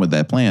one problem with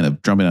that plan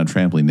of jumping on a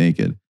trampoline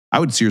naked. I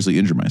would seriously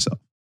injure myself.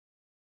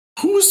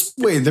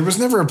 There was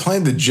never a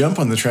plan to jump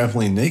on the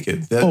trampoline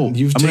naked. I'm going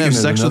to have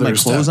sex with my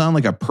clothes on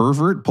like a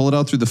pervert, pull it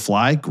out through the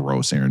fly.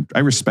 Gross, Aaron. I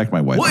respect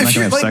my wife. Well, if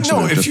you're like,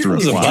 no, if you're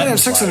trying to have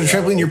sex on a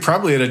trampoline, you're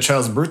probably at a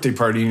child's birthday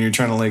party and you're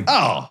trying to like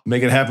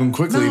make it happen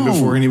quickly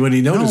before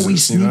anity notices. No, we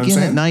sneak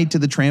in at night to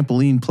the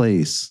trampoline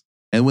place.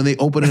 And when they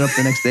open it up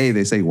the next day,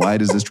 they say, why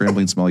does this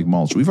trampoline smell like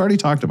mulch? We've already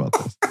talked about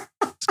this.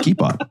 Let's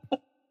keep up.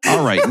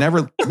 All right,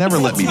 never let me down. Never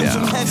let me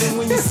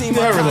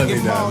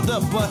down.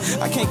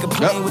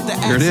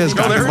 Here it is.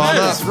 There it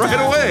is,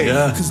 right away.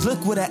 Yeah. Because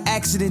look what an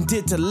accident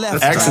did to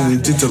left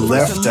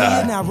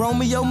eye. Now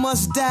Romeo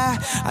must die.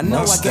 I know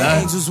I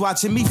got angels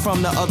watching me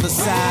from the other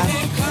side.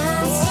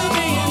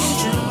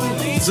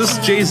 Is this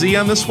Jay-Z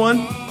on this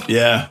one?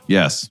 Yeah.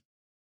 Yes.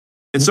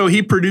 And so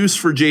he produced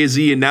for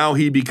Jay-Z, and now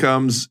he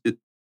becomes.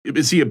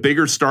 Is he a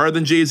bigger star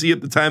than Jay-Z at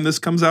the time this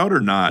comes out,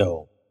 or not?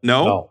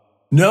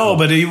 No,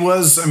 but he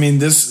was. I mean,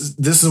 this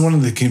is one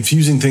of the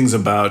confusing things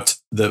about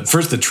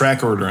the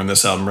track order on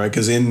this album, right?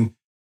 Because in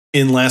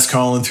Last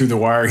Call and Through the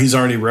Wire, he's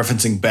already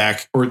referencing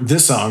back, or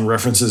this song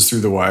references Through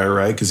the Wire,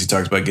 right? Because he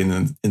talks about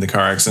getting in the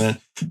car accident.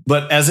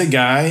 But as a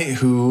guy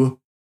who,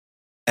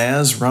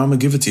 as Rama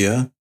Give It To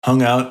You,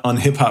 hung out on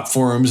hip hop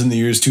forums in the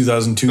years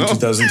 2002,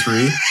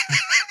 2003,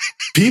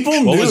 people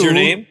knew. What was your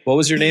name? What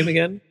was your name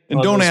again?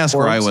 And don't ask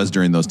where I was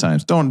during those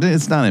times.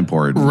 It's not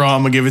important.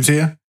 Rama Give It To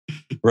You.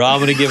 I'm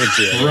gonna give it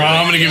to you.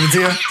 I'm gonna give it to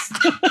you.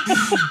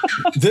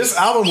 This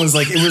album was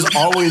like, it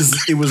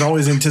was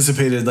always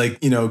anticipated.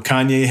 Like, you know,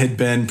 Kanye had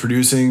been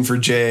producing for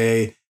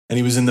Jay and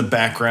he was in the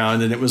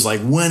background, and it was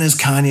like, when is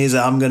Kanye's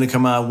album going to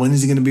come out? When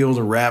is he going to be able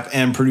to rap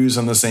and produce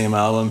on the same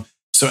album?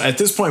 So at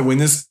this point, when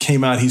this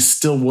came out, he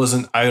still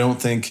wasn't, I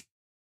don't think,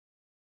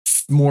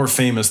 more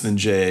famous than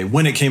Jay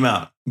when it came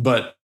out.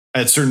 But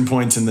at certain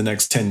points in the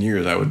next 10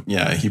 years,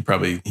 he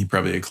probably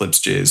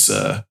eclipsed Jay's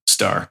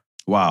star.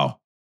 Wow.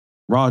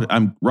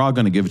 I'm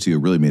going to give it to you.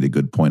 Really made a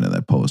good point in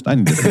that post. I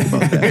need to think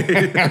about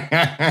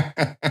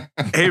that.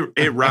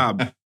 Hey,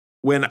 Rob,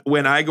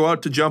 when I go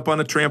out to jump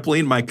on a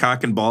trampoline, my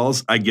cock and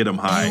balls, I get them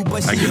high.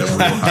 I get them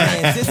real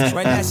high.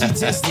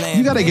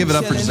 You got to give it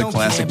up for just a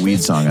classic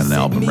weed song on an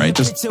album, right?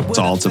 Just that's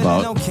all it's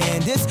about.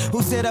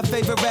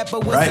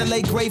 Right.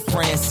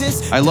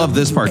 I love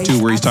this part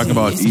too, where he's talking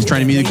about he's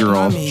trying to meet a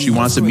girl. She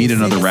wants to meet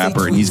another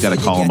rapper, and he's got to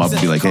call him up and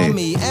be like,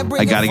 "Hey,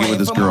 I got to get with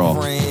this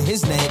girl."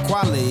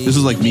 This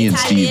was like me and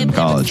Steve in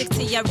college. But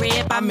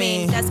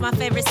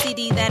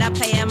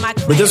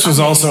this was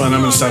also, and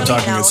I'm going to stop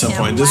talking at some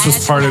point. This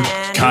was part of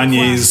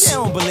Kanye's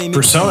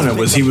persona.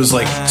 Was he was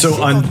like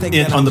so on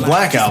the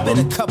Black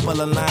album,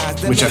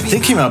 which I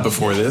think came out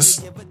before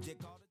this.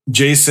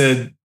 Jay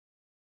said,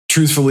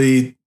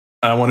 truthfully,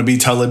 I want to be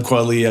Talib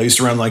Kweli. I used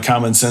to rhyme like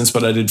Common Sense,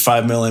 but I did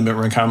 5 million, but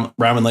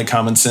rhyming like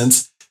Common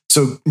Sense.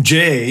 So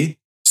Jay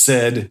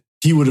said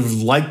he would have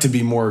liked to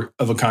be more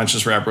of a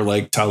conscious rapper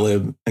like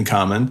Talib and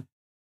Common.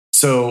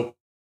 So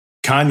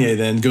Kanye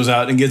then goes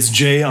out and gets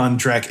Jay on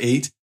track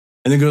 8,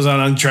 and then goes out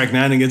on track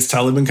 9 and gets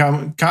Talib and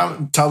Talib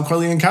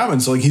Kweli and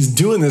Common. So like he's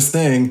doing this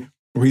thing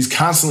where he's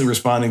constantly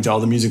responding to all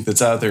the music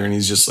that's out there, and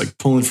he's just like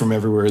pulling from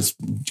everywhere. It's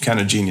kind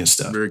of genius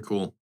stuff. Very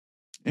cool.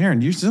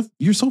 Aaron,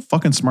 you're so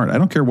fucking smart. I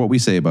don't care what we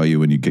say about you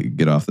when you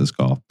get off this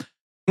call.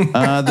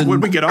 When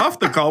we get off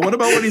the call, what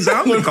about when he's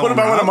on the call? What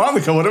about when I'm on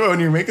the call? What about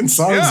when you're making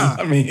songs? Yeah.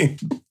 I mean,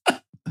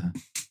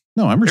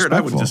 no, I'm respectful. Aaron,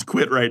 I would just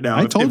quit right now.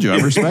 I told you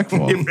I'm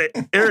respectful.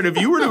 Aaron,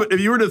 if you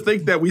were to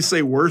think that we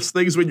say worse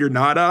things when you're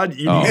not on,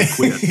 you need to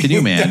quit. Can you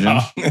imagine?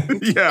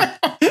 Yeah.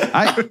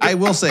 I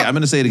will say, I'm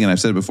going to say it again.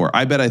 I've said it before.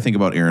 I bet I think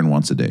about Aaron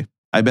once a day.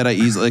 I bet I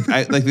easily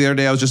like the other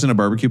day I was just in a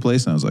barbecue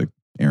place and I was like,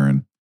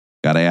 Aaron,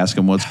 got to ask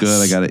him what's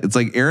good. It's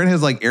like Aaron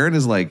is like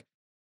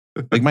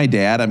my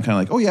dad. I'm kind of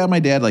like, oh yeah, my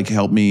dad like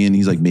helped me and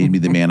he's like made me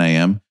the man I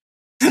am.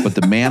 But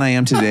the man I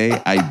am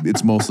today,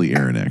 it's mostly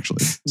Aaron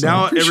actually. So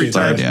now every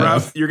time,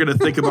 Rob, you're going to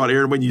think about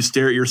Aaron when you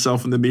stare at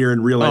yourself in the mirror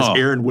and realize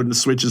Aaron wouldn't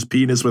switch his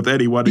penis with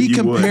anyone. He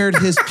compared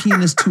his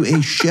penis to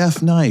a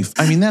chef knife.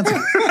 I mean, that's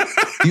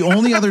the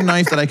only other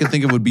knife that I could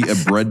think of would be a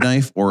bread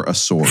knife or a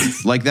sword.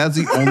 Like that's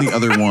the only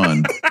other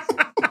one.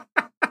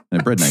 And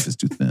a bread knife is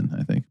too thin,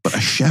 I think. But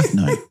a chef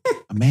knife,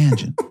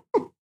 imagine.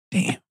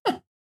 Damn.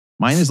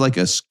 Mine is like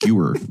a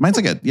skewer. Mine's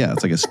like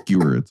it's like a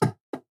skewer. It's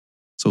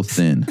so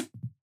thin.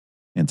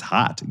 And it's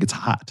hot. It gets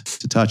hot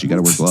to touch. You got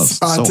to wear gloves. It's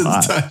so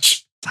hot.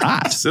 Touch. It's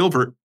hot.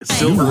 Silver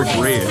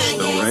grayish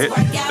though, right?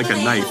 Like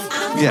a knife.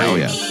 Yeah. Oh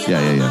yeah.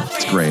 Yeah.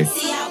 It's gray.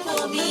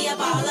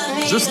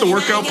 Is this the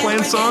workout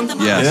plan song?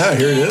 Yes. Yeah.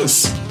 Here it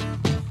is.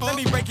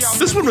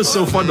 This one was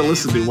so fun to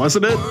listen to,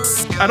 wasn't it?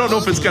 I don't know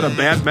if it's got a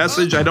bad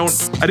message. I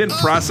didn't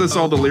process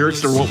all the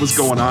lyrics or what was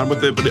going on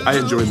with it, but I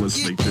enjoyed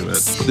listening to it.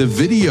 The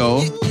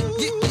video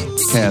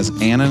has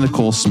Anna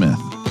Nicole Smith.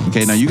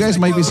 Okay, now you guys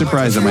might be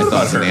surprised at my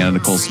thoughts on Anna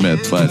Nicole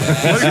Smith, but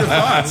what are your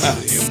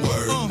thoughts?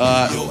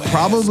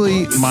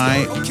 Probably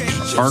my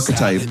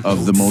archetype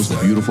of the most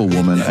beautiful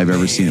woman I've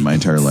ever seen in my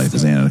entire life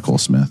is Anna Nicole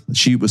Smith.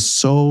 She was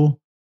so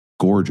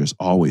gorgeous,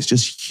 always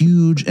just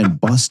huge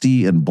and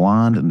busty and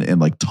blonde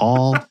and like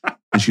tall.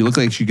 And she looked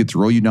like she could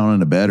throw you down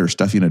in a bed or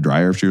stuff you in a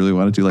dryer if she really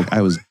wanted to. Like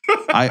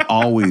I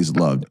always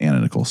loved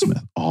Anna Nicole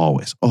Smith.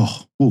 Always.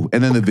 Oh, ooh.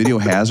 And then the video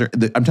has her.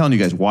 I'm telling you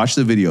guys, watch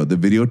the video. The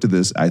video to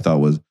this I thought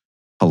was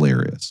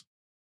hilarious.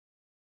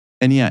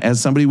 And yeah,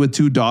 as somebody with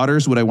 2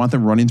 daughters, would I want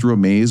them running through a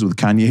maze with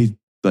Kanye,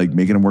 like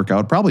making them work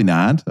out? Probably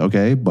not.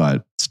 Okay.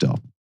 But still,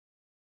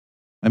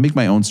 I make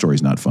my own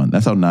stories not fun.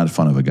 That's how not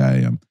fun of a guy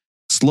I am.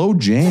 Slow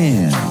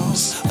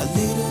jams.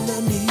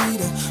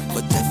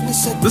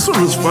 This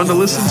one was fun to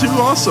listen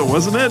to also,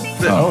 wasn't it?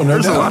 Oh, no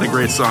There's doubt. a lot of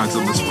great songs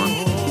in this one.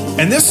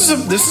 And this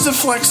is a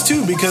flex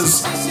too,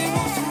 because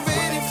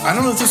I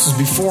don't know if this was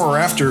before or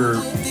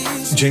after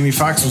Jamie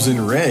Foxx was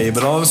in Ray,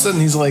 but all of a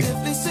sudden he's like,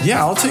 yeah,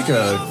 I'll take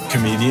a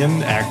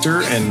comedian,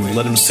 actor, and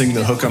let him sing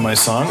the hook on my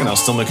song, and I'll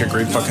still make a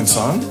great fucking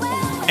song,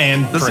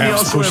 and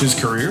perhaps push his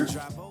career.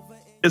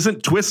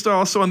 Isn't Twista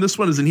also on this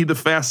one? Isn't he the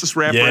fastest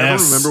rapper ever?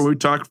 Yes. Remember we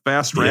talked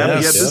fast rap? Yes.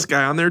 He had this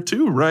guy on there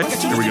too, right?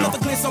 Here we go.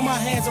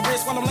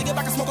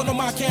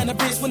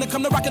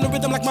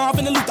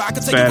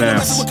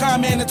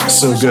 Badass.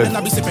 So good.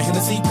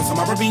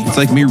 It's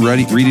like me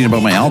reading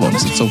about my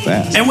albums. It's so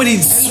fast. And when he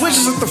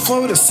switches up the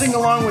flow to sing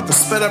along with the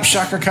sped up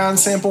Shaka Khan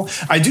sample,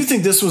 I do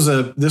think this was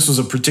a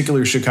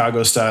particular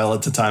Chicago style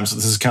at the time. So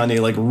this is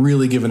Kanye like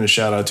really giving a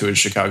shout out to his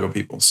Chicago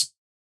peoples.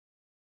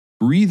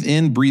 Breathe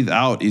in, breathe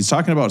out. He's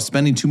talking about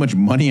spending too much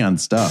money on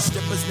stuff.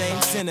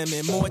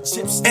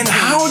 And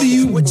how do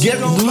you get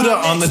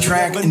Luda on the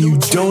track and you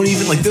don't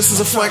even, like, this is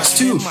a flex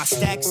too.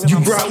 You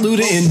brought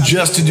Luda in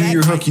just to do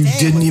your hook. You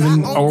didn't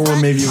even, or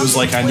maybe it was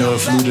like, I know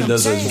if Luda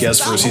does a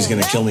guest verse, he's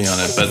going to kill me on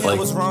it. But like,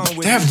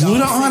 to have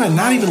Luda on and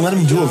not even let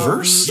him do a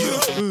verse?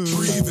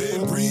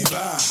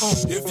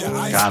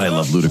 God, I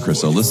love Ludacris,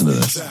 so listen to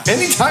this.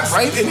 Anytime,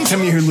 right?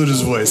 Anytime you hear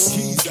Luda's voice,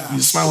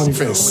 you smile on your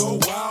face.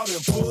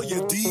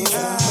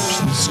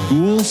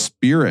 School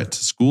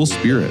Spirits.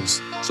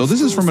 So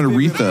this is from an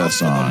Aretha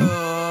song.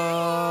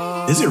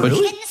 Is it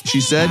really?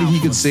 She said he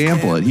could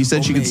sample it. He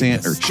said she could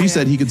sample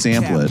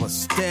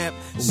it.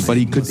 but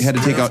he had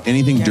to take out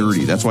anything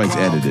dirty. That's why it's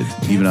edited,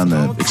 even on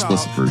the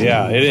explicit version.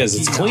 Yeah, it is.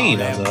 It's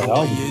clean on the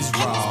album.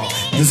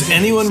 Does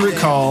anyone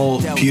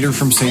recall Peter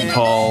from St.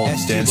 Paul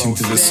dancing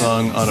to this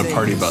song on a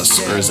party bus,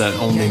 or is that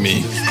only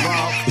me?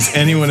 Does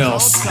anyone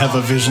else have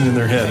a vision in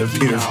their head of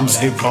Peter from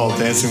St. Paul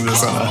dancing to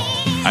this on a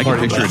I can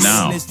picture it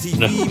now. So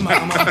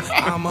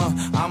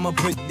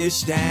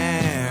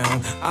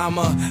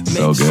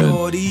good.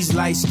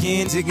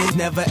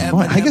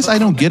 Well, I guess I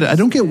don't get it. I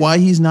don't get why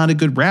he's not a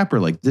good rapper.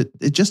 Like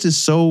it just is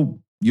so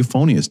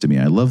euphonious to me.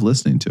 I love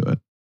listening to it.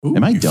 Ooh,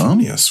 am I dumb?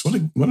 Yes. What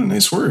a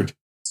nice word.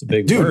 It's a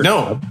big dude. word.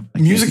 No,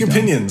 music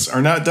opinions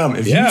are not dumb.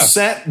 If you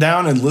sat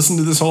down and listened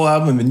to this whole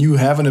album and you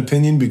have an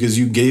opinion because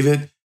you gave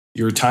it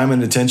your time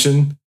and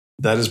attention,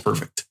 that is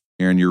perfect.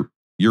 Aaron, you're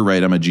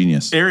right. I'm a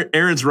genius.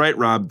 Aaron's right,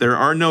 Rob. There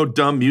are no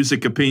dumb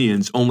music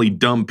opinions, only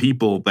dumb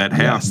people that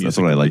have music. That's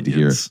what I like to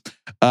hear.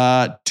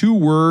 2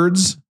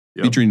 words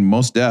featuring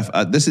Mos Def.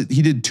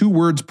 He did 2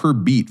 words per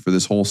beat for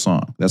this whole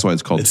song. That's why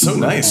it's called. It's so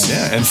nice,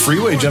 yeah. And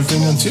Freeway jumped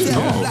in on too.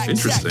 Oh,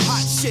 interesting.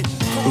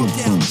 Boom,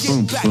 boom,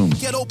 boom, boom.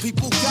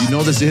 You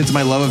know this hits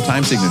my love of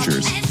time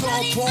signatures.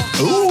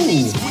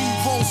 Ooh,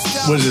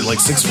 what is it, like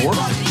 6/4?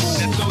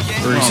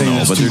 Or are you saying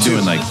this? But they're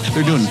doing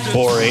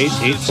 4/8,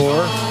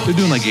 8/4. They're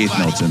doing like 8th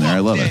notes in there. I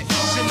love it.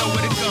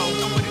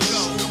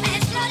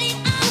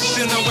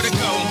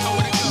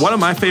 One of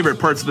my favorite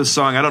parts of this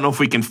song, I don't know if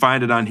we can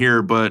find it on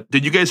here, but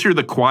did you guys hear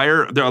the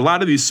choir? There are a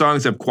lot of these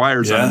songs have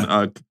choirs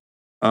on.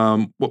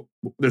 Well,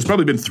 there's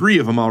probably been 3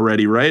 of them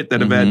already, right? That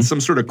have had some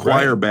sort of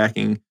choir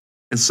backing.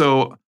 And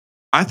so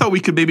I thought we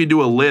could maybe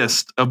do a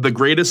list of the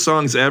greatest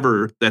songs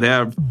ever that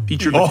have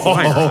featured the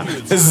choir.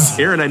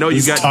 Aaron, I know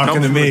you got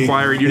talking to me. The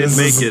choir, you didn't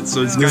make it,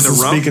 so it's kind of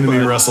rough. Speaking to me,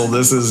 Russell.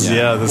 This is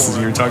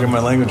you're talking my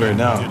language right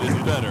now.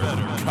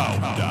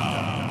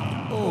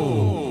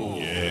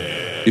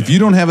 If you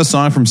don't have a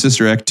song from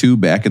Sister Act 2,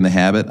 Back in the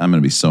Habit, I'm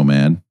going to be so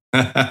mad.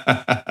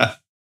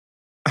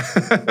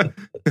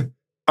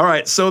 All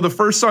right, so the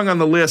first song on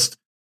the list,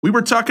 we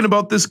were talking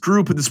about this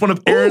group. It's one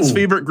of Aaron's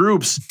favorite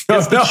groups.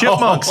 It's the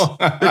Chipmunks.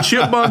 The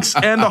Chipmunks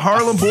and the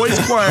Harlem Boys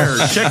Choir.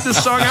 Check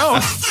this song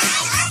out.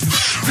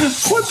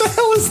 What the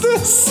hell is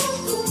this?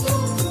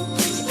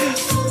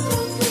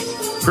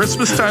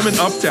 Christmas time in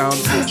Uptown.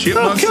 The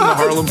Chipmunks and the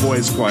Harlem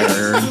Boys Choir,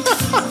 Aaron.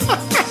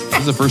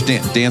 This is the first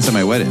dance at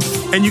my wedding.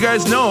 And you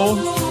guys know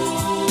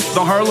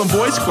the Harlem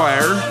Boys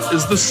Choir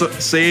is the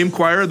same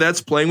choir that's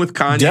playing with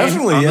Kanye.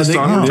 Definitely, on the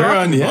song we're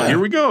talking about. Here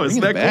we go.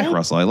 Isn't that cool?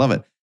 Russell, I love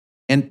it.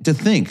 And to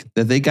think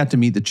that they got to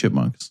meet the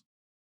Chipmunks,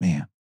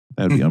 man,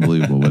 that would be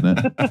unbelievable, wouldn't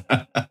it?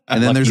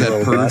 And then there's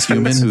that perv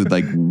human who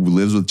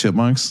lives with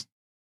chipmunks.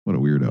 What a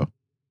weirdo.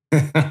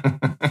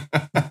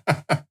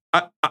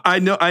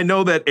 I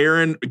know that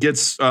Aaron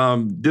gets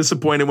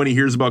disappointed when he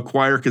hears about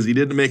choir because he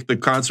didn't make the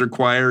concert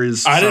choir.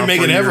 I didn't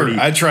make it ever.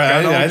 I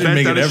tried. I didn't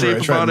make it ever. I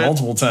tried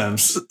multiple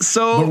times.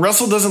 But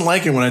Russell doesn't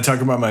like it when I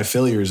talk about my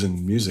failures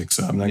in music,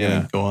 so I'm not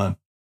going to go on.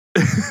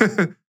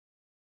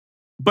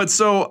 But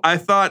so I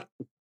thought,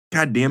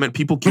 God damn it,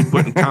 people keep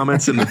putting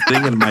comments in the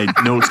thing and my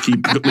notes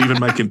keep leaving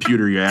my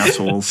computer, you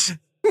assholes.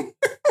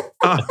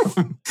 Hold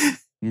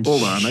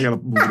on, I got to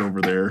move it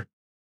over there.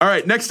 All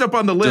right, next up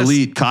on the list.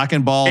 Delete cock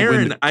and ball.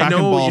 Aaron, I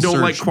know you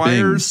don't like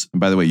choirs. And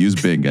by the way, use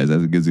Bing, guys.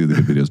 That gives you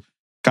the good videos.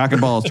 Cock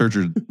and ball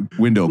searcher,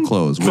 window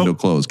close, window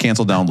close,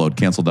 cancel download,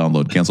 cancel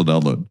download, cancel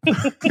download.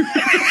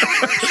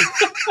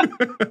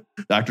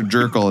 Dr.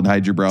 Jerkle and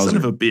hide your browser. Son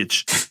of a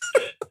bitch.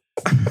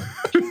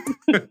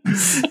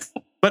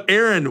 But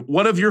Aaron,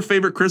 one of your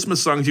favorite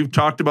Christmas songs, you've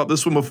talked about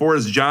this one before,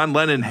 is John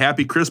Lennon,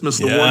 Happy Christmas,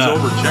 the war's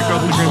over. Check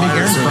out the choir.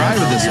 Aaron's cry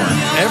with this one.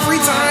 Every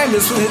time.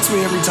 This one hits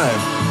me every time.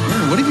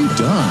 Aaron, what have you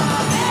done?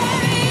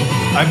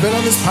 I've been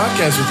on this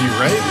podcast with you,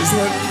 right? Isn't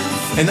that?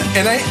 And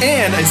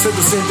I said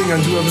the same thing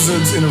on 2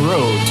 episodes in a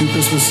row. 2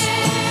 Christmas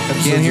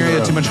episodes. Can't hear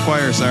you. Too much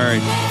choir.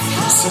 Sorry.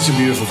 Such a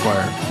beautiful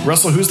choir.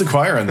 Russell, who's the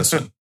choir on this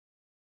one?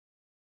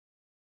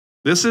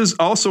 This is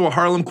also a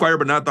Harlem choir,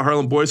 but not the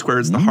Harlem Boys Choir.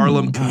 It's the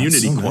Harlem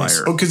Community Choir.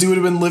 Nice. Oh, because he would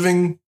have been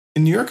living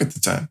in New York at the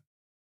time.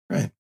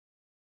 Right.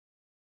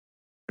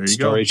 There you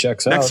Story go.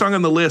 Checks out. Next song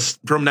on the list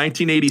from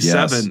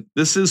 1987. Yes.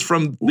 This is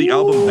from the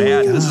album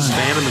Bad. This is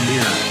Man in the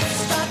Mirror.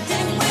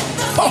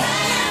 Oh.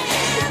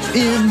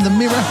 In the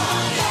mirror,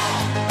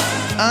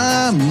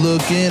 I'm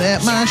looking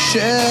at my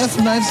chef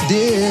knife's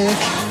dick.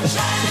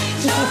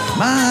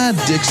 My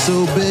dick's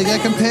so big I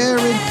compare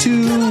it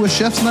to a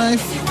chef's knife.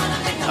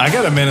 I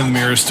got a Man in the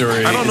Mirror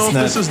story. I don't know if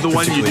this is the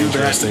one you do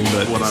interesting,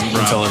 that, but I'm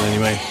tell it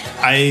anyway.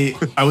 I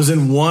was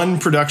in one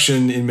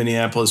production in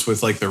Minneapolis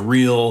with like the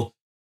real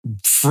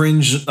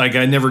fringe. Like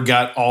I never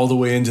got all the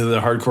way into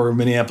the hardcore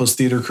Minneapolis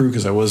theater crew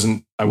because I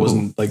wasn't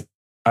like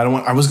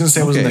I was going to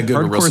say I wasn't that good.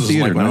 Hardcore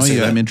theater. Like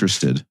I'm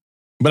interested.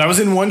 But I was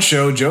in one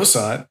show. Joe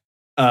saw it.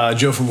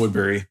 Joe from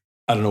Woodbury.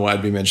 I don't know why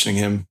I'd be mentioning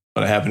him,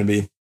 but I happen to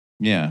be.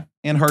 Yeah.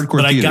 And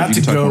hardcore but theater. I got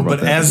to go.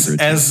 But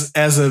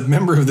as a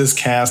member of this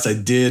cast, I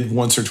did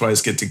once or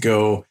twice get to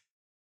go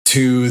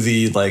to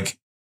the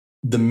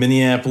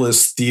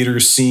Minneapolis theater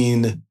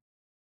scene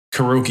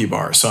karaoke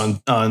bar. So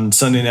on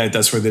Sunday night,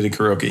 that's where they did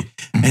karaoke.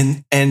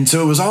 And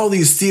so it was all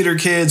these theater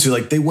kids who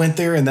like, they went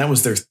there and that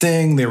was their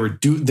thing. They were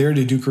there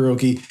to do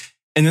karaoke.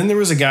 And then there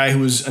was a guy who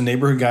was a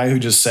neighborhood guy who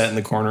just sat in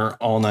the corner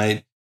all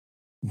night,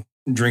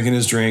 drinking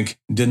his drink,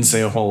 didn't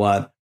say a whole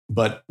lot.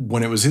 But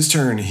when it was his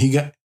turn, he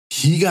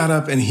got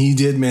up and he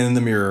did Man in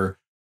the Mirror,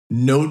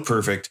 note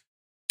perfect,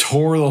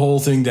 tore the whole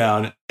thing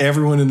down.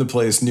 Everyone in the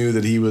place knew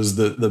that he was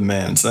the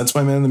man. So that's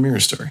my Man in the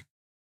Mirror story.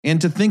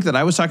 And to think that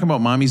I was talking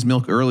about Mommy's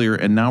Milk earlier,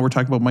 and now we're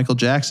talking about Michael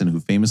Jackson, who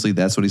famously,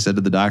 that's what he said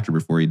to the doctor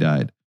before he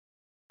died.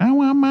 I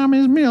want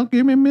Mommy's milk.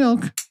 Give me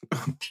milk.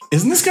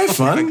 Isn't this guy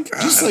fun?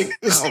 Just take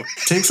a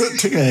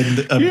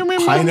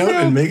high note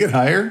and make it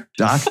higher.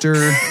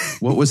 Doctor,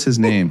 what was his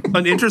name?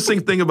 An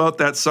interesting thing about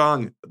that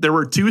song, there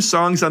were 2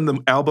 songs on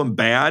the album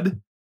Bad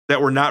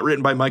that were not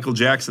written by Michael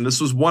Jackson. This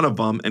was one of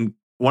them. And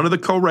one of the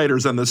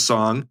co-writers on this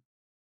song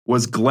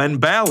was Glenn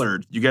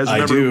Ballard. You guys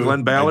remember who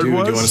Glenn Ballard was? Do you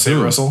want to say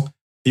it, Russell?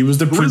 He was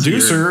the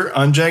producer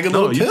on Jagged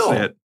Little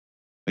Pill.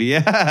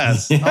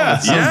 Yes. Yeah. Oh,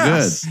 that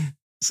sounds good.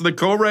 So the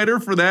co-writer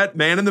for that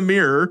Man in the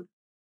Mirror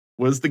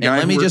was the guy.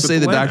 And let me just say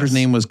the doctor's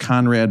name was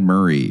Conrad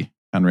Murray.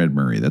 Conrad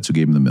Murray. That's who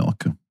gave him the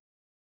milk.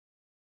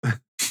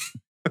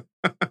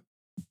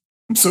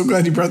 I'm so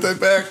glad you brought that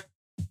back.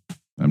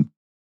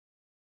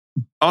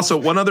 Also,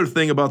 one other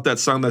thing about that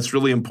song that's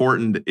really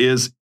important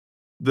is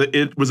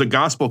it was a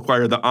gospel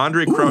choir, the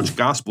Andre Crouch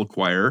Gospel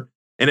Choir.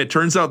 And it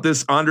turns out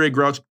this Andre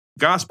Crouch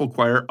Gospel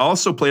Choir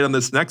also played on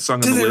this next song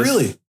on the list.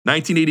 Really?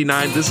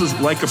 1989. This is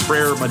Like a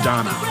Prayer,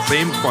 Madonna.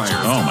 Same choir.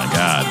 Oh my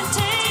God.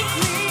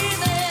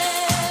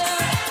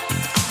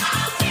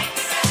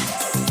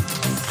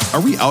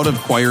 Are we out of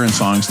choir and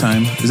songs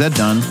time? Is that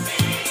done?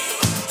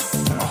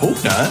 I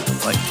hope not.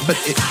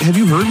 Have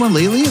you heard one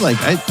lately?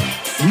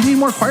 We need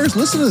more choirs.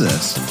 Listen to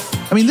this.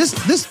 I mean,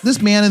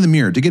 this Man in the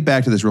Mirror, to get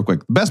back to this real quick,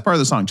 the best part of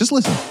the song, just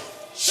listen.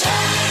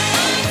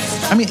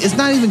 I mean, it's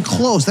not even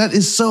close. That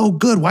is so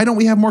good. Why don't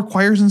we have more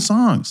choirs and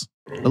songs?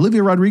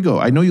 Olivia Rodrigo,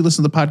 I know you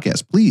listen to the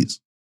podcast.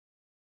 Please.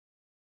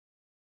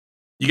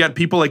 You got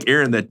people like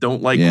Aaron that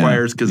don't like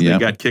choirs because they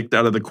got kicked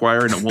out of the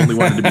choir and only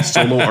wanted to be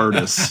solo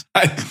artists.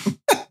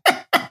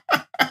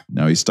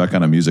 Now he's stuck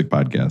on a music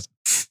podcast.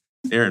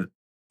 Aaron,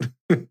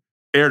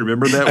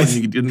 remember that when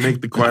you didn't make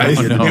the choir? It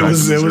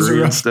was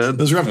rough. Instead? It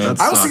was rough.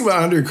 I was thinking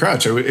about Andre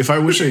Crouch. I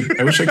wish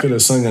I could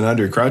have sung in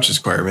Andre Crouch's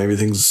choir. Maybe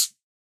things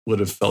would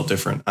have felt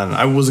different.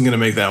 I wasn't going to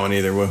make that one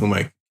either. Who am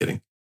I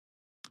kidding?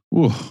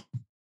 Ooh.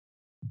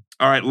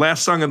 All right,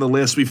 last song on the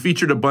list. We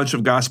featured a bunch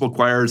of gospel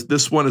choirs.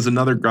 This one is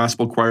another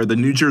gospel choir, the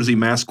New Jersey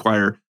Mass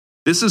Choir.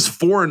 This is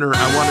Foreigner,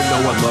 I Want to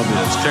Know What Love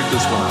Is. Check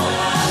this one out.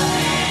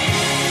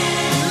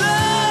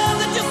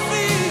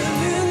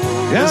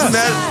 Yes. Isn't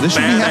that this should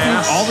be badass?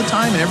 happening all the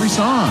time in every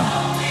song.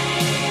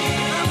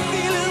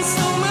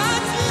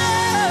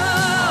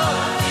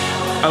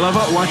 I love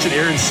how watching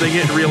Aaron sing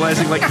it and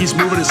realizing like he's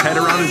moving his head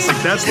around. It's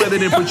like, that's why they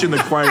didn't put you in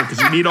the choir,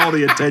 because you need all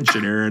the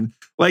attention, Aaron.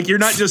 Like, you're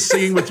not just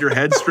singing with your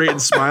head straight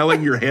and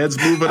smiling, your head's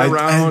moving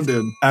around.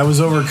 I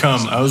was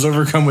overcome. I was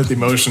overcome with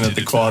emotion at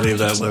the quality of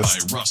that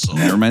list.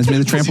 That reminds me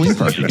of the trampoline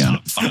park again.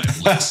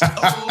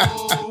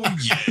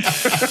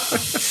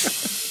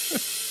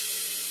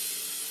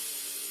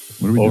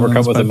 What are we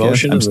overcome with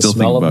emotion and the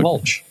smell of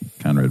mulch.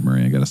 Conrad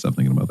Murray, I got to stop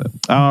thinking about that.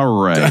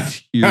 All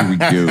right, here we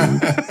go.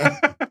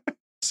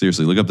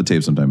 Seriously, look up the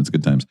tape sometime. It's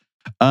good times.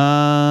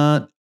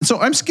 So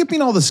I'm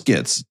skipping all the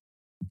skits.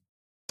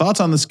 Thoughts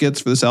on the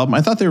skits for this album?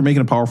 I thought they were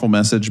making a powerful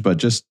message, but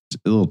just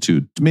a little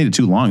made it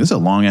too long. This is a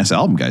long ass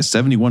album, guys.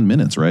 71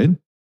 minutes, right?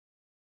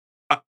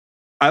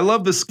 I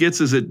love the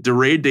skits. Is it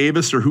DeRay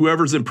Davis or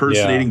whoever's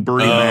impersonating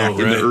Bernie Mac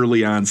in the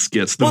early on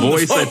skits? The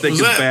voice, I think,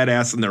 is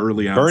badass in the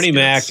early on Bernie skits.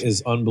 Mac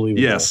is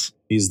unbelievable. Yes.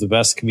 He's the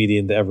best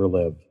comedian to ever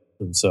live.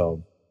 And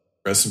so,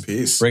 rest in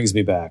peace. Brings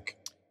me back.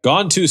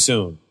 Gone too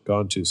soon.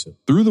 Gone too soon.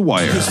 Through the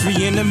Wire.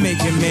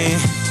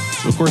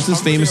 So of course,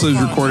 this famously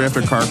was recorded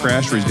after a car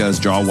crash where he's got his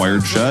jaw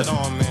wired shut.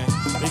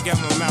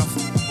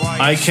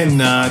 I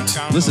cannot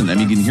listen. I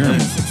mean, you can hear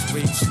him.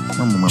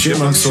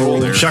 Chipmunk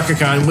Soul, Chaka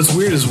Khan. What's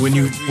weird is when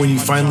you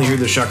finally hear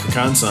the Chaka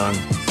Khan song,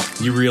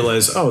 you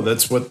realize, oh,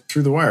 that's what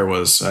Through the Wire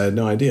was. I had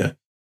no idea.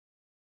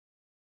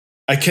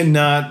 I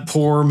cannot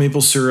pour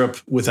maple syrup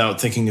without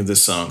thinking of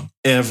this song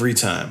every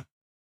time.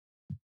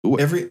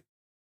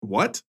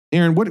 What?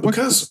 Aaron, what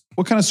kind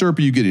of syrup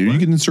are you getting? Are you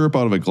getting syrup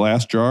out of a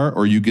glass jar,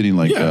 or are you getting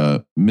like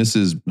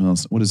Mrs. Well,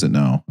 what is it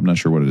now? I'm not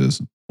sure what it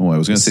is. Oh, I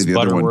was going to say the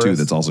other one too.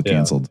 That's also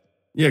canceled.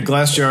 Yeah,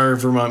 glass jar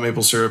Vermont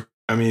maple syrup.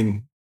 I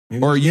mean,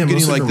 maybe, or are you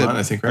getting like Vermont, the?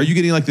 I think, right? Are you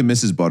getting like the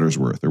Mrs.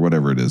 Buttersworth or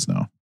whatever it is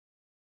now?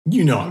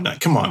 You know I'm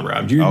not. Come on,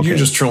 Rob. You're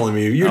just trolling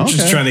me. You're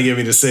just trying to get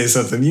me to say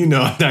something. You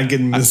know I'm not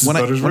getting Mrs.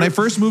 Buttersworth. When I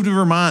first moved to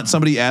Vermont,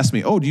 somebody asked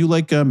me, "Oh, do you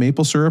like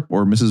maple syrup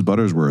or Mrs.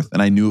 Buttersworth?"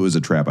 And I knew it was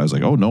a trap. I was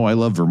like, "Oh no, I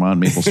love Vermont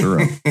maple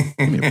syrup."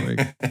 Give me a break.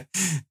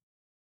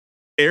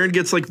 Aaron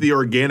gets like the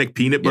organic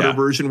peanut butter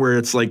version where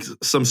it's like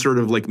some sort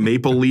of like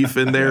maple leaf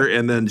in there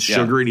and then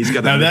sugar, and he's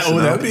got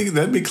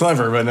that'd be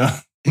clever, but no.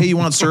 hey, you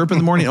want syrup in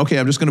the morning? Okay,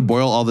 I'm just going to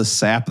boil all the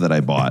sap that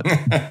I bought.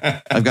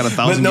 I've got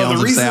 1,000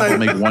 gallons of sap. I'll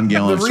make 1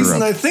 gallon of syrup. The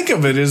reason I think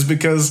of it is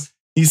because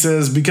he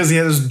says, because he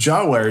had his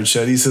jaw wired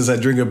shut, he says, I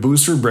drink a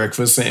Boost for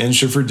breakfast and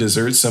Ensure for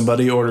dessert.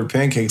 Somebody ordered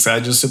pancakes. I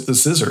just sip the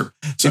scissor.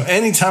 So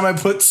anytime I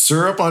put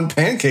syrup on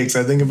pancakes,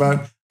 I think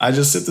about, I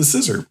just sip the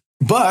scissor.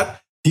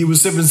 But he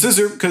was sipping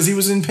scissor because he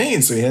was in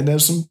pain. So he had to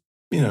have some,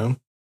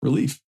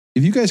 relief.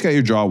 If you guys got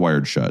your jaw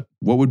wired shut,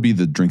 what would be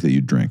the drink that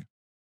you'd drink?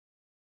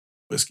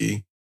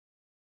 Whiskey.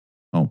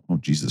 Oh,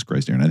 Jesus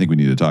Christ, Aaron. I think we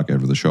need to talk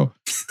after the show.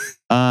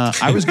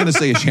 I was going to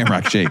say a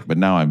Shamrock Shake, but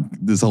now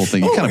this whole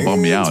thing, you kind of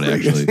bummed me out,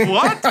 actually.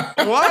 What?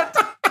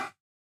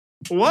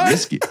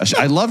 Whiskey.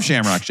 I love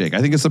Shamrock Shake.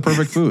 I think it's the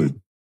perfect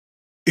food.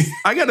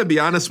 I got to be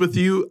honest with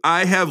you.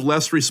 I have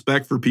less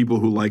respect for people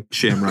who like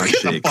Shamrock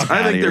Shakes.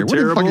 I think they're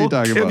terrible. What the fuck are you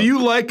talking about? If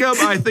you like them,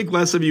 I think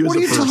less of you as a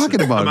person. What are you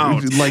talking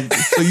about?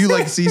 So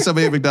you see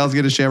somebody at McDonald's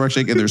get a Shamrock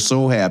Shake and they're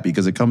so happy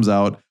because it comes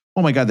out,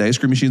 oh my God, the ice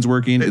cream machine's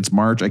working. It's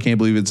March. I can't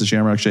believe it's a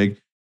Shamrock Shake.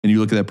 And you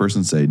look at that person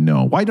and say,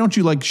 no. Why don't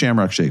you like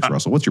Shamrock Shakes,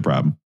 Russell? What's your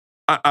problem?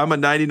 I'm a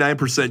 99%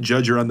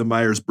 judger on the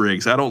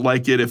Myers-Briggs. I don't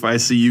like it. If I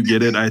see you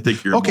get it, I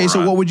think you're okay.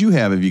 So what would you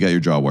have if you got your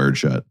jaw wired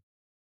shut?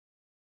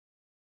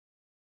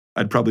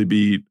 I'd probably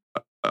be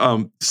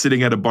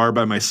sitting at a bar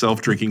by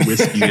myself, drinking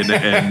whiskey and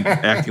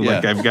acting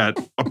like I've got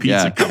a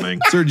pizza coming.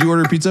 Sir, did you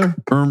order pizza?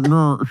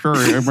 No, sorry,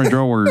 I have my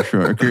jaw wired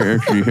shut. I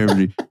can't actually have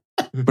any.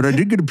 But I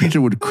did get a pizza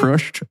with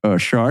crushed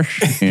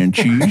sauce and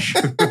cheese.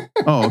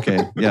 Oh, okay.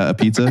 Yeah, a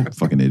pizza.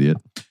 Fucking idiot.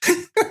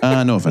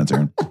 No offense,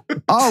 Aaron.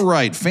 All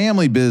right,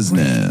 family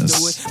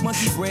business.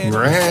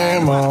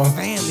 Grandma.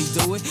 I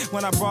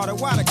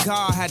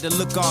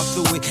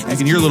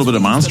can hear a little bit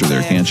of Monster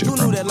there, can't you?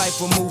 From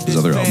his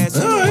other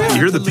album. You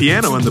hear the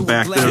piano in the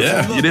back there.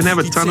 Yeah. You didn't have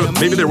a ton of,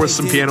 maybe there was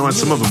some piano on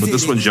some of them, but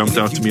this one jumped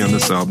out to me on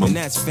this album.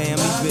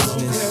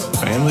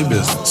 Family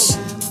business.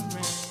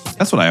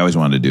 That's what I always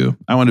wanted to do.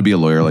 I wanted to be a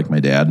lawyer like my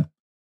dad.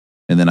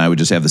 And then I would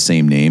just have the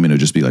same name and it would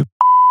just be like,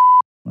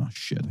 oh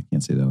shit, I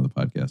can't say that on the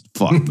podcast.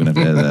 Fuck, I'm going to have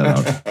to edit that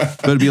out.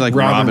 But it'd be like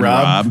Rob and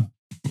Rob.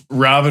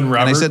 Rob and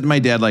Robert. And I said to my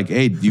dad, like,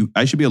 hey,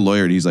 I should be a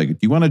lawyer. And he's like, do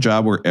you want a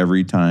job where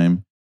every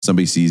time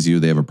somebody sees you,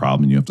 they have a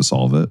problem and you have to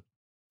solve it?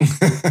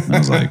 And I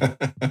was like,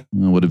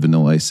 well, what did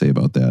Vanilla Ice say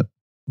about that?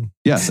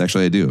 Yes,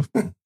 actually I do.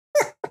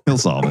 He'll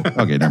solve it.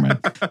 Okay, never mind.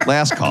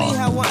 Last call. This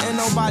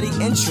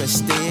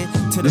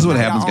is what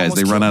happens, guys.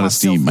 They run out of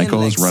steam. My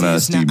co-hosts run out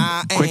of steam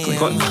quickly.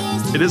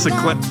 This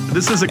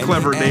is a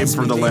clever name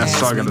for the last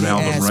song on an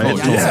album, right?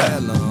 Yeah.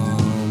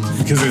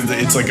 Because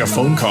it's like a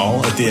phone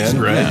call at the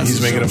end, right? Yeah.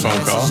 He's making a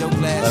phone call.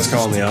 Last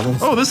call on the album.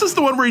 Oh, this is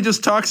the one where he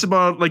just talks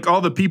about like all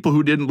the people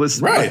who didn't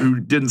listen, who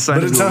didn't sign.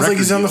 But it sounds like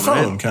he's on the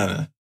phone, kind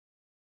of.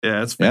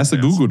 Yeah, it's the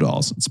Goo Goo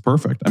Dolls. It's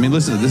perfect. I mean,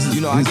 listen, this is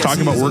he's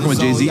talking about working with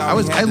Jay-Z. I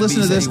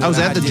listened to this. I was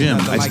at the gym.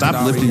 I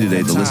stopped lifting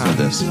today to listen to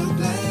this.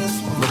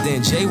 But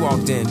then Jay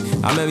walked in.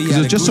 I remember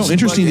it's just so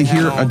interesting to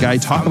hear a guy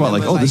talk about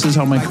like, oh, this is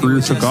how my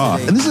career took off.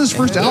 And this is his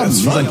first album.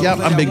 He's like, yeah,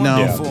 I'm big now.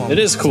 Yeah. It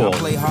is cool.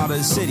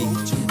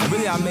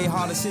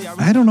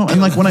 I don't know. And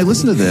like when I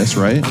listen to this,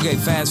 right? Okay,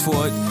 fast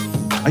forward.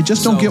 I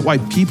just don't get why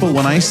people,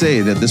 when I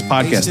say that this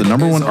podcast, the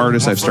number one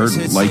artist I've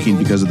started liking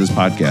because of this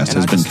podcast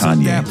has been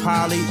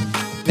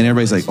Kanye. And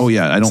everybody's like, oh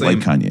yeah, I don't like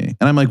Kanye.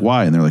 And I'm like,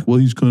 why? And they're like, well,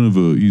 he's kind of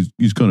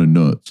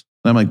nuts.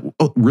 And I'm like,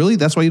 oh, really?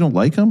 That's why you don't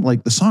like him?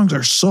 Like the songs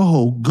are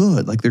so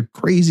good. Like they're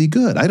crazy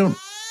good. I don't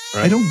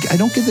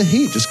get the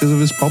hate just because of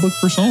his public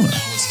persona.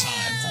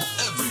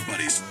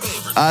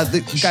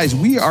 Guys,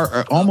 we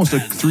are almost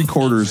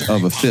 3/4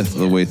 of a fifth of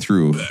the way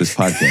through this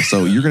podcast.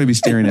 So you're going to be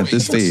staring at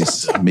this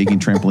face, making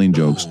trampoline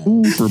jokes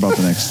for about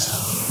the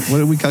next, what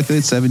did we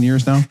calculate? 7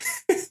 years now?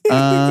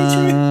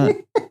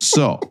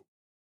 So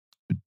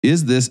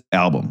is this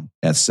album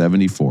at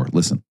 74?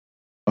 Listen,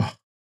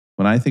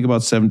 when I think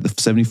about the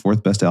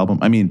 74th best album,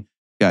 I mean,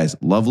 guys,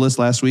 Loveless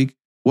last week.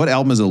 What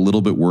album is a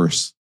little bit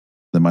worse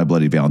than My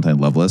Bloody Valentine?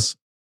 Loveless.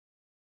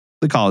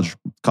 The college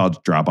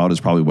Dropout is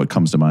probably what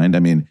comes to mind. I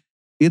mean,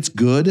 it's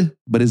good,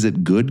 but is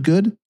it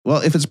good?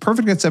 Well, if it's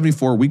perfect at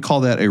 74, we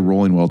call that a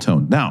rolling well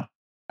tone. Now,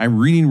 I'm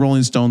reading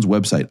Rolling Stone's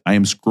website. I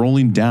am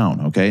scrolling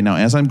down. Okay. Now,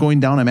 as I'm going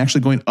down, I'm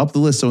actually going up the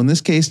list. So in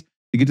this case,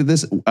 to get to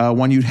this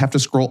one, you'd have to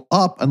scroll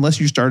up unless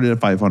you started at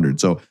 500.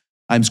 So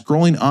I'm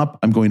scrolling up.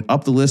 I'm going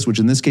up the list, which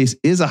in this case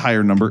is a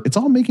higher number. It's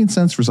all making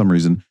sense for some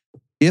reason.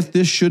 If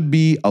this should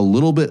be a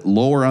little bit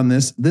lower on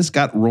this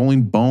got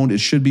Rolling Boned. It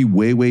should be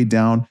way, way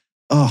down.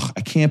 Oh,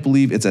 I can't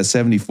believe it's at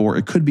 74.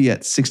 It could be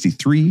at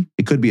 63.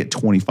 It could be at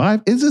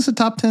 25. Is this a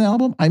top 10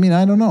 album? I mean,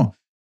 I don't know.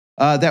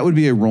 That would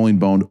be a Rolling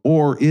Boned,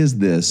 or is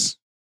this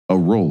a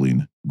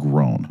Rolling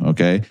Groan?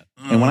 Okay.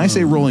 And when I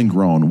say Rolling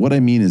Groan, what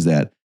I mean is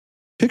that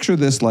picture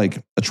this like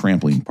a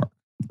trampoline park,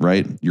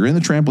 right? You're in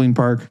the trampoline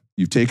park.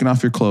 You've taken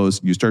off your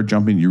clothes. You start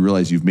jumping. You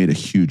realize you've made a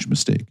huge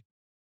mistake.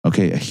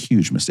 Okay. A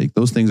huge mistake.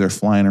 Those things are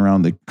flying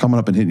around. They're coming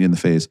up and hitting you in the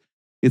face.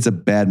 It's a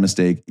bad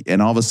mistake.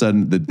 And all of a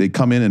sudden they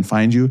come in and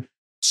find you.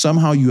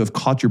 Somehow you have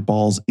caught your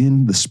balls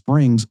in the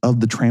springs of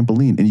the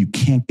trampoline and you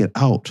can't get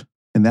out.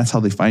 And that's how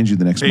they find you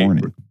the next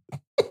morning.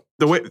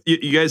 the way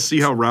you guys see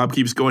how Rob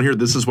keeps going here,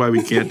 this is why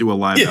we can't do a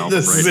live album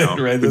right now.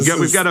 Right?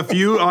 We've got a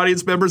few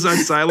audience members on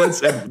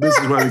silence, and this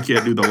is why we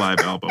can't do the live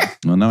album.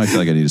 Well, now I feel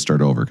like I need to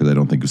start over because I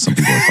don't think some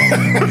people are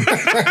following along.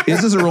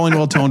 Is this a rolling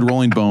well-toned,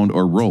 rolling boned,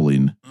 or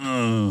rolling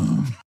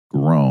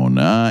grown?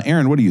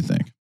 Aaron, what do you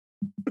think?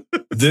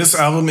 This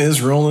album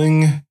is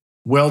rolling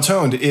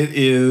well-toned. It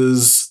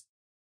is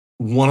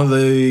one of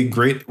the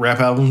great rap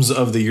albums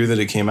of the year that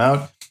it came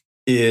out.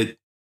 It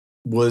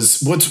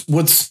was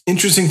what's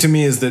interesting to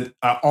me is that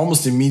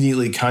almost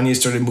immediately Kanye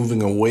started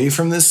moving away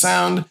from this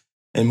sound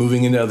and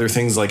moving into other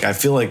things. Like I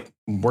feel like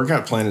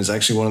Workout Plan is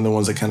actually one of the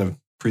ones that kind of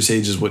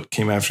presages what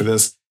came after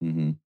this.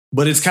 Mm-hmm.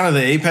 But it's kind of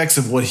the apex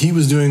of what he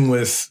was doing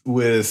with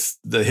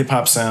the hip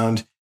hop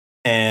sound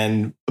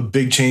and a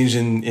big change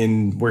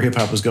in where hip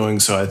hop was going.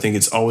 So I think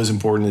it's always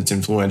important. It's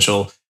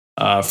influential.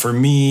 For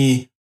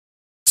me,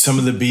 some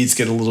of the beats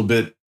get a little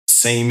bit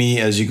samey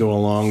as you go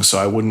along, so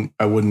I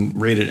wouldn't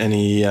rate it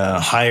any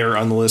higher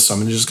on the list. So I'm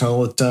gonna just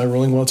call it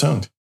rolling well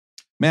toned.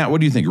 Matt,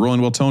 what do you think?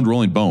 Rolling well toned,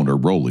 rolling boned, or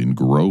rolling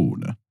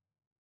grown?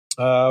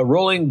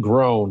 Rolling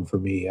grown for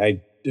me.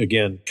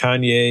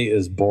 Kanye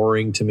is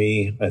boring to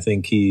me. I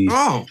think he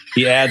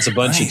adds a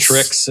bunch of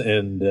tricks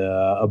and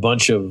a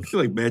bunch of. I feel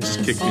like Matt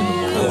just kicked me in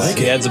the balls.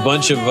 He adds a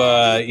bunch of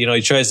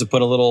he tries to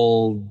put a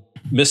little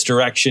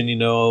misdirection,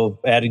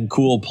 adding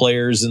cool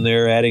players in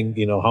there, adding,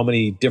 how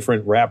many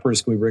different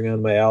rappers can we bring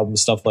on my album,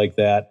 stuff like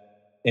that.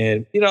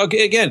 And,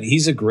 again,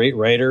 he's a great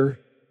writer,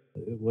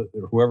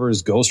 whoever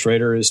his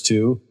ghostwriter is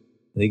too.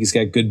 I think he's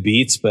got good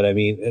beats, but I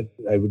mean,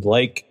 I would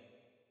like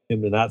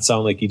him to not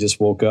sound like he just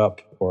woke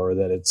up or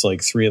that it's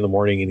like 3 a.m.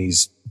 and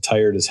he's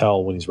tired as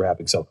hell when he's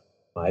rapping. So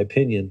my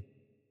opinion,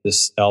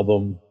 this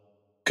album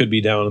could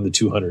be down in the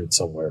 200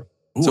 somewhere.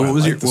 Ooh, so what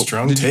was your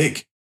strong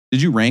take?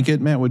 Did you rank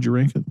it, Matt? Would you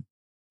rank it?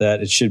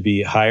 That it should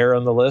be higher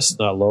on the list,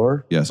 not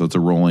lower. Yeah, so it's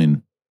a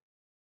rolling.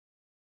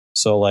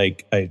 So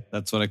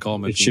that's what I call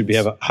my penis. It should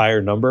have a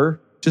higher number.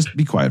 Just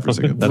be quiet for a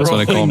second. That's what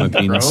I call my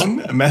penis.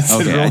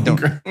 Okay, I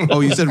don't. Oh,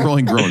 you said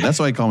rolling grown. That's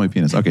what I call my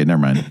penis. Okay,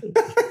 never mind.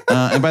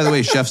 And by the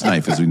way, chef's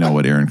knife, as we know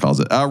what Aaron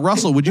calls it.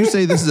 Russell, would you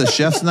say this is a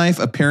chef's knife,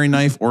 a paring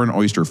knife, or an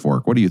oyster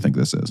fork? What do you think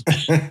this is?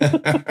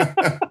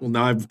 Well,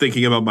 now I'm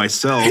thinking about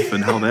myself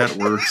and how that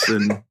works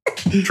and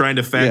trying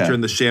to factor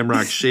in the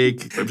Shamrock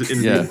Shake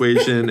in the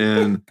equation.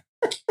 And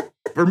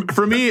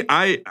for me,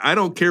 I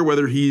don't care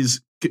whether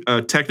he's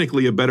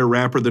technically a better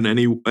rapper than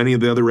any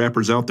of the other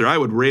rappers out there. I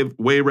would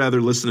way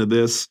rather listen to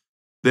this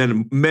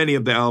than many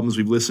of the albums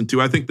we've listened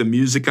to. I think the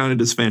music on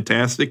it is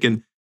fantastic.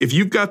 And if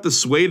you've got the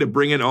sway to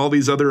bring in all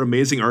these other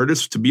amazing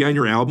artists to be on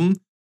your album,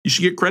 you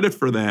should get credit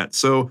for that.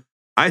 So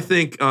I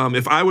think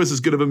if I was as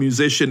good of a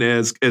musician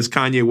as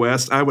Kanye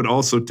West, I would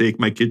also take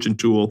my kitchen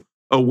tool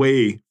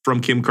away from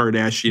Kim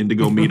Kardashian to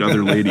go meet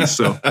other ladies.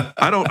 So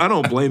I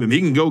don't blame him. He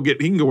can go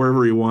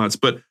wherever he wants.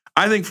 But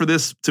I think for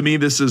this, to me,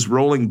 this is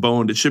rolling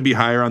boned. It should be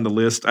higher on the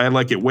list. I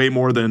like it way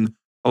more than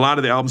a lot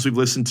of the albums we've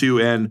listened to.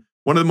 And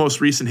one of the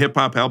most recent hip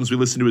hop albums we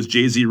listened to is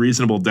Jay-Z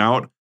Reasonable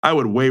Doubt. I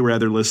would way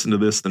rather listen to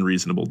this than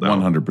Reasonable Doubt.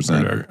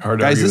 100%.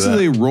 Guys, this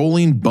is a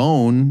rolling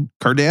bone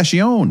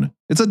Kardashian.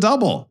 It's a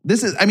double.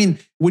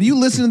 When you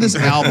listen to this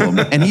album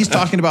and he's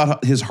talking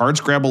about his hard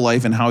scrabble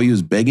life and how he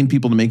was begging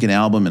people to make an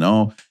album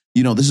and,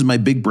 this is my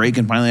big break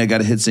and finally I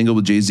got a hit single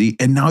with Jay-Z.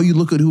 And now you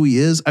look at who he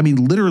is. I mean,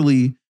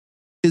 literally,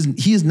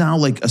 he is now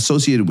like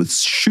associated with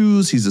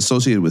shoes. He's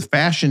associated with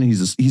fashion.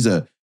 He's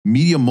a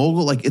media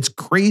mogul. Like, it's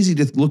crazy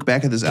to look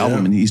back at this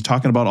album and he's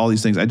talking about all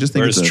these things. I just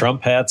think there's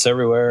Trump hats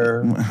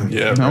everywhere.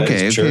 Yeah.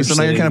 Okay. So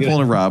now you're kind of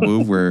pulling a Rob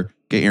move where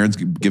Aaron's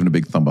giving a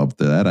big thumb up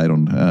to that. I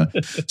don't.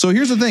 So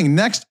here's the thing.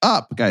 Next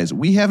up, guys,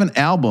 we have an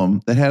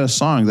album that had a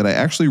song that I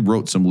actually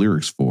wrote some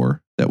lyrics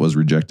for that was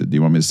rejected. Do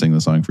you want me to sing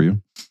the song for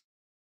you?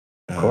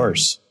 Of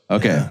course.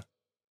 Okay.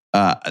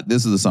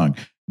 This is the song.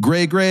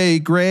 Gray, gray,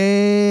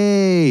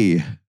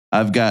 gray.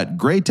 I've got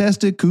gray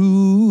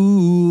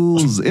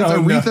testicles. It's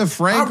Aretha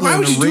Franklin. Why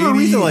would you do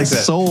Aretha like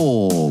that?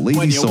 Soul.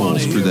 Lady Soul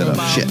screwed that up.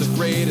 Shit.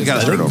 We got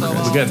to start over,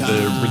 guys. We got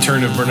the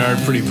return of Bernard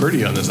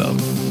Pretty on this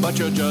album. But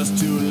you're just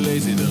too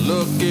lazy to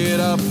look it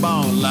up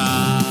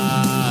online.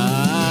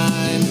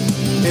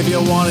 If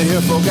you want to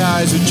hear four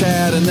guys who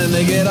chat and then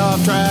they get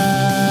off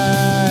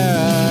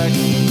track,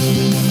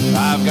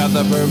 I've got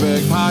the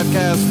perfect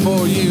podcast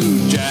for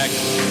you, Jack.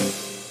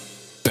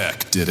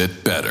 Beck did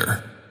it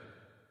better.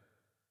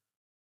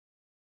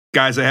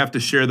 Guys, I have to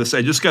share this.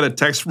 I just got a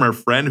text from our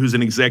friend who's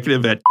an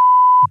executive at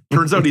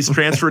turns out he's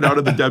transferred out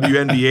of the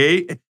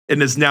WNBA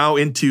and is now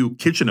into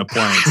kitchen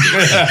appliances.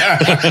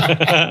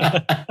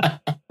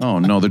 Oh,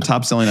 no. Their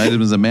top selling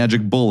item is a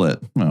magic bullet.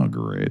 Oh,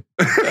 great.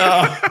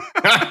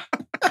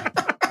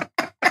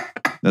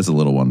 That's a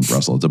little one,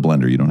 Russell. It's a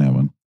blender. You don't have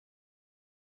one.